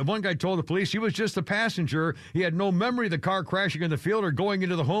one guy told the police he was just the passenger. He had no memory of the car crashing in the field or going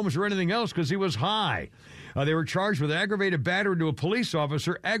into the homes or anything else because he was high. They were charged with aggravated battery to a police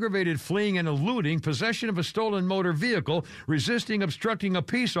officer, aggravated fleeing and eluding, possession of a stolen motor vehicle, resisting obstructing a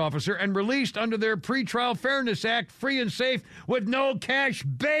peace officer, and released under their Pretrial Fairness Act, free and safe, with no cash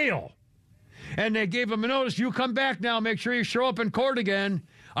bail. And they gave him a notice: you come back now, make sure you show up in court again.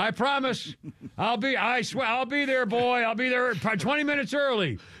 I promise. I swear, I'll be there, boy. I'll be there 20 minutes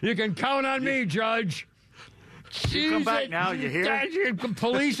early. You can count on me, Judge. You come back now, you hear?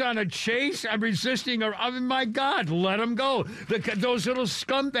 Police on a chase. I'm resisting. My God, let them go. Those little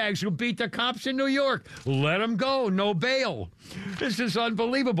scumbags who beat the cops in New York, let them go. No bail. This is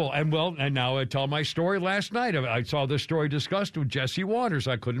unbelievable. And now I tell my story last night. I saw this story discussed with Jesse Waters.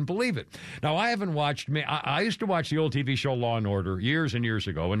 I couldn't believe it. Now, I haven't watched. I used to watch the old TV show Law and Order years and years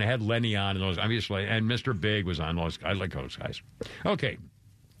ago when they had Lenny on and those, obviously, and Mr. Big was on. I like those guys. Okay.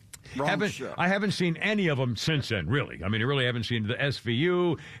 I haven't seen any of them since then, really. I really haven't seen the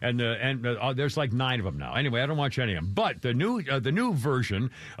SVU and there's like 9 of them now. Anyway, I don't watch any of them. But the new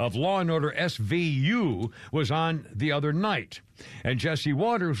version of Law and Order SVU was on the other night, and Jesse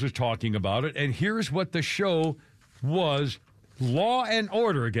Waters was talking about it. And here's what the show was Law and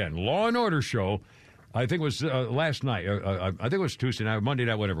Order again. Law and Order show. I think it was last night. I think it was Tuesday night, Monday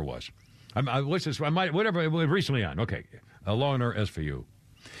night, whatever it was. Whatever, recently on. Okay. Law and Order SVU.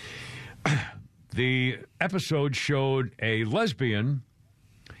 The episode showed a lesbian,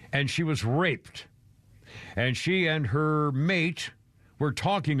 and she was raped. And she and her mate were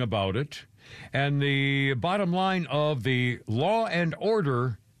talking about it. And the bottom line of the Law and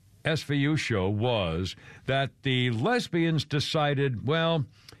Order SVU show was that the lesbians decided, well,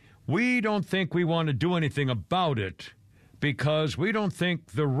 we don't think we want to do anything about it because we don't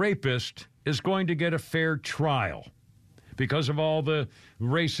think the rapist is going to get a fair trial. Because of all the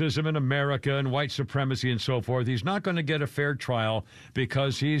racism in America and white supremacy and so forth, he's not going to get a fair trial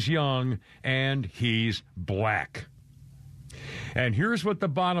because he's young and he's black. And here's what the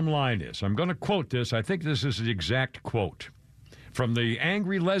bottom line is. I'm going to quote this. I think this is the exact quote from the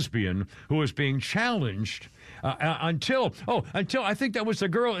angry lesbian who was being challenged until I think that was the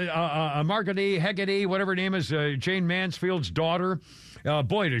girl, Margaret Hegedy, whatever her name is, Jane Mansfield's daughter.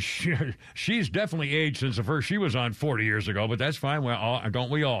 Boy, she's definitely aged since the first she was on 40 years ago, but that's fine. Well, don't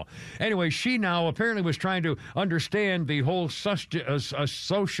we all? Anyway, she now apparently was trying to understand the whole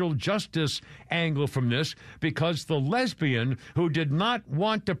social justice angle from this because the lesbian who did not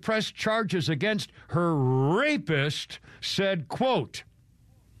want to press charges against her rapist said, quote,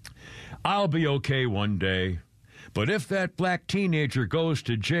 "I'll be okay one day, but if that black teenager goes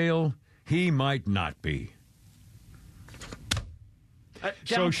to jail, he might not be."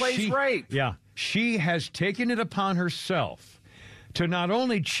 Downplays rape. Yeah. She has taken it upon herself to not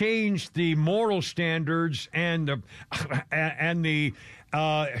only change the moral standards and the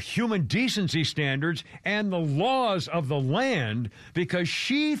human decency standards and the laws of the land because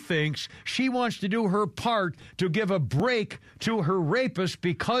she thinks she wants to do her part to give a break to her rapist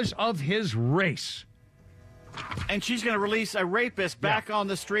because of his race. And she's going to release a rapist back on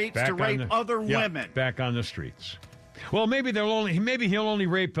the streets to rape other women. Back on the streets. Well, maybe he'll only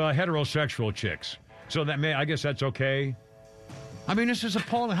rape heterosexual chicks. So I guess that's okay. I mean, this is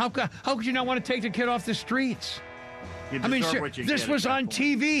appalling. How could you not want to take the kid off the streets? This was on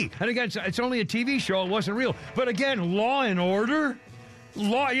TV. And again, it's only a TV show. It wasn't real. But again, Law and Order?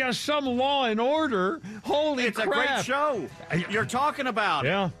 Some Law and Order. Holy crap. It's a great show. You're talking about it.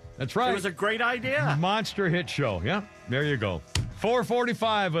 Yeah, that's right. It was a great idea. Monster hit show. Yeah, there you go.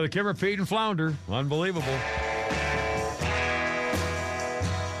 4:45 with Kimmer, Pete, and Flounder. Unbelievable.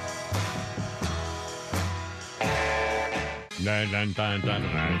 Dun, dun, dun, dun,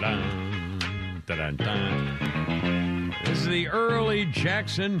 dun, dun, dun, dun. This is the early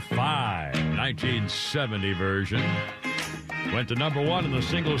Jackson 5, 1970 version. Went to number 1 in the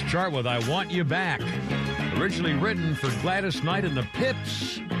singles chart with I Want You Back. Originally written for Gladys Knight and the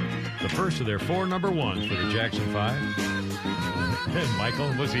Pips. The first of their 4 number 1s for the Jackson 5.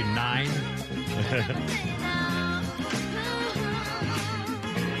 Michael, was he 9?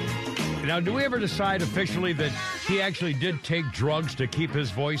 Now, do we ever decide officially that he actually did take drugs to keep his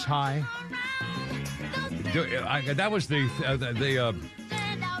voice high? That was the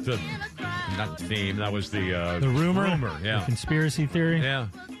not theme. That was the rumor. Yeah, the conspiracy theory. Yeah,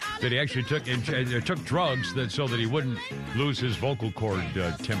 that he actually took drugs so that he wouldn't lose his vocal cord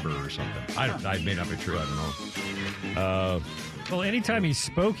timbre or something. I may not be true. I don't know. Well, anytime he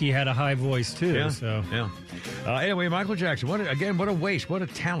spoke, he had a high voice, too. Yeah, so. Yeah. Anyway, Michael Jackson, what a waste. What a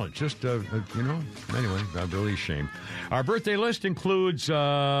talent. Just, anyway, really a shame. Our birthday list includes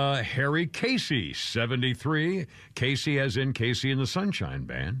Harry Casey, 73. Casey as in Casey and the Sunshine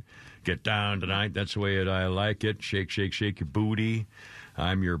Band. Get down tonight. That's the way I like it. Shake, shake, shake your booty.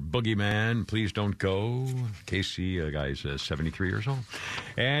 I'm your boogeyman. Please don't go. Casey, the guy's 73 years old.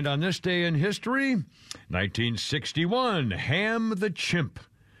 And on this day in history, 1961, Ham the chimp.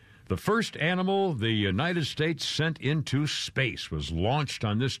 The first animal the United States sent into space was launched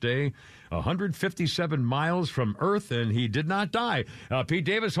on this day, 157 miles from Earth, and he did not die. Pete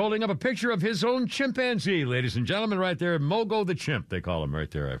Davis holding up a picture of his own chimpanzee, ladies and gentlemen, right there. Mogo the chimp, they call him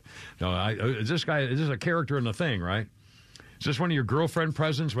right there. Is this a character in the thing, right? Is this one of your girlfriend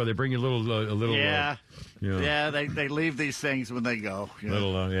presents where they bring you a little? Yeah. Yeah, they leave these things when they go.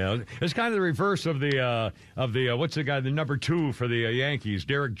 Yeah. It's kind of the reverse of the what's the guy, the number 2 for the Yankees,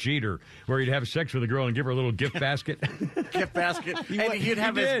 Derek Jeter, where he'd have sex with a girl and give her a little gift basket. Gift basket. And he'd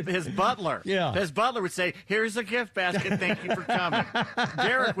have his butler. Yeah. His butler would say, "Here's a gift basket. Thank you for coming."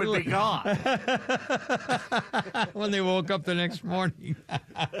 Derek would be gone. When they woke up the next morning.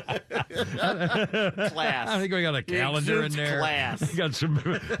 Class. I think we got a calendar in there. Class. We got some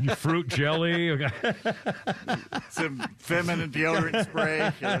fruit jelly. Some feminine deodorant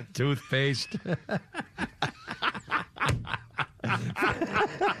spray. Toothpaste.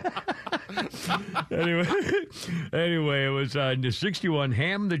 Anyway, it was 61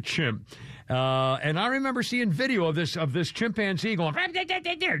 Ham the chimp. And I remember seeing video of this chimpanzee going,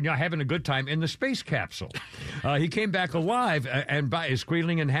 having a good time in the space capsule. He came back alive and by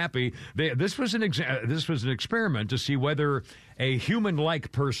squealing and happy. This was an experiment to see whether a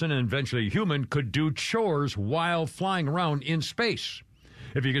human-like person, and eventually a human, could do chores while flying around in space.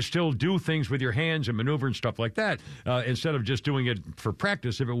 If you could still do things with your hands and maneuver and stuff like that, instead of just doing it for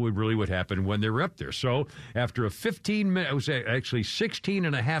practice, if it would happen when they were up there. So after a 15-minute, it was actually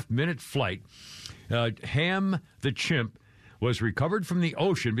 16-and-a-half-minute flight, Ham the chimp was recovered from the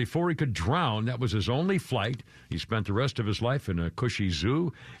ocean before he could drown. That was his only flight. He spent the rest of his life in a cushy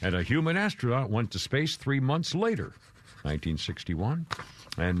zoo, and a human astronaut went to space 3 months later, 1961.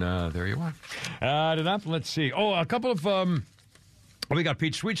 And there you are. Let's see. Oh, a couple of... we got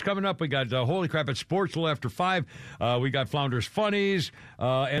Pete Sweets coming up. We got Holy Crap at Sports a little after 5. We got Flounders Funnies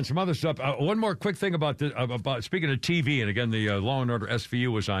and some other stuff. One more quick thing about speaking of TV, and again, the Law and Order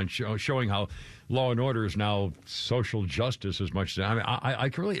SVU was on showing how Law and Order is now social justice as much as I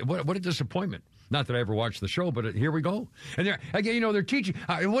can really. What a disappointment. Not that I ever watched the show, but here we go. And they're teaching.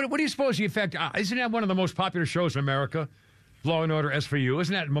 What do you suppose the effect? Isn't that one of the most popular shows in America? Law and Order SVU.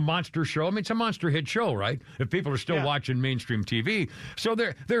 Isn't that a monster show? I mean, it's a monster hit show, right? If people are still watching mainstream TV. So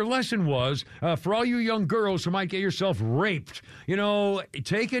their lesson was, for all you young girls who might get yourself raped,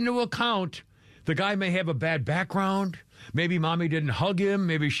 take into account the guy may have a bad background. Maybe mommy didn't hug him.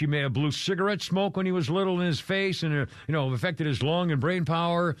 Maybe she may have blew cigarette smoke when he was little in his face and, affected his lung and brain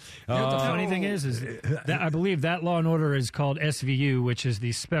power. You know what the funny thing is that I believe that Law and Order is called SVU, which is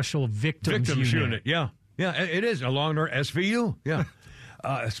the Special Victims Unit. Yeah. Yeah, it is. Along our SVU. Yeah.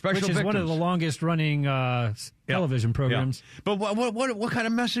 Special Which is victims. one of the longest running television programs. Yeah. But what kind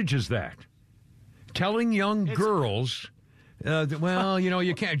of message is that? Telling young girls,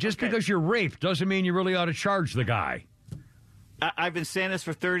 you can't. Just because you're raped doesn't mean you really ought to charge the guy. I've been saying this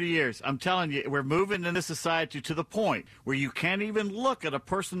for 30 years. I'm telling you, we're moving in this society to the point where you can't even look at a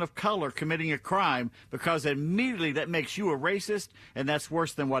person of color committing a crime because immediately that makes you a racist, and that's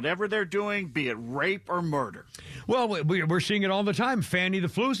worse than whatever they're doing, be it rape or murder. Well, we're seeing it all the time. Fanny the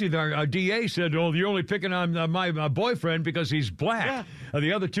Floozy, our DA, said, "Oh, you're only picking on my boyfriend because he's black. Yeah.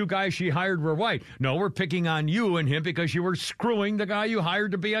 The other two guys she hired were white. No, we're picking on you and him because you were screwing the guy you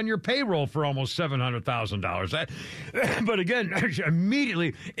hired to be on your payroll for almost $700,000. But again,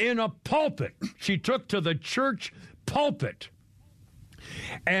 immediately in a pulpit, she took to the church pulpit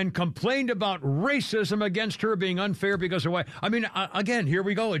and complained about racism against her being unfair because of white. I mean, again, here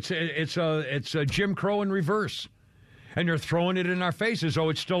we go. It's a Jim Crow in reverse, and you're throwing it in our faces. Oh,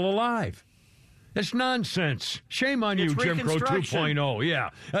 it's still alive. It's nonsense. Shame on you, Jim Crow 2.0.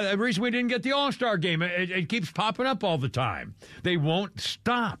 Yeah. The reason we didn't get the All-Star game, it keeps popping up all the time. They won't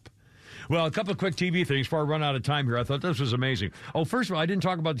stop. Well, a couple of quick TV things before I run out of time here. I thought this was amazing. Oh, first of all, I didn't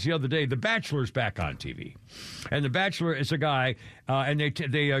talk about this the other day. The Bachelor's back on TV. And The Bachelor is a guy, and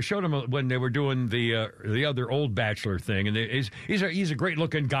they showed him when they were doing the other old Bachelor thing. And he's a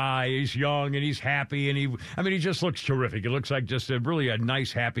great-looking guy. He's young, and he's happy. And he just looks terrific. He looks like just a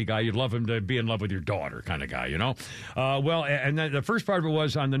nice, happy guy. You'd love him to be in love with your daughter kind of guy, Well, and then the first part of it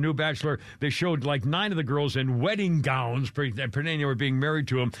was on the new Bachelor, they showed like 9 of the girls in wedding gowns, pretending they were being married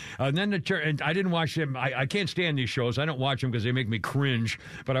to him. And then and I didn't watch them. I can't stand these shows. I don't watch them because they make me cringe.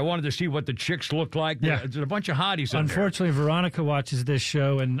 But I wanted to see what the chicks look like. Yeah. There's a bunch of hotties in there. Unfortunately, Veronica watches this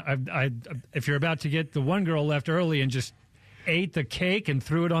show, and if you're about to get the one girl left early and just ate the cake and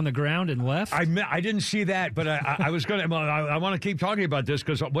threw it on the ground and left. I didn't see that, but I was going to. I want to keep talking about this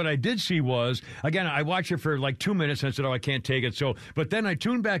because what I did see was, again, I watched it for like 2 minutes and I said, "Oh, I can't take it." So, but then I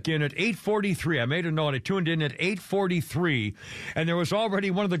tuned back in at 8:43. I made a note. I tuned in at 8:43, and there was already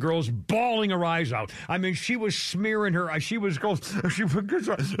one of the girls bawling her eyes out. I mean, she was smearing her. She was going.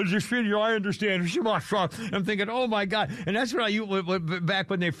 I understand. I'm thinking, oh my God, and that's what back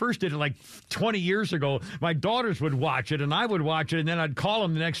when they first did it, like 20 years ago. My daughters would watch it, and I would watch it, and then I'd call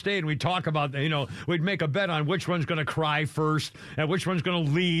them the next day, and we'd talk about, we'd make a bet on which one's going to cry first and which one's going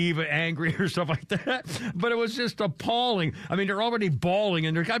to leave angry or stuff like that. But it was just appalling. I mean, they're already bawling,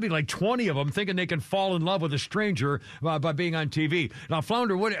 and there's got to be like 20 of them thinking they can fall in love with a stranger by being on TV. Now,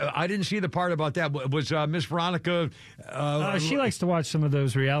 Flounder, I didn't see the part about that. Was Miss Veronica? She likes to watch some of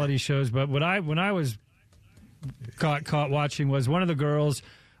those reality shows, but when I was caught watching was one of the girls.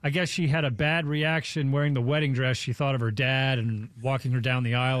 I guess she had a bad reaction wearing the wedding dress. She thought of her dad and walking her down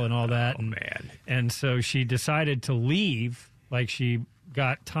the aisle and all that. And so she decided to leave. Like, she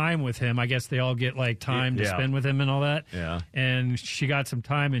got time with him. I guess they all get, like, time to spend with him and all that. Yeah. And she got some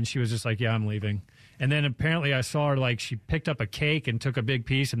time, and she was just like, yeah, I'm leaving. And then apparently I saw her, like, she picked up a cake and took a big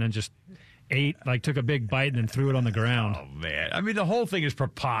piece and then just ate, like, took a big bite and then threw it on the ground. Oh, man. I mean, the whole thing is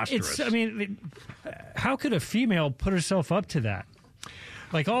preposterous. How could a female put herself up to that?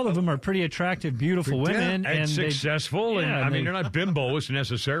 Like, all of them are pretty attractive, beautiful women. And successful. They're not bimbos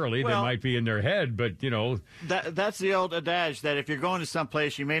necessarily. Well, they might be in their head, but, That's the old adage that if you're going to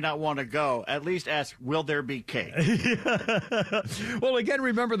someplace you may not want to go, at least ask, will there be cake? Well, again,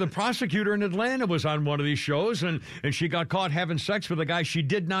 remember the prosecutor in Atlanta was on one of these shows, and she got caught having sex with a guy she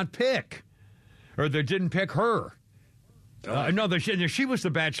did not pick, or that didn't pick her. No, she was the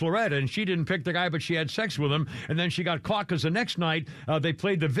bachelorette, and she didn't pick the guy, but she had sex with him, and then she got caught because the next night they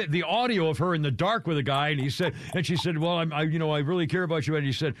played the audio of her in the dark with a guy, and she said, well, I really care about you, and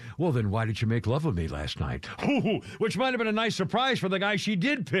he said, well, then why did you make love with me last night? Which might have been a nice surprise for the guy she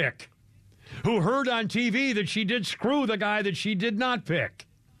did pick, who heard on TV that she did screw the guy that she did not pick,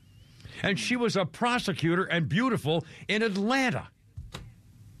 and she was a prosecutor and beautiful in Atlanta.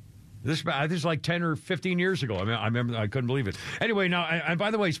 This is like 10 or 15 years ago. I remember. I couldn't believe it. Anyway, now, and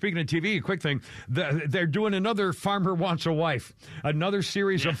by the way, speaking of TV, a quick thing. They're doing another Farmer Wants a Wife, another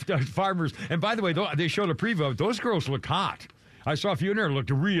series of farmers. And by the way, they showed a preview of those girls look hot. I saw a few in there. It looked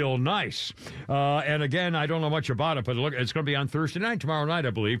real nice. And again, I don't know much about it, but it's going to be on Thursday night, tomorrow night,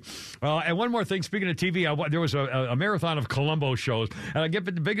 I believe. And one more thing. Speaking of TV, there was a marathon of Columbo shows, and I get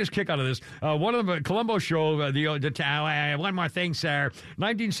the biggest kick out of this. One of them, Columbo show, one more thing, sir.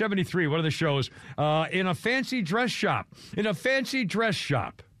 1973, one of the shows, in a fancy dress shop.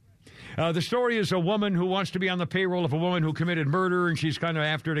 The story is a woman who wants to be on the payroll of a woman who committed murder, and she's kind of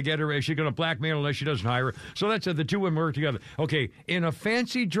after to get her. She's going to blackmail unless she doesn't hire her. So that's the two women work together. Okay, in a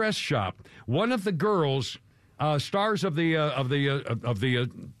fancy dress shop, one of the girls, stars of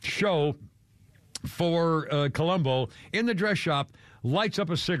the show for Columbo, in the dress shop, lights up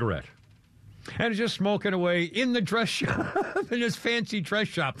a cigarette. And is just smoking away in the dress shop, in this fancy dress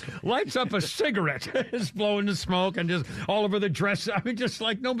shop. Lights up a cigarette, is blowing the smoke, and just all over the dress. I mean, just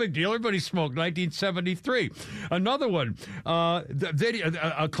like no big deal. Everybody smoked. 1973. Another one. The video.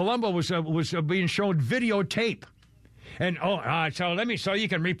 Columbo was being shown videotape. And so you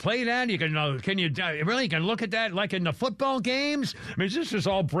can replay that. You can look at that like in the football games. I mean, this is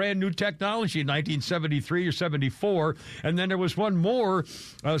all brand new technology in 1973 or 74. And then there was one more.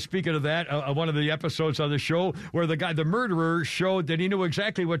 Speaking of that, one of the episodes of the show where the murderer showed that he knew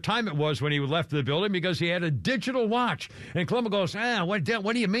exactly what time it was when he left the building because he had a digital watch. And Columbo goes, what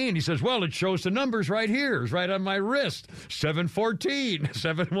do you mean? He says, well, it shows the numbers right here. It's right on my wrist. 714,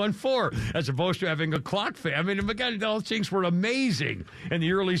 714, as opposed to having a clock face. I mean, those things were amazing in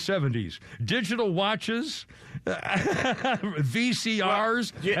the early 70s. Digital watches,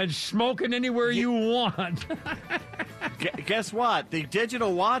 VCRs, and smoking anywhere you want. Guess what? The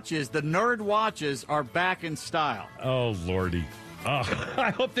digital watches, the nerd watches, are back in style. Oh, Lordy.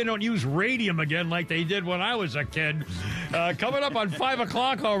 I hope they don't use radium again like they did when I was a kid. Coming up on 5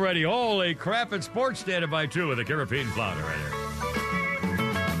 o'clock already. Holy crap, it's Sports Standing by 2 with the Caribbean Flounder right here.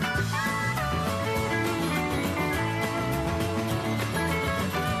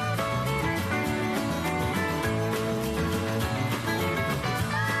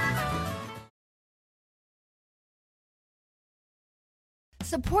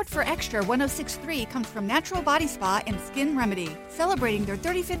 Support for Extra 106.3 comes from Natural Body Spa and Skin Remedy, celebrating their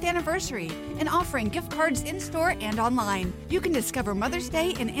 35th anniversary and offering gift cards in-store and online. You can discover Mother's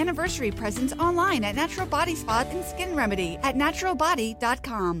Day and anniversary presents online at Natural Body Spa and Skin Remedy at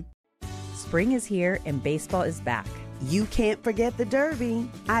naturalbody.com. Spring is here and baseball is back. You can't forget the Derby.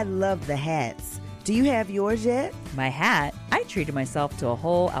 I love the hats. Do you have yours yet? My hat? I treated myself to a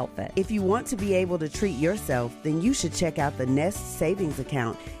whole outfit. If you want to be able to treat yourself, then you should check out the Nest Savings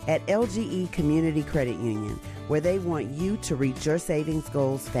Account at LGE Community Credit Union, where they want you to reach your savings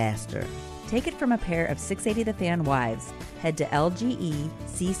goals faster. Take it from a pair of 680 The Fan wives. Head to lgeccu.org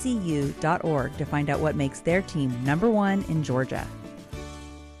to find out what makes their team #1 in Georgia.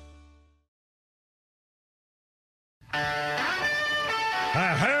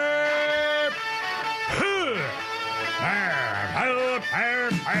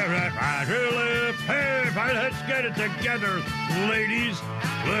 Let's get it together, ladies.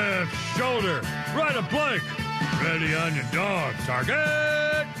 Left shoulder, right a blank. Ready on your dog.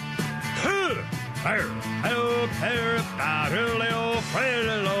 Target.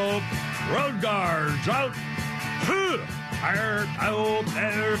 Road guards out.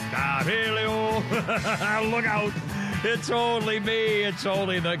 Look out. It's only me. It's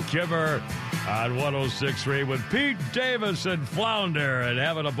only the Kimmer. On 106.3 with Pete Davis and Flounder, and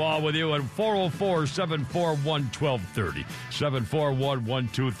having a ball with you at 404-741-1230,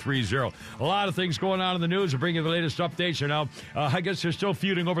 741-1230. A lot of things going on in the news. We'll bring you the latest updates here now. I guess they're still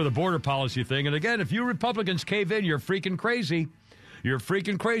feuding over the border policy thing. And again, if you Republicans cave in, you're freaking crazy. You're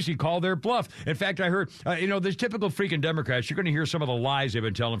freaking crazy. Call their bluff. In fact, I heard, the typical freaking Democrats, you're going to hear some of the lies they've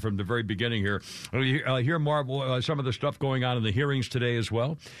been telling from the very beginning here. Hear more some of the stuff going on in the hearings today as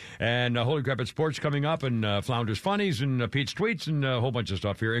well. And Holy Crap at Sports coming up, and Flounder's Funnies, and Pete's Tweets, and a whole bunch of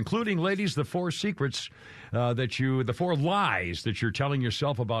stuff here, including, ladies, the 4 secrets the 4 lies that you're telling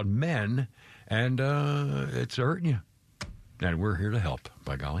yourself about men, and it's hurting you. And we're here to help,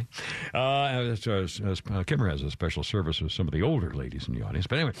 by golly. Kimmer has a special service with some of the older ladies in the audience.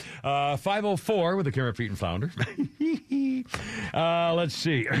 But anyway, 504 with the Kimmer, Pete, and Flounder. Let's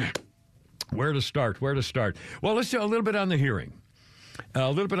see. Where to start? Well, let's do a little bit on the hearing.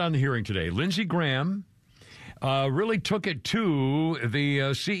 Today. Lindsey Graham really took it to the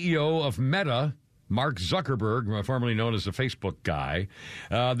CEO of Meta, Mark Zuckerberg, formerly known as the Facebook guy.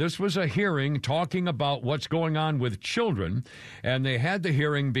 This was a hearing talking about what's going on with children, and they had the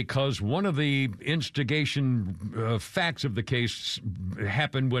hearing because one of the instigation facts of the case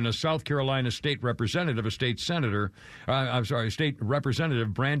happened when a South Carolina state representative, state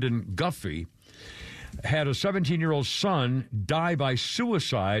representative, Brandon Guffey, had a 17-year-old son die by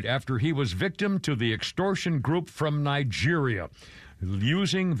suicide after he was victim to the extortion group from Nigeria.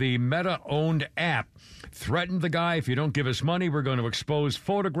 Using the Meta-owned app, threatened the guy, if you don't give us money, we're going to expose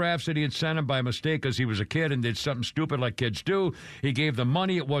photographs that he had sent him by mistake because he was a kid and did something stupid like kids do. He gave them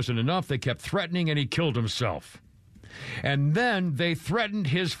money. It wasn't enough. They kept threatening, and he killed himself. And then they threatened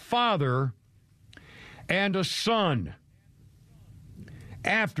his father and a son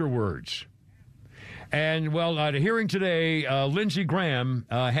afterwards. And, well, at a hearing today, Lindsey Graham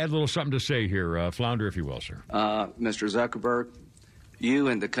had a little something to say here. Flounder, if you will, sir. Mr. Zuckerberg, you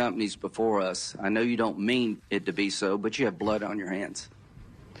and the companies before us, I know you don't mean it to be so, but you have blood on your hands.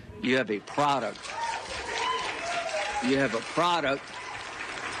 You have a product.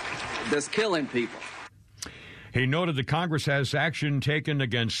 That's killing people. He noted that Congress has action taken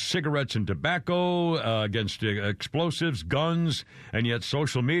against cigarettes and tobacco, against explosives, guns, and yet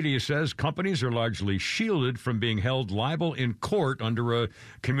social media says companies are largely shielded from being held liable in court under a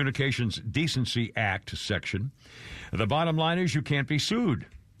Communications Decency Act section. The bottom line is you can't be sued.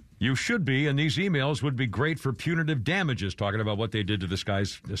 You should be, and these emails would be great for punitive damages, talking about what they did to this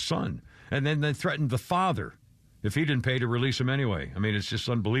guy's son. And then they threatened the father if he didn't pay to release him anyway. I mean, it's just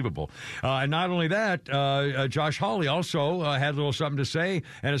unbelievable. And not only that, Josh Hawley also had a little something to say,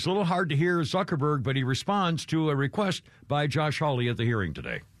 and it's a little hard to hear Zuckerberg, but he responds to a request by Josh Hawley at the hearing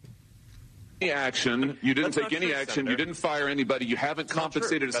today. Action. You didn't take any action. You didn't fire anybody. You haven't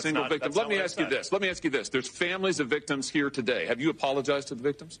compensated a single victim. Let me ask you this. There's families of victims here today. Have you apologized to the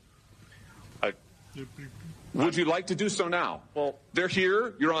victims? Would you like to do so now? Well, they're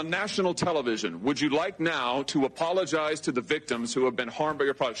here. You're on national television. Would you like now to apologize to the victims who have been harmed by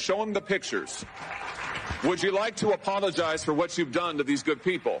your product? Show them the pictures. Would you like to apologize for what you've done to these good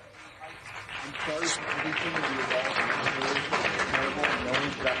people? I'm sorry for everything that you've terrible, knowing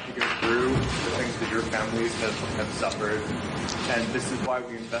you have to go through the things that your families have suffered. And this is why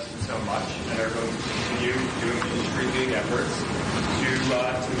we invested so much and are going to continue doing industry-leading efforts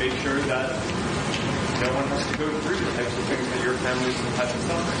to make sure that no one has to go through the types of things that your families have had to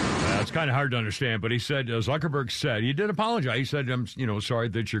suffer. It's kind of hard to understand, but he said, Zuckerberg said, he did apologize. He said, I'm sorry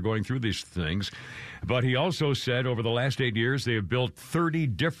that you're going through these things. But he also said over the last 8 years, they have built 30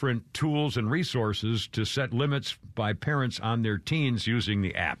 different tools and resources to set limits by parents on their teens using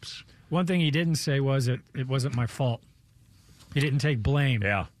the apps. One thing he didn't say was it wasn't my fault. He didn't take blame.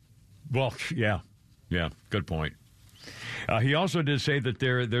 Yeah. Well, yeah. Good point. He also did say that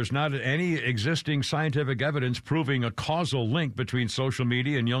there's not any existing scientific evidence proving a causal link between social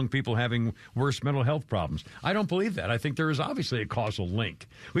media and young people having worse mental health problems. I don't believe that. I think there is obviously a causal link.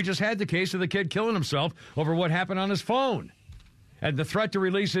 We just had the case of the kid killing himself over what happened on his phone and the threat to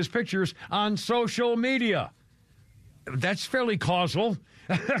release his pictures on social media. That's fairly causal.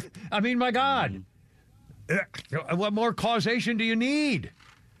 I mean, my God. What more causation do you need?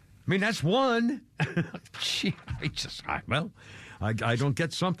 I mean, that's one. Gee, I don't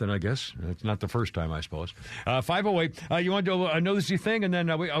get something, I guess. It's not the first time, I suppose. 508, you want to do a nosy thing, and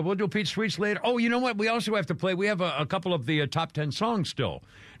then we'll do Pete's Tweets later. Oh, you know what? We also have to play. We have a couple of the top 10 songs still.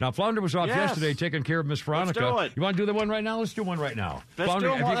 Now, Flounder was off yesterday taking care of Miss Veronica. Let's do it. You want to do the one right now? Let's do one right now.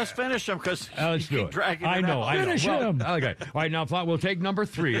 Let's finish them, because let's do it. I know. Finish him. Okay. All right, now, we'll take number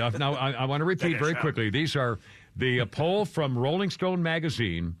 3. Now, I want to repeat very quickly. These are The poll from Rolling Stone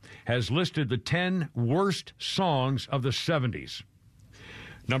magazine has listed the 10 worst songs of the 70s.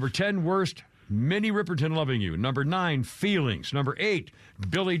 Number 10 worst, Minnie Riperton, Loving You. Number 9, Feelings. Number 8,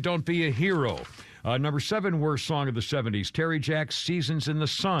 Billy, Don't Be a Hero. Number 7 worst song of the 70s, Terry Jacks' Seasons in the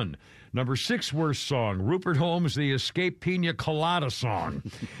Sun. Number 6 worst song, Rupert Holmes' The Escape Pina Colada song.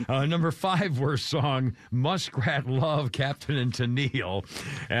 Number 5 worst song, Muskrat Love, Captain and Tennille.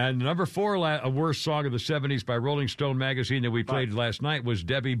 And number 4 worst song of the 70s by Rolling Stone magazine that we played last night was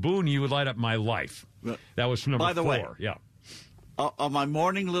Debbie Boone, You Would Light Up My Life. That was number 4. By the way, yeah. On my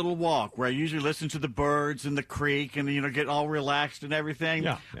morning little walk, where I usually listen to the birds and the creek and, get all relaxed and everything,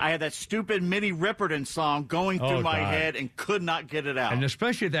 I had that stupid Minnie Riperton song going through my head and could not get it out. And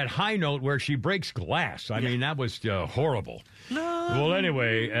especially that high note where she breaks glass. I mean, that was horrible. Well,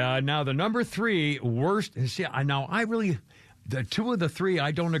 anyway, now the number 3 worst. See, now I really. The 2 of the 3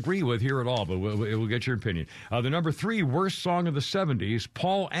 I don't agree with here at all, but we'll get your opinion. The number 3 worst song of the 70s,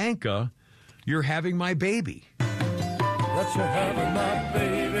 Paul Anka, You're Having My Baby. That you're having my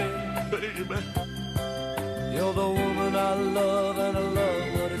baby. You're the woman I love, and I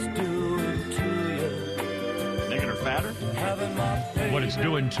love what it's doing to you. Making her fatter? Having my baby. What it's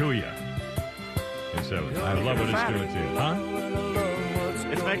doing to you. So, I love what it's doing to you. Huh?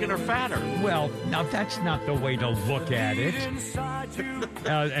 It's making her fatter. Well, now that's not the way to look at it.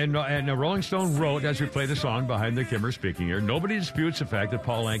 And Rolling Stone wrote, as we play the song behind the Kimmer speaking here, nobody disputes the fact that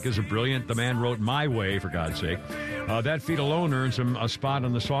Paul Anka is a brilliant. The man wrote My Way, for God's sake. That feat alone earns him a spot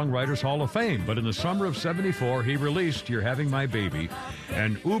on the Songwriters Hall of Fame. But in the summer of '74, he released You're Having My Baby,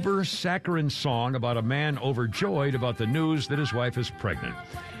 an uber saccharine song about a man overjoyed about the news that his wife is pregnant.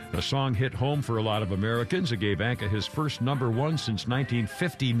 The song hit home for a lot of Americans. It gave Anka his first number 1 since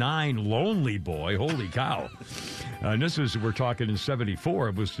 1959, Lonely Boy. Holy cow. And this is, we're talking in 74.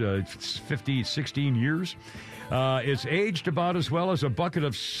 It was 16 years. It's aged about as well as a bucket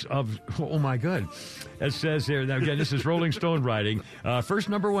of oh my God. It says there, now again, this is Rolling Stone writing. First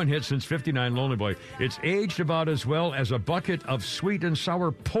number 1 hit since 59, Lonely Boy. It's aged about as well as a bucket of sweet and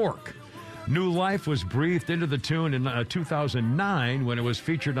sour pork. New life was breathed into the tune in 2009 when it was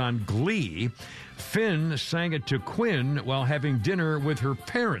featured on Glee. Finn sang it to Quinn while having dinner with her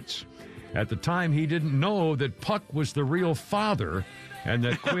parents. At the time, he didn't know that Puck was the real father, and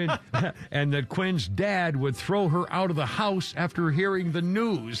that Quinn's dad would throw her out of the house after hearing the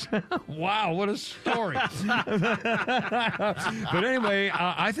news. Wow, what a story! But anyway,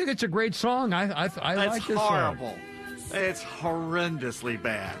 I think it's a great song. I like this horrible. song. It's horrendously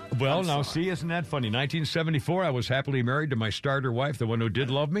bad. Well, now, see, isn't that funny? 1974, I was happily married to my starter wife, the one who did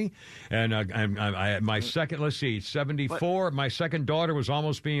love me. And my second, let's see, 74, my second daughter was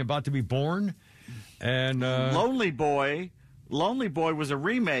about to be born. And Lonely Boy was a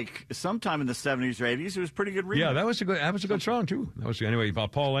remake sometime in the 70s or 80s. It was a pretty good remake. Yeah, that was a good song, too. Anyway,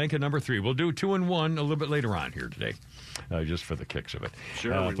 Paul Anka, number 3. We'll do 2 and 1 a little bit later on here today. Just for the kicks of it.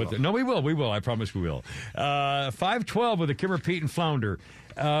 Sure, we will. No, we will. We will. I promise we will. 512 with the Kimmer, Pete, and Flounder.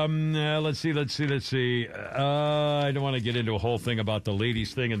 Let's see. I don't want to get into a whole thing about the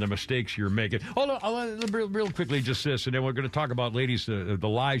ladies thing and the mistakes you're making. Hold on, real quickly, just this, and then we're going to talk about, ladies, the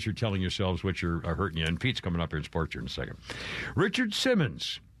lies you're telling yourselves, which are hurting you. And Pete's coming up here in sports here in a second. Richard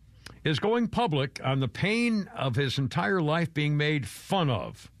Simmons is going public on the pain of his entire life being made fun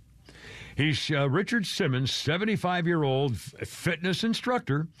of. He's Richard Simmons, 75-year-old fitness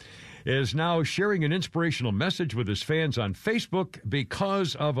instructor, is now sharing an inspirational message with his fans on Facebook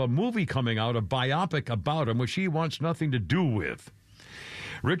because of a movie coming out, a biopic about him, which he wants nothing to do with.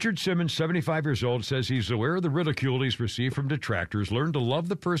 Richard Simmons, 75 years old, says he's aware of the ridicule he's received from detractors, learned to love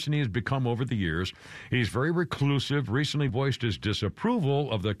the person he has become over the years. He's very reclusive, recently voiced his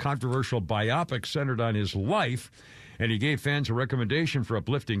disapproval of the controversial biopic centered on his life, and he gave fans a recommendation for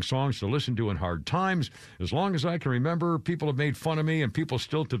uplifting songs to listen to in hard times. As long as I can remember, people have made fun of me, and people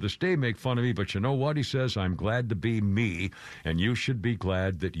still to this day make fun of me. But you know what? He says, I'm glad to be me, and you should be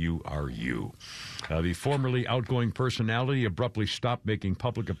glad that you are you. The formerly outgoing personality abruptly stopped making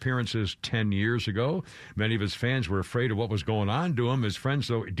public appearances 10 years ago. Many of his fans were afraid of what was going on to him. His friends,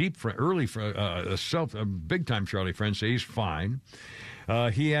 though, big-time Charlie friends, say he's fine.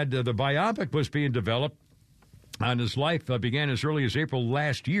 He had the biopic was being developed on his life began as early as April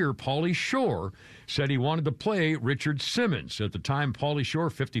last year. Pauly Shore said he wanted to play Richard Simmons. At the time, Pauly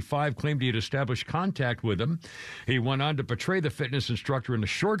Shore, 55, claimed he had established contact with him. He went on to portray the fitness instructor in a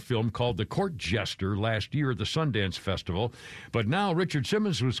short film called The Court Jester last year at the Sundance Festival. But now Richard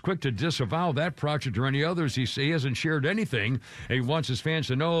Simmons was quick to disavow that project or any others. He hasn't shared anything. He wants his fans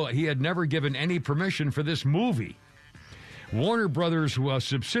to know he had never given any permission for this movie. Warner Brothers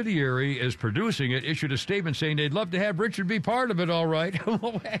subsidiary is producing it, issued a statement saying they'd love to have Richard be part of it, all right.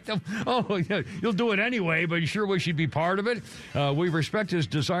 Oh, you'll do it anyway, but you sure wish he'd be part of it. We respect his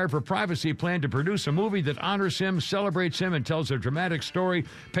desire for privacy, plan to produce a movie that honors him, celebrates him, and tells a dramatic story,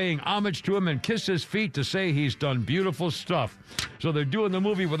 paying homage to him and kiss his feet to say he's done beautiful stuff. So they're doing the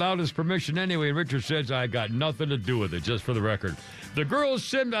movie without his permission anyway, and Richard says, I got nothing to do with it, just for the record. The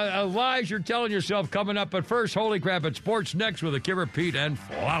girls' lies you're telling yourself coming up, but first, Holy Crap at Sports next with a Kimmer, Pete, and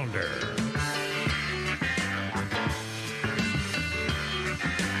Flounder.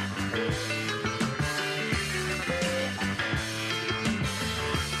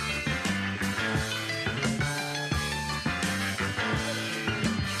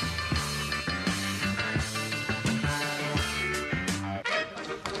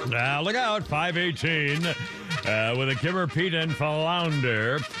 Now, look out, 5:18. With a Kimmer, Pete, and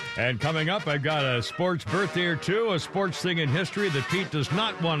Flounder. And coming up, I've got a sports birthday or two, a sports thing in history that Pete does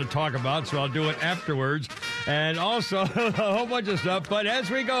not want to talk about, so I'll do it afterwards. And also a whole bunch of stuff. But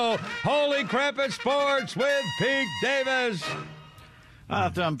as we go, Holy Crap at Sports with Pete Davis.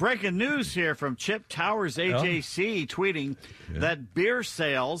 Breaking news here from Chip Towers, AJC, tweeting that beer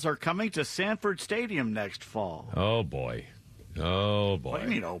sales are coming to Sanford Stadium next fall. Oh, boy. Oh, boy. What do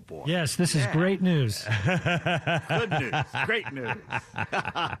you mean, oh, boy? Yes, this is great news. Good news. Great news.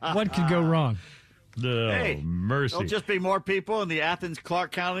 What could go wrong? Oh, mercy. There'll just be more people in the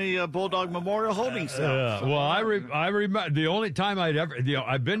Athens-Clarke County Bulldog Memorial Holding Cell. Well, I remember the only time I'd ever,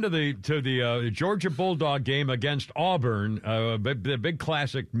 I've been to the Georgia Bulldog game against Auburn, the big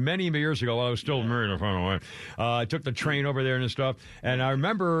classic many years ago while I was still married. I took the train over there and stuff, and I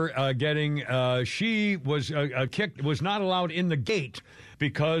remember getting, she was kicked, was not allowed in the gate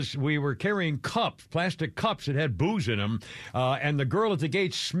because we were carrying cups, plastic cups that had booze in them, and the girl at the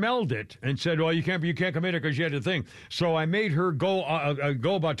gate smelled it and said, "Well, you can't come in here because you had a thing." So I made her go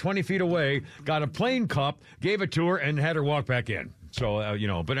about 20 feet away, got a plain cup, gave it to her, and had her walk back in. So,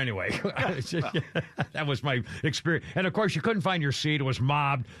 but anyway, that was my experience. And, of course, you couldn't find your seat. It was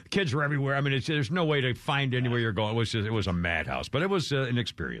mobbed. Kids were everywhere. I mean, there's no way to find anywhere you're going. It was a madhouse. But it was an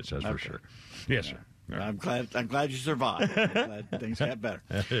experience, that's for sure. Yes, sir. I'm glad you survived. I'm glad things got better.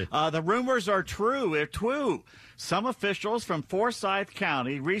 The rumors are true. Some officials from Forsyth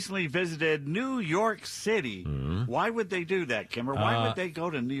County recently visited New York City. Mm-hmm. Why would they do that, Kimmer? Why would they go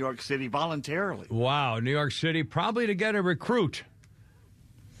to New York City voluntarily? Wow, New York City, probably to get a recruit.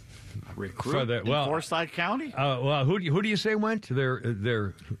 In Forsyth County? Well, who do you say went?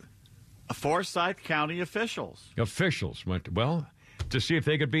 They're Forsyth County officials. Officials went, to see if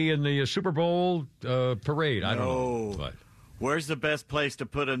they could be in the Super Bowl parade. I don't know. But where's the best place to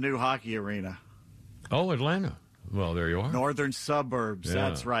put a new hockey arena? Oh, Atlanta. Well, there you are. Northern suburbs. Yeah.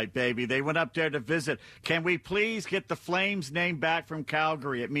 That's right, baby. They went up there to visit. Can we please get the Flames name back from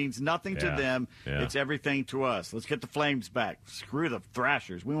Calgary? It means nothing to them. Yeah. It's everything to us. Let's get the Flames back. Screw the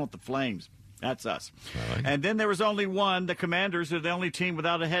Thrashers. We want the Flames. That's us. Right. And then there was only one. The Commanders are the only team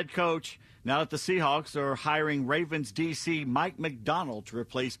without a head coach. Now that the Seahawks are hiring Ravens DC Mike McDonald to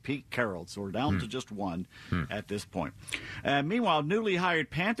replace Pete Carroll. So we're down to just one at this point. Meanwhile, newly hired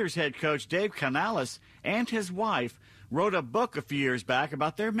Panthers head coach Dave Canales and his wife wrote a book a few years back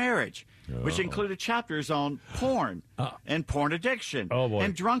about their marriage, which included chapters on porn and porn addiction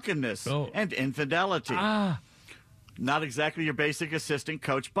and drunkenness and infidelity. Not exactly your basic assistant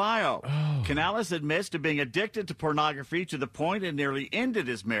coach bio. Canales admits to being addicted to pornography to the point it nearly ended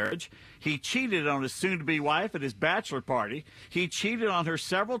his marriage. He cheated on his soon-to-be wife at his bachelor party. He cheated on her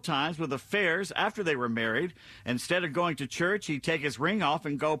several times with affairs after they were married. Instead of going to church, he'd take his ring off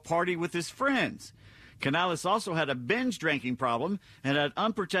and go party with his friends. Canales also had a binge drinking problem and had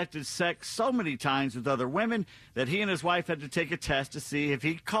unprotected sex so many times with other women that he and his wife had to take a test to see if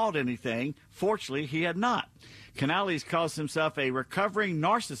he caught anything. Fortunately, he had not. Canales calls himself a recovering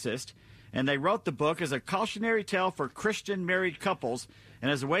narcissist, and they wrote the book as a cautionary tale for Christian married couples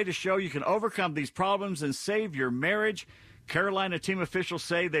and as a way to show you can overcome these problems and save your marriage. Carolina team officials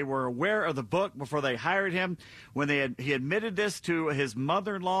say they were aware of the book before they hired him. When he admitted this to his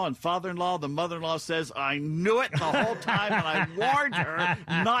mother-in-law and father-in-law, the mother-in-law says, "I knew it the whole time, and I warned her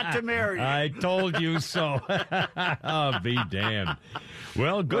not to marry you." I told you so. Oh, be damned.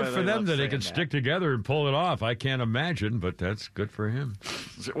 Well, good for them that they can stick together and pull it off. I can't imagine, but that's good for him.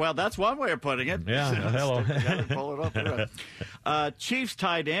 Well, that's one way of putting it. Yeah, hello. Pull it off. Chiefs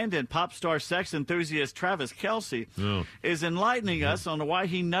tight end and pop star sex enthusiast Travis Kelce is enlightening us on why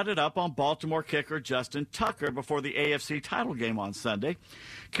he nutted up on Baltimore kicker Justin Tucker before the AFC title game on Sunday.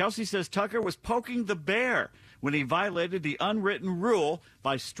 Kelce says Tucker was poking the bear when he violated the unwritten rule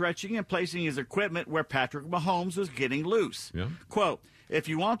by stretching and placing his equipment where Patrick Mahomes was getting loose. Yeah. Quote, if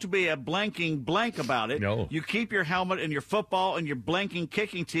you want to be a blanking blank about it, you keep your helmet and your football and your blanking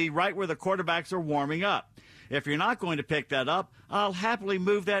kicking tee right where the quarterbacks are warming up. If you're not going to pick that up, I'll happily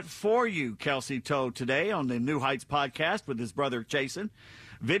move that for you, Kelce told today on the New Heights podcast with his brother Jason.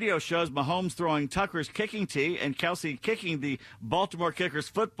 Video shows Mahomes throwing Tucker's kicking tee and Kelce kicking the Baltimore Kickers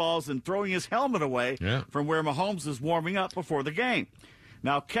footballs and throwing his helmet away from where Mahomes is warming up before the game.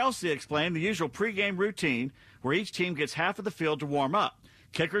 Now, Kelce explained the usual pregame routine where each team gets half of the field to warm up.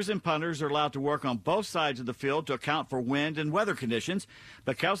 Kickers and punters are allowed to work on both sides of the field to account for wind and weather conditions,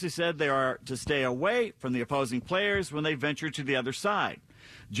 but Kelce said they are to stay away from the opposing players when they venture to the other side.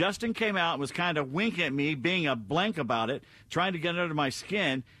 Justin came out and was kind of winking at me, being a blank about it, trying to get under my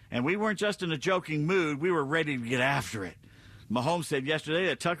skin, and we weren't just in a joking mood, we were ready to get after it. Mahomes said yesterday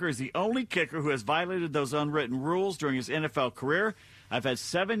that Tucker is the only kicker who has violated those unwritten rules during his NFL career. I've had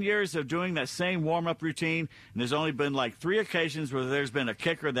 7 years of doing that same warm-up routine, and there's only been like 3 occasions where there's been a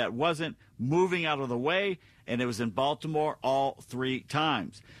kicker that wasn't moving out of the way, and it was in Baltimore all 3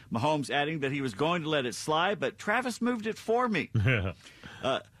 times. Mahomes adding that he was going to let it slide, but Travis moved it for me.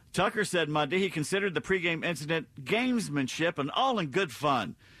 Tucker said Monday he considered the pregame incident gamesmanship and all in good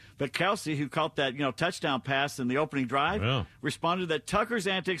fun. But Kelce, who caught that touchdown pass in the opening drive, responded that Tucker's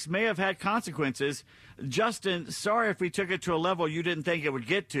antics may have had consequences. Justin, sorry if we took it to a level you didn't think it would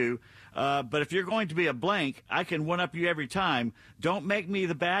get to, but if you're going to be a blank, I can one-up you every time. Don't make me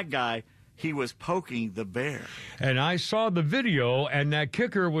the bad guy. He was poking the bear. And I saw the video, and that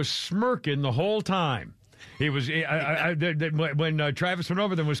kicker was smirking the whole time. He was when Travis went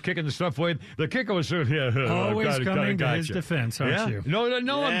over them was kicking the stuff away. The kicker was always coming to his defense, aren't you?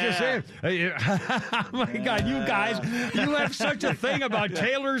 No. I'm just saying. Oh my God, you guys, you have such a thing about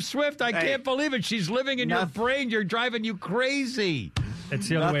Taylor Swift. I can't believe it. She's living in your brain. You're driving you crazy. It's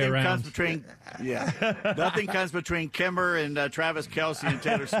the other way around. Nothing comes between Kimmer and Travis Kelce and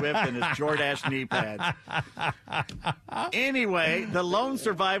Taylor Swift and his Jordache knee pads. Anyway, the lone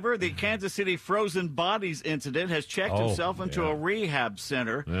survivor, the Kansas City frozen bodies incident, has checked himself into a rehab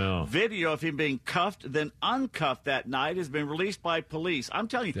center. Video of him being cuffed, then uncuffed that night has been released by police. I'm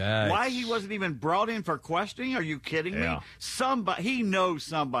telling you, why he wasn't even brought in for questioning? Are you kidding me? Somebody, he knows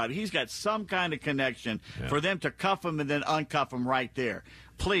somebody. He's got some kind of connection for them to cuff him and then uncuff him right there.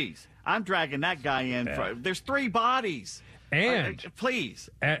 Please, I'm dragging that guy in. There's 3 bodies. And please.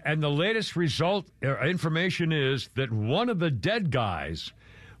 And the latest result information is that one of the dead guys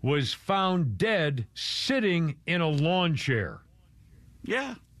was found dead sitting in a lawn chair.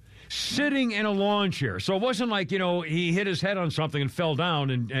 Yeah. Sitting in a lawn chair. So it wasn't like, he hit his head on something and fell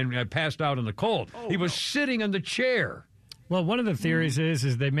down and passed out in the cold. He was sitting in the chair. Well, one of the theories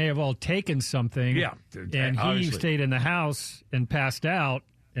is they may have all taken something. Yeah. And he stayed in the house and passed out.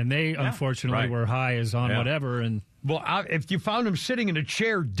 And they, unfortunately, were high as on whatever. And well, if you found him sitting in a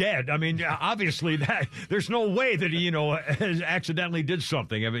chair dead, I mean, obviously there's no way that he, accidentally did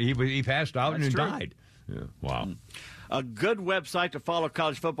something. I mean, he passed out and died. Yeah. Wow. A good website to follow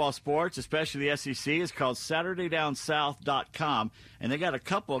college football sports, especially the SEC, is called SaturdayDownSouth.com, and they got a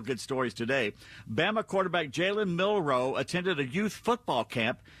couple of good stories today. Bama quarterback Jalen Milroe attended a youth football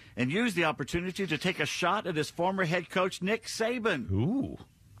camp and used the opportunity to take a shot at his former head coach Nick Saban. Ooh.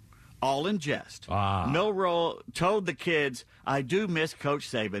 All in jest. Milroe told the kids, I do miss Coach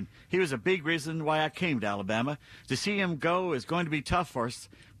Saban. He was a big reason why I came to Alabama. To see him go is going to be tough for us,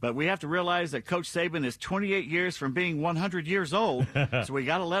 but we have to realize that Coach Saban is 28 years from being 100 years old, so we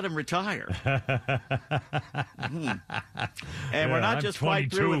got to let him retire. And we're not just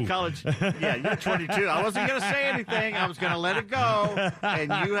quite through with college. Yeah, you're 22. I wasn't going to say anything. I was going to let it go,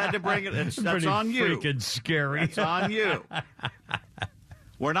 and you had to bring it. That's on you. Freaking scary. That's on you.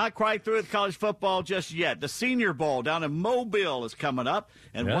 We're not quite through with college football just yet. The Senior Bowl down in Mobile is coming up,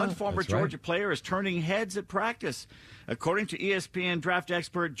 and one former Georgia player is turning heads at practice. According to ESPN draft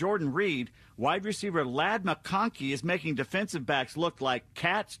expert Jordan Reed, wide receiver Ladd McConkey is making defensive backs look like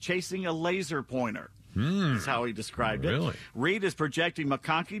cats chasing a laser pointer. That's how he described it. Reed is projecting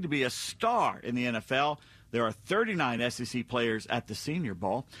McConkey to be a star in the NFL. There are 39 SEC players at the Senior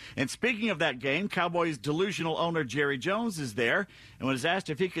Bowl. And speaking of that game, Cowboys delusional owner Jerry Jones is there and was asked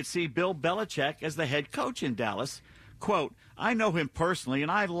if he could see Bill Belichick as the head coach in Dallas. Quote, I know him personally, and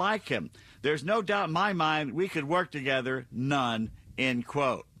I like him. There's no doubt in my mind we could work together, none, end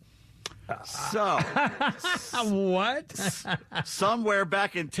quote. So, what? Somewhere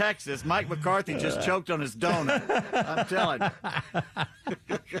back in Texas, Mike McCarthy just choked on his donut. I'm telling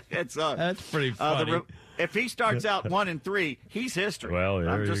you. That's pretty funny. If he starts out 1-3, he's history. Well, there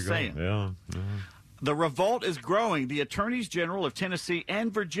I'm just you go. saying. Yeah. The revolt is growing. The attorneys general of Tennessee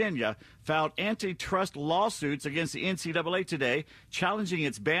and Virginia filed antitrust lawsuits against the NCAA today, challenging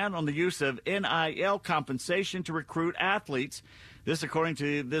its ban on the use of NIL compensation to recruit athletes. This, according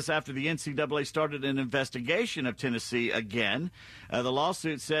to this, after the NCAA started an investigation of Tennessee again. The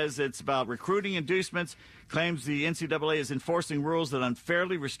lawsuit says it's about recruiting inducements, claims the NCAA is enforcing rules that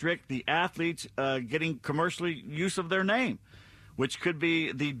unfairly restrict the athletes getting commercially use of their name, which could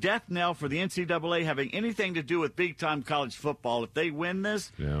be the death knell for the NCAA having anything to do with big-time college football. If they win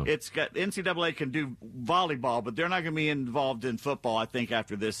this, NCAA can do volleyball, but they're not going to be involved in football, I think,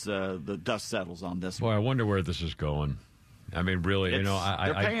 after this, the dust settles on this one. Boy, I wonder where this is going. I mean, really,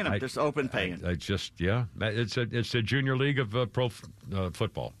 they're paying them. There's open paying. It's a junior league of pro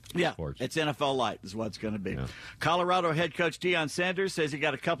football. Yeah, sports. It's NFL Light is what it's going to be. Yeah. Colorado head coach Deion Sanders says he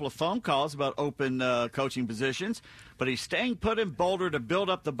got a couple of phone calls about open coaching positions, but he's staying put in Boulder to build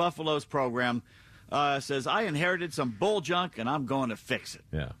up the Buffaloes program. Says, I inherited some bull junk, and I'm going to fix it.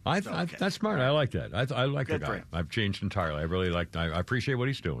 Yeah, that's smart. I like that. I like the guy. I've changed entirely. I really like. I appreciate what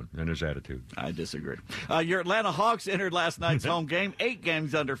he's doing and his attitude. I disagree. Your Atlanta Hawks entered last night's home game 8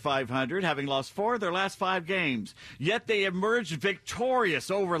 games under 500, having lost 4 of their last 5 games. Yet they emerged victorious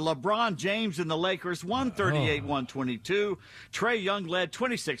over LeBron James and the Lakers, 138-122. Trae Young led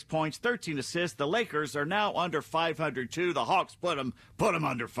 26 points, 13 assists. The Lakers are now under 500 too. The Hawks put them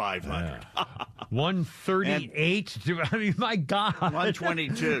under 500. Yeah. 138. I mean, my God.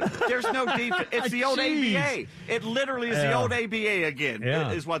 122. There's no defense. It's the old ABA. It literally is the old ABA again,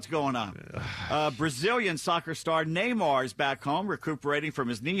 is what's going on. Brazilian soccer star Neymar is back home recuperating from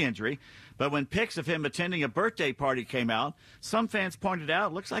his knee injury. But when pics of him attending a birthday party came out, some fans pointed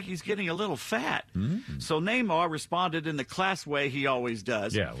out, looks like he's getting a little fat. So Neymar responded in the class way he always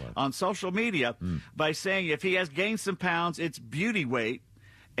does on social media by saying if he has gained some pounds, it's beauty weight.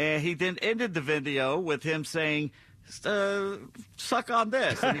 And he then ended the video with him saying, suck on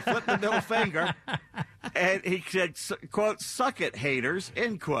this. And he flipped the middle finger. And he said, quote, suck it, haters,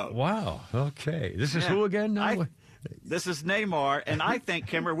 end quote. Wow. Okay. This is who again now? This is Neymar, and I think,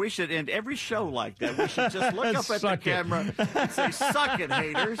 Kimmer, we should end every show like that. We should just look up at the camera and say, suck it,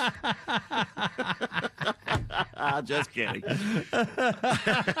 haters. Just kidding. Suck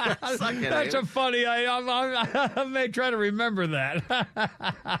it, That's a funny. I may try to remember that.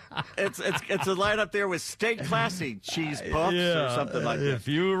 It's a line up there with stay classy, cheese puffs or something like that. If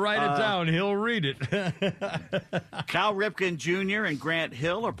you write it down, he'll read it. Cal Ripken Jr. and Grant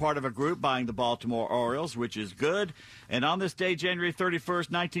Hill are part of a group buying the Baltimore Orioles, which is good. And on this day, January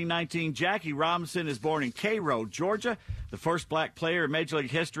 31st, 1919, Jackie Robinson is born in Cairo, Georgia, the first black player in Major League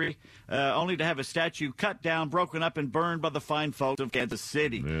history, only to have a statue cut down, broken up, and burned by the fine folks of Kansas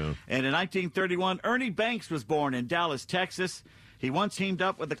City. Yeah. And in 1931, Ernie Banks was born in Dallas, Texas. He once teamed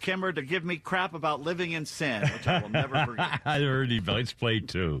up with the Kimmer to give me crap about living in sin, which I will never forget. Ernie Banks played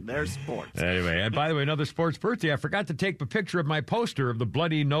too. There's sports. Anyway, and by the way, another sports birthday. I forgot to take a picture of my poster of the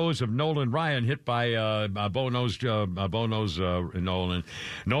bloody nose of Nolan Ryan hit by Bono's Nolan.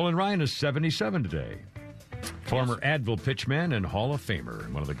 Nolan Ryan is 77 today. Former Advil pitchman and Hall of Famer,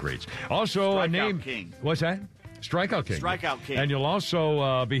 one of the greats. Also, Strikeout a name. King. What's that? Strikeout King. Strikeout King. And you'll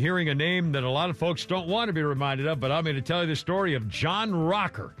also be hearing a name that a lot of folks don't want to be reminded of, but I'm going to tell you the story of John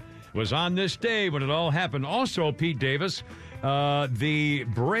Rocker. Was on this day when it all happened. Also, Pete Davis, the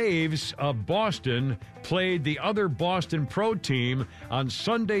Braves of Boston played the other Boston pro team on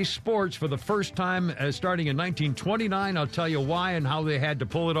Sunday Sports for the first time starting in 1929. I'll tell you why and how they had to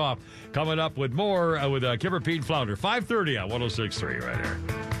pull it off. Coming up with more with Kimmer, Pete, and Flounder. 5:30 on 106.3 right here.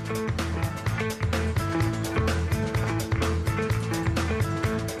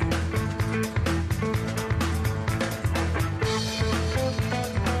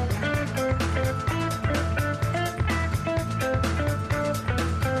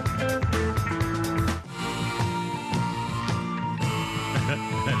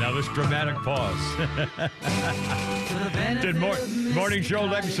 Dramatic pause. Did morning show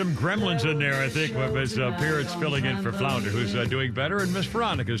letting some gremlins in there, I think, with Miss Peretz filling in for Flounder, who's doing better, and Miss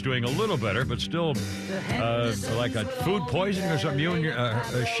Veronica's doing a little better, but still like a food poisoning or something. You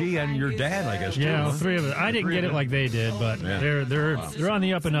and she and your dad, I guess. Yeah, too, all 3 of us. I didn't get it like they did, but they're on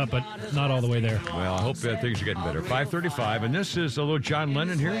the up and up, but not all the way there. Well, I hope things are getting better. 5:35, and this is a little John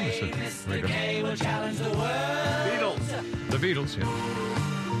Lennon here. Beatles. The Beatles, yeah.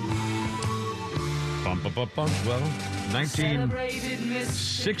 Well,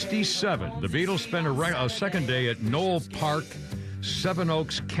 1967, the Beatles spent a second day at Knoll Park,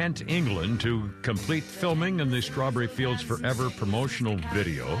 Sevenoaks, Kent, England, to complete filming in the Strawberry Fields Forever promotional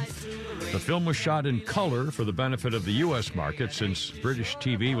video. The film was shot in color for the benefit of the U.S. market, since British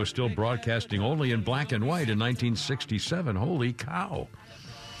TV was still broadcasting only in black and white in 1967. Holy cow.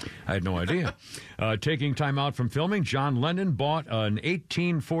 I had no idea. Taking time out from filming, John Lennon bought an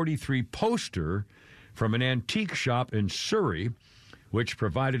 1843 poster from an antique shop in Surrey, which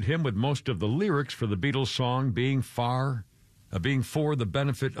provided him with most of the lyrics for the Beatles song being for the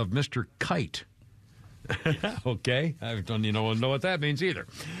benefit of Mr. Kite. Okay, I don't know what that means either.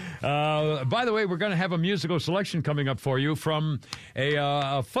 By the way, we're going to have a musical selection coming up for you from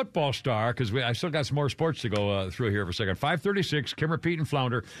a football star, because I still got some more sports to go through here for a second. 5:36, Kimmer, Pete, and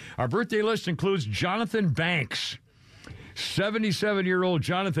Flounder. Our birthday list includes Jonathan Banks. 77-year-old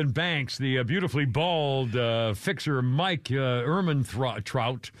Jonathan Banks, the beautifully bald fixer Mike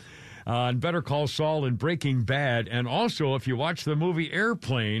Ehrmantraut on Better Call Saul and Breaking Bad. And also, if you watch the movie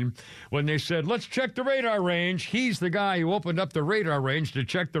Airplane, when they said, let's check the radar range, he's the guy who opened up the radar range to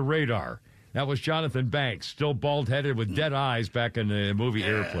check the radar. That was Jonathan Banks, still bald-headed with dead eyes back in the movie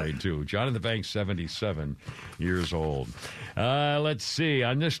Airplane, too. Jonathan Banks, 77 years old. Let's see.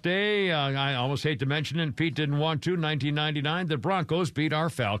 On this day, I almost hate to mention it, Pete didn't want to, 1999, the Broncos beat our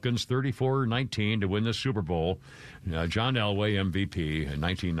Falcons 34-19 to win the Super Bowl. John Elway, MVP, in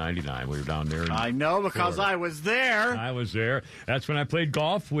 1999. We were down there. I know, because Florida. I was there. I was there. That's when I played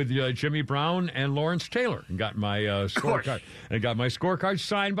golf with Jimmy Brown and Lawrence Taylor, and got my scorecard. And got my scorecard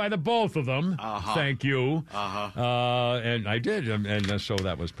signed by the both of them. Thank you. And I did, and so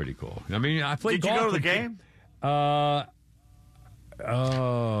that was pretty cool. I mean, I played golf. Did you go to the game? I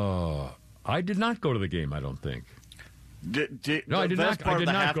did not go to the game, I don't think. No, I did not.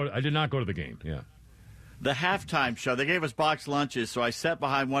 I did not go to the game. Yeah. The halftime show, they gave us boxed lunches, so I sat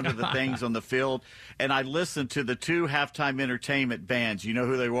behind one of the things on the field, and I listened to the two halftime entertainment bands. You know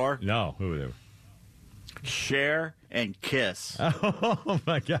who they were? No, who they were? Cher and Kiss. Oh,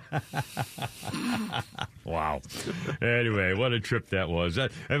 my God. Wow. Anyway, what a trip that was.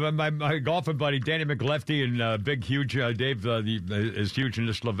 And my golfing buddy, Danny McLefty, and big, huge Dave is huge in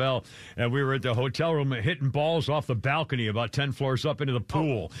this Lavelle, and we were at the hotel room hitting balls off the balcony about 10 floors up into the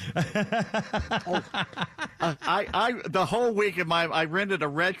pool. The whole week I rented a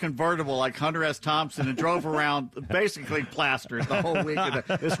red convertible like Hunter S. Thompson and drove around basically plastered the whole week in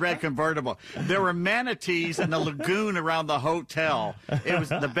this red convertible. There were manatees in the lagoon around the hotel. It was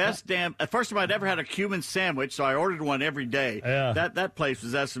the best damn. First of all, I'd never had a Cuban sandwich, so I ordered one every day. Yeah. That place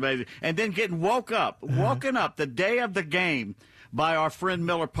was amazing. And then getting woken up the day of the game by our friend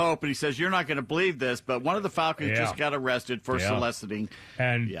Miller Pope, and he says, you're not going to believe this, but one of the Falcons just got arrested for soliciting.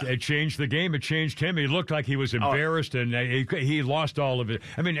 And it changed the game. It changed him. He looked like he was embarrassed, and he lost all of it.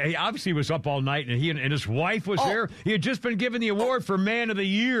 I mean, he obviously was up all night, and he and his wife was there. He had just been given the award for Man of the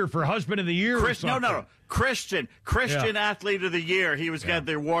Year, for Husband of the Year or something. No. Christian Athlete of the Year. He was getting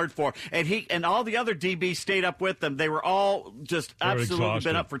the award for, and he and all the other DBs stayed up with them. They were all just absolutely exhausted.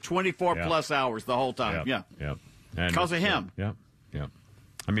 Been up for 24 plus hours the whole time. Yeah. Because of him. Yeah.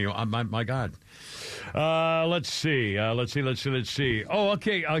 I mean, my God. Let's see. Oh,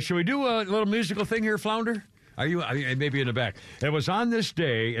 okay. Shall we do a little musical thing here, Flounder? Are you maybe in the back? It was on this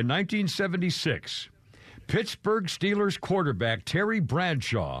day in 1976, Pittsburgh Steelers quarterback Terry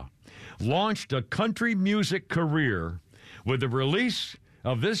Bradshaw launched a country music career with the release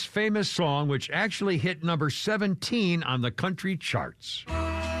of this famous song, which actually hit number 17 on the country charts.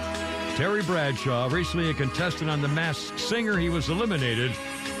 Terry Bradshaw, recently a contestant on The Masked Singer, he was eliminated.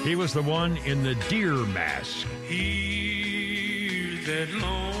 He was the one in the deer mask. Hear that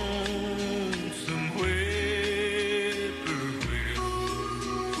lonesome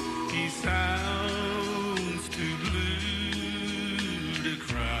whippoorwill. He sounds too blue to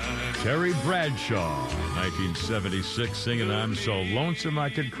cry. Terry Bradshaw, 1976, singing I'm So Lonesome I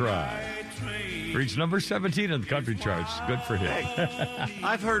Could Cry. Reached number 17 on the country charts. Good for him.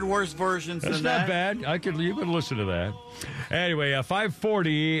 I've heard worse versions than that. That's not bad. You could listen to that. Anyway,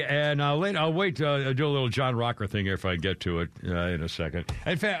 5:40, and I'll wait to do a little John Rocker thing here if I get to it in a second.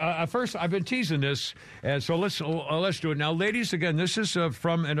 In fact, first, I've been teasing this, and so let's do it now. Ladies, again, this is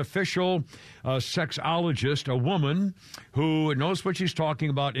from an official sexologist, a woman who knows what she's talking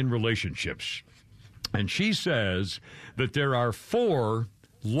about in relationships. And she says that there are 4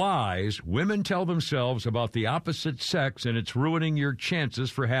 lies women tell themselves about the opposite sex, and it's ruining your chances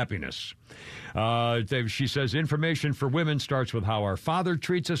for happiness. She says information for women starts with how our father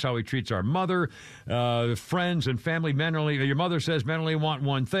treats us, how he treats our mother, friends and family. Your mother says men only want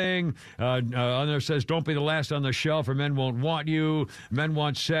one thing. Another says don't be the last on the shelf or men won't want you. Men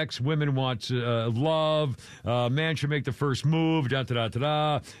want sex. Women want love. Man should make the first move.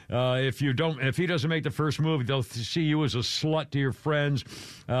 If he doesn't make the first move, they'll see you as a slut to your friends.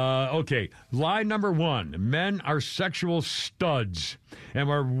 Okay, lie number 1. Men are sexual studs and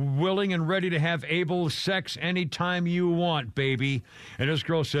are willing and ready to have able sex anytime you want, baby. And this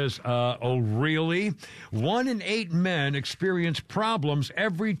girl says, oh, really? 1 in 8 men experience problems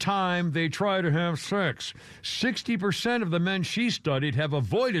every time they try to have sex. 60% of the men she studied have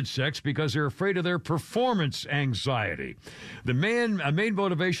avoided sex because they're afraid of their performance anxiety. The main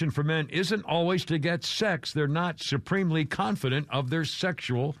motivation for men isn't always to get sex. They're not supremely confident of their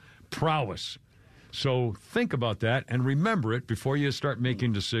sexual prowess. So think about that and remember it before you start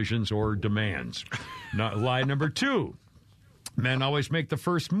making decisions or demands. Lie number 2. Men always make the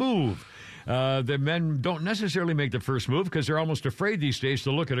first move. The men don't necessarily make the first move because they're almost afraid these days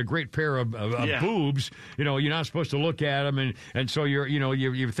to look at a great pair of boobs. You know, you're not supposed to look at them, and so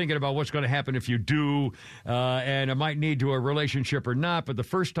you're thinking about what's going to happen if you do, and it might lead to a relationship or not. But the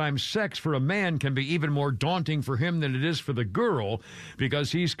first time sex for a man can be even more daunting for him than it is for the girl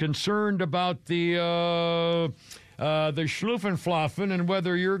because he's concerned about the schluffenflaffen and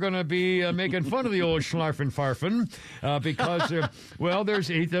whether you're going to be making fun of the old schlarfenfarfen because, there's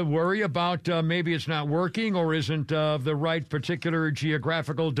the worry about maybe it's not working or isn't the right particular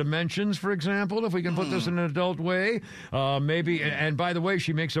geographical dimensions, for example, if we can put this in an adult way. Maybe, and by the way,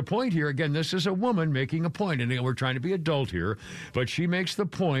 she makes a point here. Again, this is a woman making a point, and we're trying to be adult here, but she makes the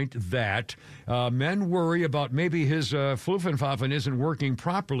point that men worry about maybe his fluffenfaffen isn't working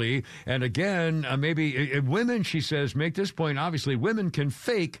properly, and again, maybe women, she says, make this point. Obviously, women can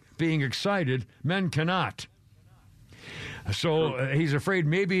fake being excited. Men cannot. So he's afraid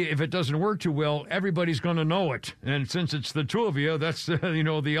maybe if it doesn't work too well, everybody's going to know it. And since it's the two of you, that's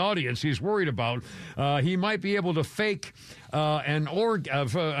the audience he's worried about. He might be able to fake an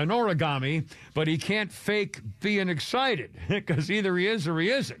origami, but he can't fake being excited because either he is or he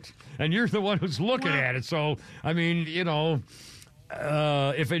isn't. And you're the one who's looking at it. So, I mean,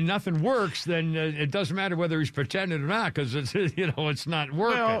 if nothing works, then it doesn't matter whether he's pretending or not because it's not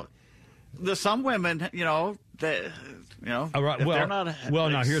working. Well, some women, they're not.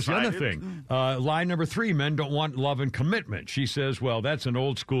 Now here's the other thing. Lie number 3: men don't want love and commitment. She says, well, that's an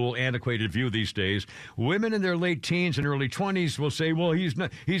old school, antiquated view these days. Women in their late teens and early 20s will say, well, he's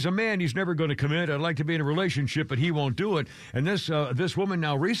a man, he's never going to commit. I'd like to be in a relationship, but he won't do it. And this woman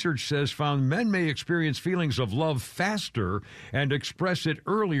now, research says, found men may experience feelings of love faster and express it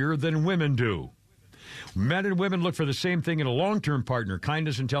earlier than women do. Men and women look for the same thing in a long-term partner: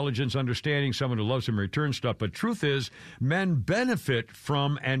 kindness, intelligence, understanding, someone who loves them, return stuff. But truth is, men benefit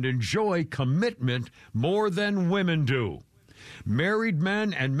from and enjoy commitment more than women do. Married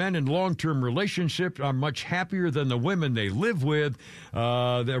men and men in long-term relationships are much happier than the women they live with.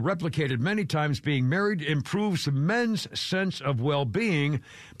 They're replicated many times. Being married improves men's sense of well-being,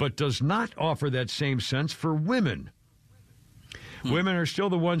 but does not offer that same sense for women. Women are still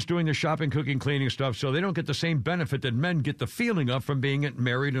the ones doing the shopping, cooking, cleaning stuff, so they don't get the same benefit that men get the feeling of from being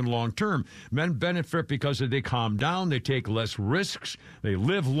married and long-term. Men benefit because they calm down, they take less risks, they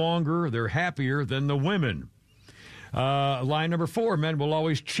live longer, they're happier than the women. Line number 4, men will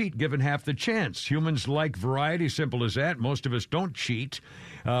always cheat given half the chance. Humans like variety, simple as that. Most of us don't cheat,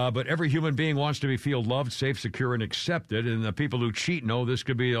 but every human being wants to feel loved, safe, secure, and accepted, and the people who cheat know this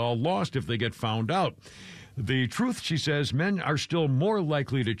could be all lost if they get found out. The truth, she says, men are still more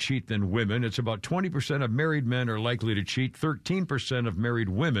likely to cheat than women. It's about 20% of married men are likely to cheat, 13% of married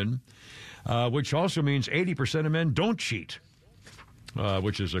women, which also means 80% of men don't cheat.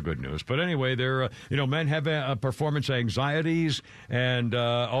 Which is a good news. But anyway, men have performance anxieties, and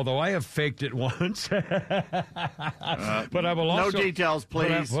although I have faked it once, but I will also no details,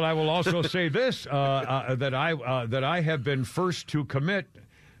 please. But I will also say this: that I have been first to commit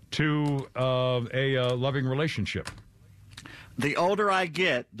to a loving relationship. The older I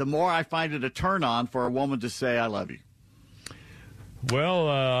get, the more I find it a turn on for a woman to say, I love you. Well,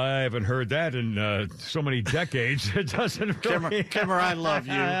 I haven't heard that in so many decades. It doesn't really... Kimmer, I love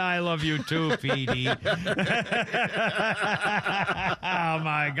you. I love you too, Petey. Oh,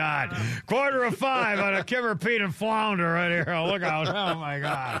 my God. 4:45 on a Kimmer, Pete, and Flounder right here. Oh, look out. Oh, my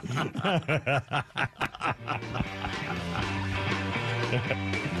God.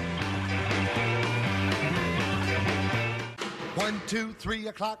 When 1, 2, 3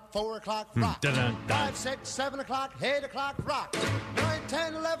 o'clock, 4 o'clock, rock. 5, 6, 7 o'clock, 8 o'clock, rock. 9,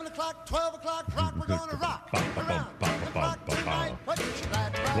 10, 11 o'clock, 12 o'clock, rock. We're gonna rock around the clock tonight. Put your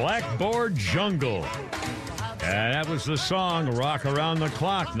glad rags Blackboard Jungle. And that was the song Rock Around the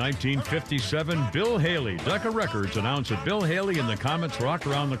Clock, 1957. Bill Haley. Decca Records announced that Bill Haley and the Comets' Rock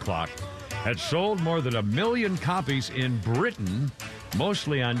Around the Clock had sold more than 1 million copies in Britain,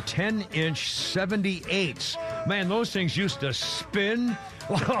 mostly on 10-inch 78s. Man, those things used to spin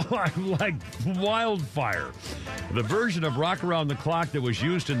like wildfire. The version of Rock Around the Clock that was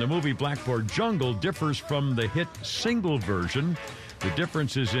used in the movie Blackboard Jungle differs from the hit single version. The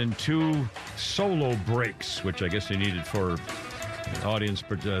difference is in 2 solo breaks, which I guess they needed for audience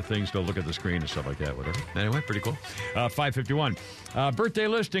things to look at the screen and stuff like that, whatever. Anyway, pretty cool. 551. Birthday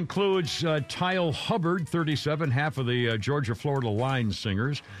list includes Tyle Hubbard, 37, half of the Georgia-Florida Line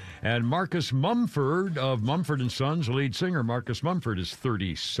Singers. And Marcus Mumford of Mumford & Sons, lead singer Marcus Mumford, is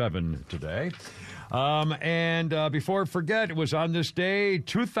 37 today. Before I forget, it was on this day,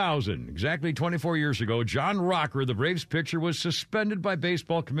 2000, exactly 24 years ago, John Rocker, the Braves pitcher, was suspended by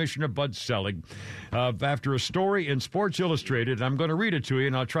Baseball Commissioner Bud Selig after a story in Sports Illustrated. I'm going to read it to you,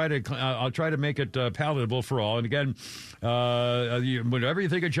 and I'll try to make it palatable for all. And again, whenever you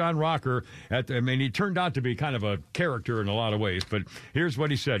think of John Rocker, he turned out to be kind of a character in a lot of ways. But here's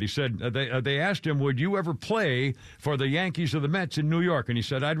what he said. He said they asked him, "Would you ever play for the Yankees or the Mets in New York?" And he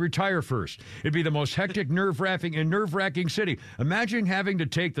said, "I'd retire first. It'd be the most hectic, nerve-wracking city. Imagine having to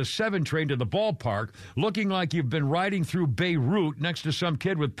take the 7 train to the ballpark, looking like you've been riding through Beirut next to some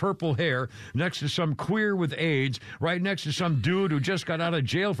kid with purple hair, next to some queer with AIDS, right next to some dude who just got out of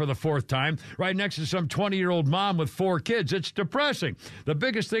jail for the 4th time, right next to some 20-year-old mom with 4 kids. It's depressing. The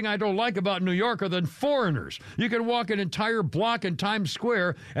biggest thing I don't like about New York are the foreigners. You can walk an entire block in Times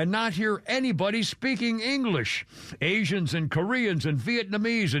Square and not hear anybody speaking English. Asians and Koreans and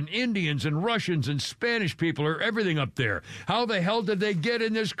Vietnamese and Indians and Russians and Spanish people are everything up there. How the hell did they get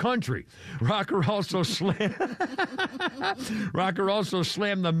in this country?" Rocker also slammed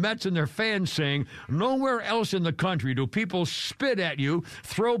the Mets and their fans, saying, "Nowhere else in the country do people spit at you,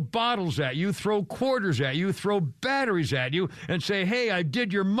 throw bottles at you, throw quarters at you, throw batteries at you, and say, 'Hey, I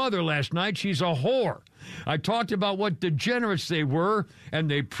did your mother last night. She's a whore.' I talked about what degenerates they were, and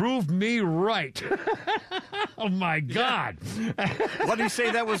they proved me right." Oh, my God. What did he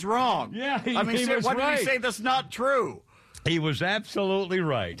say that was wrong? Yeah, he what was did right. he say that's not true? He was absolutely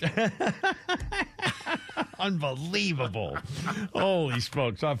right. Unbelievable. Holy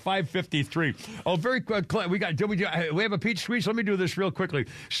smokes. 553. Oh, very quick. We have a peach sweets. Let me do this real quickly.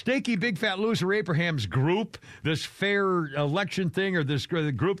 Snaky Big Fat Loser Abraham's group, this fair election thing, or this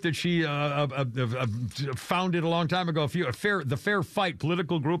group that she founded a long time ago, the Fair Fight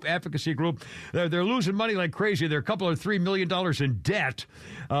political group, advocacy group, they're losing money like crazy. They're a couple or $3 million in debt.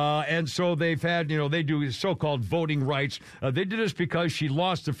 And so they've had, they do so-called voting rights. They did this because she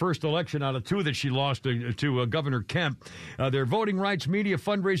lost the first election out of 2 that she lost to Governor Kemp. Their voting rights, media,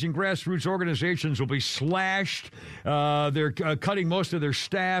 fundraising, grassroots organizations will be slashed. They're cutting most of their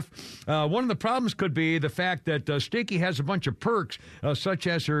staff. One of the problems could be the fact that Stakey has a bunch of perks, such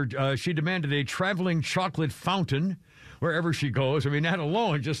as she demanded a traveling chocolate fountain wherever she goes. I mean, that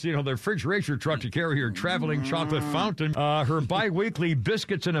alone, just, the refrigerator truck to carry her traveling chocolate fountain, her bi-weekly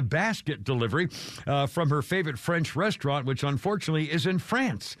biscuits in a basket delivery from her favorite French restaurant, which unfortunately is in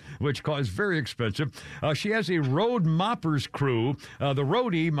France, which is very expensive. She has a road moppers crew, the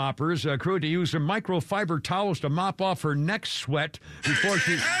roadie moppers crew, to use some microfiber towels to mop off her neck sweat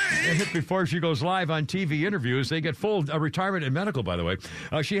before she goes live on TV interviews. They get full retirement and medical, by the way.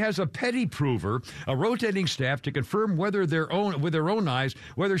 She has a petty prover, a rotating staff to confirm with their own eyes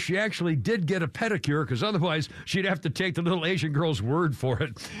whether she actually did get a pedicure, because otherwise she'd have to take the little Asian girl's word for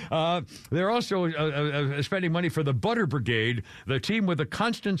it. They're also spending money for the Butter Brigade, the team with a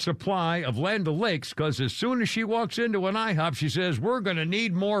constant supply of Land O'Lakes, because as soon as she walks into an IHOP, she says, "We're going to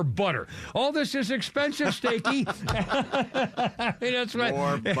need more butter." All this is expensive, Stakey. That's right.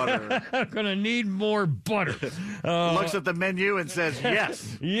 More butter. Going to need more butter. Looks at the menu and says,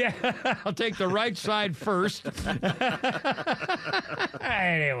 yes. Yeah, I'll take the right side first.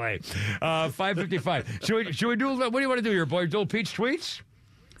 Anyway, 555. Should we do? What do you want to do here, boy? Do peach tweets?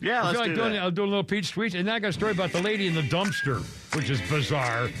 Yeah, let's do that. I'll do a little peach tweets, and then I got a story about the lady in the dumpster, which is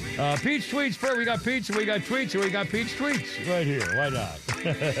bizarre. Peach tweets first. We got peach, and we got tweets, and we got peach tweets right here. Why not?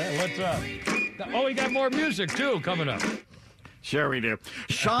 What's up? Oh, we got more music too coming up. Sure we do.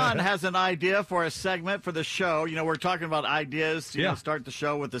 Sean has an idea for a segment for the show. We're talking about ideas to start the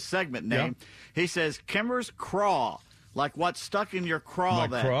show with the segment name. Yeah. He says, Kimmer's Craw. like what's stuck in your craw My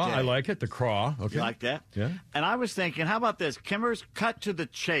that craw, day. I like it. The craw. Okay. You like that? Yeah. And I was thinking, how about this? Kimmer's Cut to the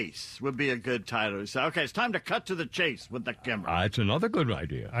Chase would be a good title. So, okay, it's time to cut to the chase with the Kimmer. It's another good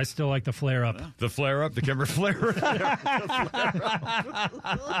idea. I still like the flare up. The flare up, the Kimmer flare up.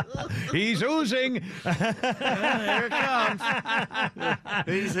 He's oozing. Here it comes.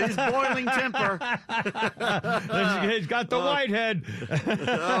 He's boiling temper. He's got the white head.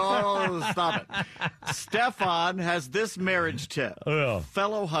 Oh, stop it. Stefan has this marriage tip. Yeah.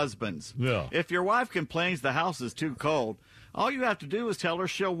 Fellow husbands, Yeah. if your wife complains the house is too cold, all you have to do is tell her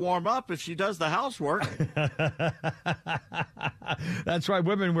she'll warm up if she does the housework. That's why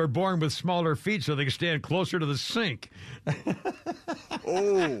women were born with smaller feet so they can stand closer to the sink.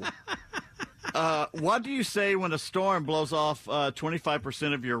 Oh. What do you say when a storm blows off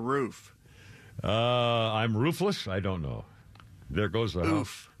 25% of your roof? I'm roofless? I don't know. There goes the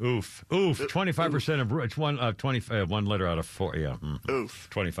Oof. Oof. 25% of it's one one letter out of four. Yeah. Oof.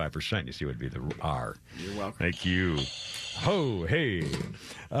 25%. You see, would be the R. You're welcome. Thank you. Ho hey.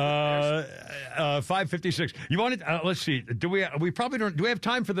 5:56. You wanted? Let's see. Do we probably don't? Do we have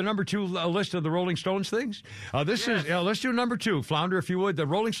time for the number 2 list of the Rolling Stones things? This is. Let's do number 2, Flounder, if you would. The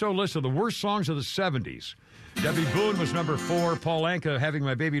Rolling Stone list of the worst songs of the '70s. Debbie Boone was number 4. Paul Anka, Having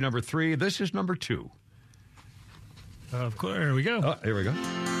My Baby, number 3. This is number 2. Of course, here we go. Oh, here we go.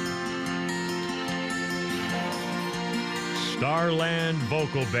 Starland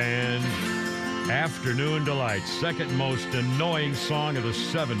Vocal Band, Afternoon Delight, second most annoying song of the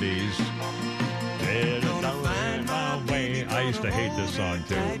 70s. I used to hate this song,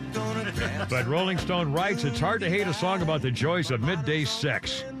 too. But Rolling Stone writes, it's hard to hate a song about the joys of midday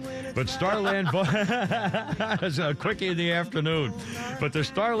sex. But Starland is a quickie in the afternoon. But the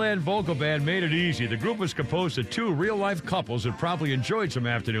Starland Vocal Band made it easy. The group was composed of 2 real-life couples that probably enjoyed some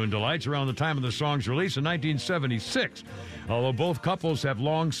afternoon delights around the time of the song's release in 1976, although both couples have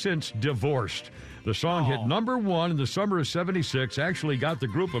long since divorced. The song hit number 1 in the summer of '76, actually got the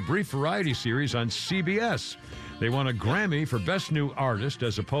group a brief variety series on CBS. They won a Grammy for Best New Artist,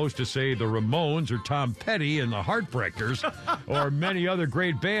 as opposed to, say, the Ramones or Tom Petty and the Heartbreakers, or many other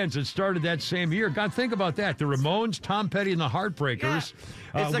great bands that started that same year. God, think about that. The Ramones, Tom Petty, and the Heartbreakers.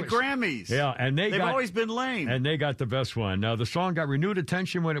 Yeah, it's the Grammys. Yeah, and they've always been lame. And they got the best one. Now, the song got renewed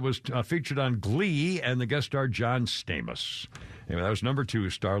attention when it was featured on Glee, and the guest star John Stamos. Anyway, that was number 2,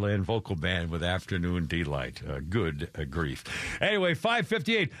 Starland Vocal Band with Afternoon Delight. Good grief. Anyway,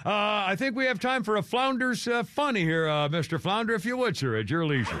 5:58. I think we have time for a Flounder's funny here, Mr. Flounder, if you would, sir, at your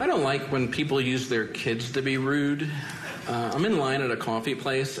leisure. I don't like when people use their kids to be rude. I'm in line at a coffee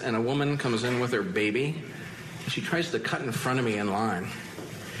place, and a woman comes in with her baby. She tries to cut in front of me in line.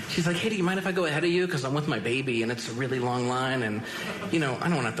 She's like, hey, do you mind if I go ahead of you? Because I'm with my baby, and it's a really long line, and, I don't want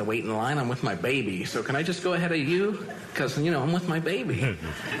to have to wait in line. I'm with my baby. So can I just go ahead of you? Because, I'm with my baby.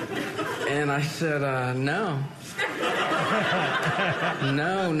 And I said, no.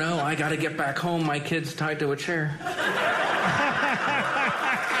 No, I got to get back home. My kid's tied to a chair.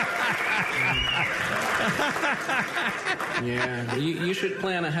 Yeah, you should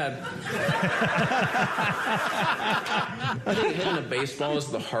plan ahead. I think hitting a baseball is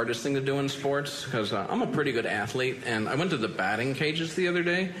the hardest thing to do in sports because I'm a pretty good athlete, and I went to the batting cages the other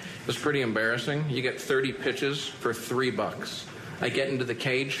day. It was pretty embarrassing. You get 30 pitches for $3. I get into the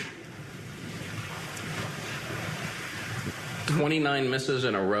cage, 29 misses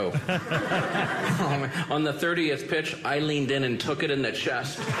in a row. On the 30th pitch, I leaned in and took it in the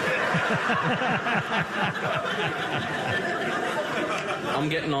chest. I'm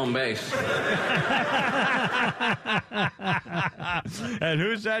getting on base. And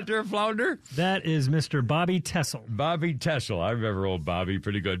who's that there, Flounder? That is Mr. Bobby Tessel. Bobby Tessel. I remember old Bobby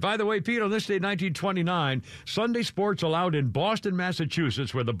pretty good. By the way, Pete, on this day, 1929, Sunday sports allowed in Boston,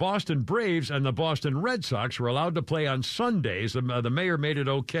 Massachusetts, where the Boston Braves and the Boston Red Sox were allowed to play on Sundays. The mayor made it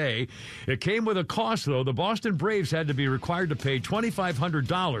okay. It came with a cost, though. The Boston Braves had to be required to pay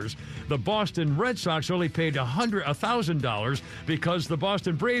 $2,500. The Boston Red Sox only paid $1,000 because the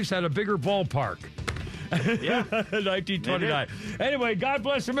Boston Braves had a bigger ballpark. Yeah. 1929. Anyway, God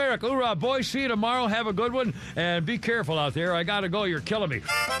bless America. Hoorah, boys. See you tomorrow. Have a good one. And be careful out there. I got to go. You're killing me.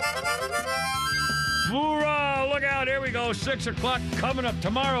 Hoorah. Look out. Here we go. 6 o'clock coming up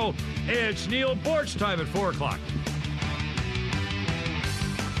tomorrow. It's Neil Bortz time at 4 o'clock.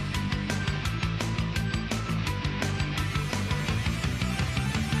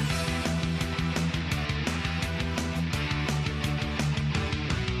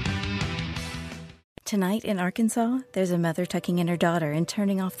 Tonight in Arkansas, there's a mother tucking in her daughter and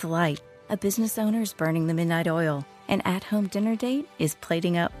turning off the light. A business owner is burning the midnight oil. An at-home dinner date is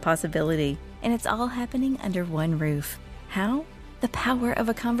plating up possibility. and it's all happening under one roof. How? The power of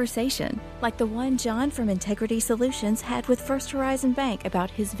a conversation, like the one John from Integrity Solutions had with First Horizon Bank about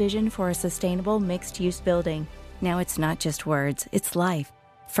his vision for a sustainable mixed-use building. Now it's not just words, it's life.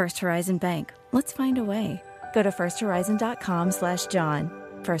 First Horizon Bank. Let's find a way. Go to firsthorizon.com/John.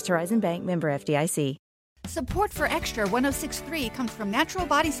 First Horizon Bank, member FDIC. Support for Extra 106.3 comes from Natural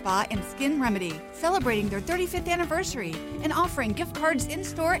Body Spa and Skin Remedy, celebrating their 35th anniversary and offering gift cards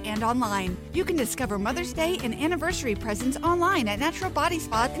in-store and online. You can discover Mother's Day and anniversary presents online at Natural Body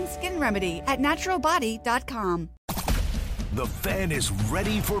Spa and Skin Remedy at naturalbody.com. The Fan is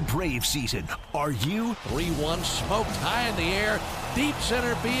ready for Brave season. Are you? 3-1 smoked high in the air, deep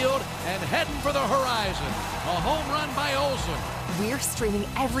center field, and heading for the horizon. A home run by Olsen. We're streaming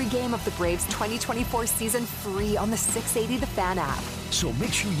every game of the Braves 2024 season free on the 680 The Fan app. So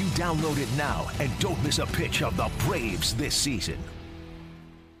make sure you download it now and don't miss a pitch of the Braves this season.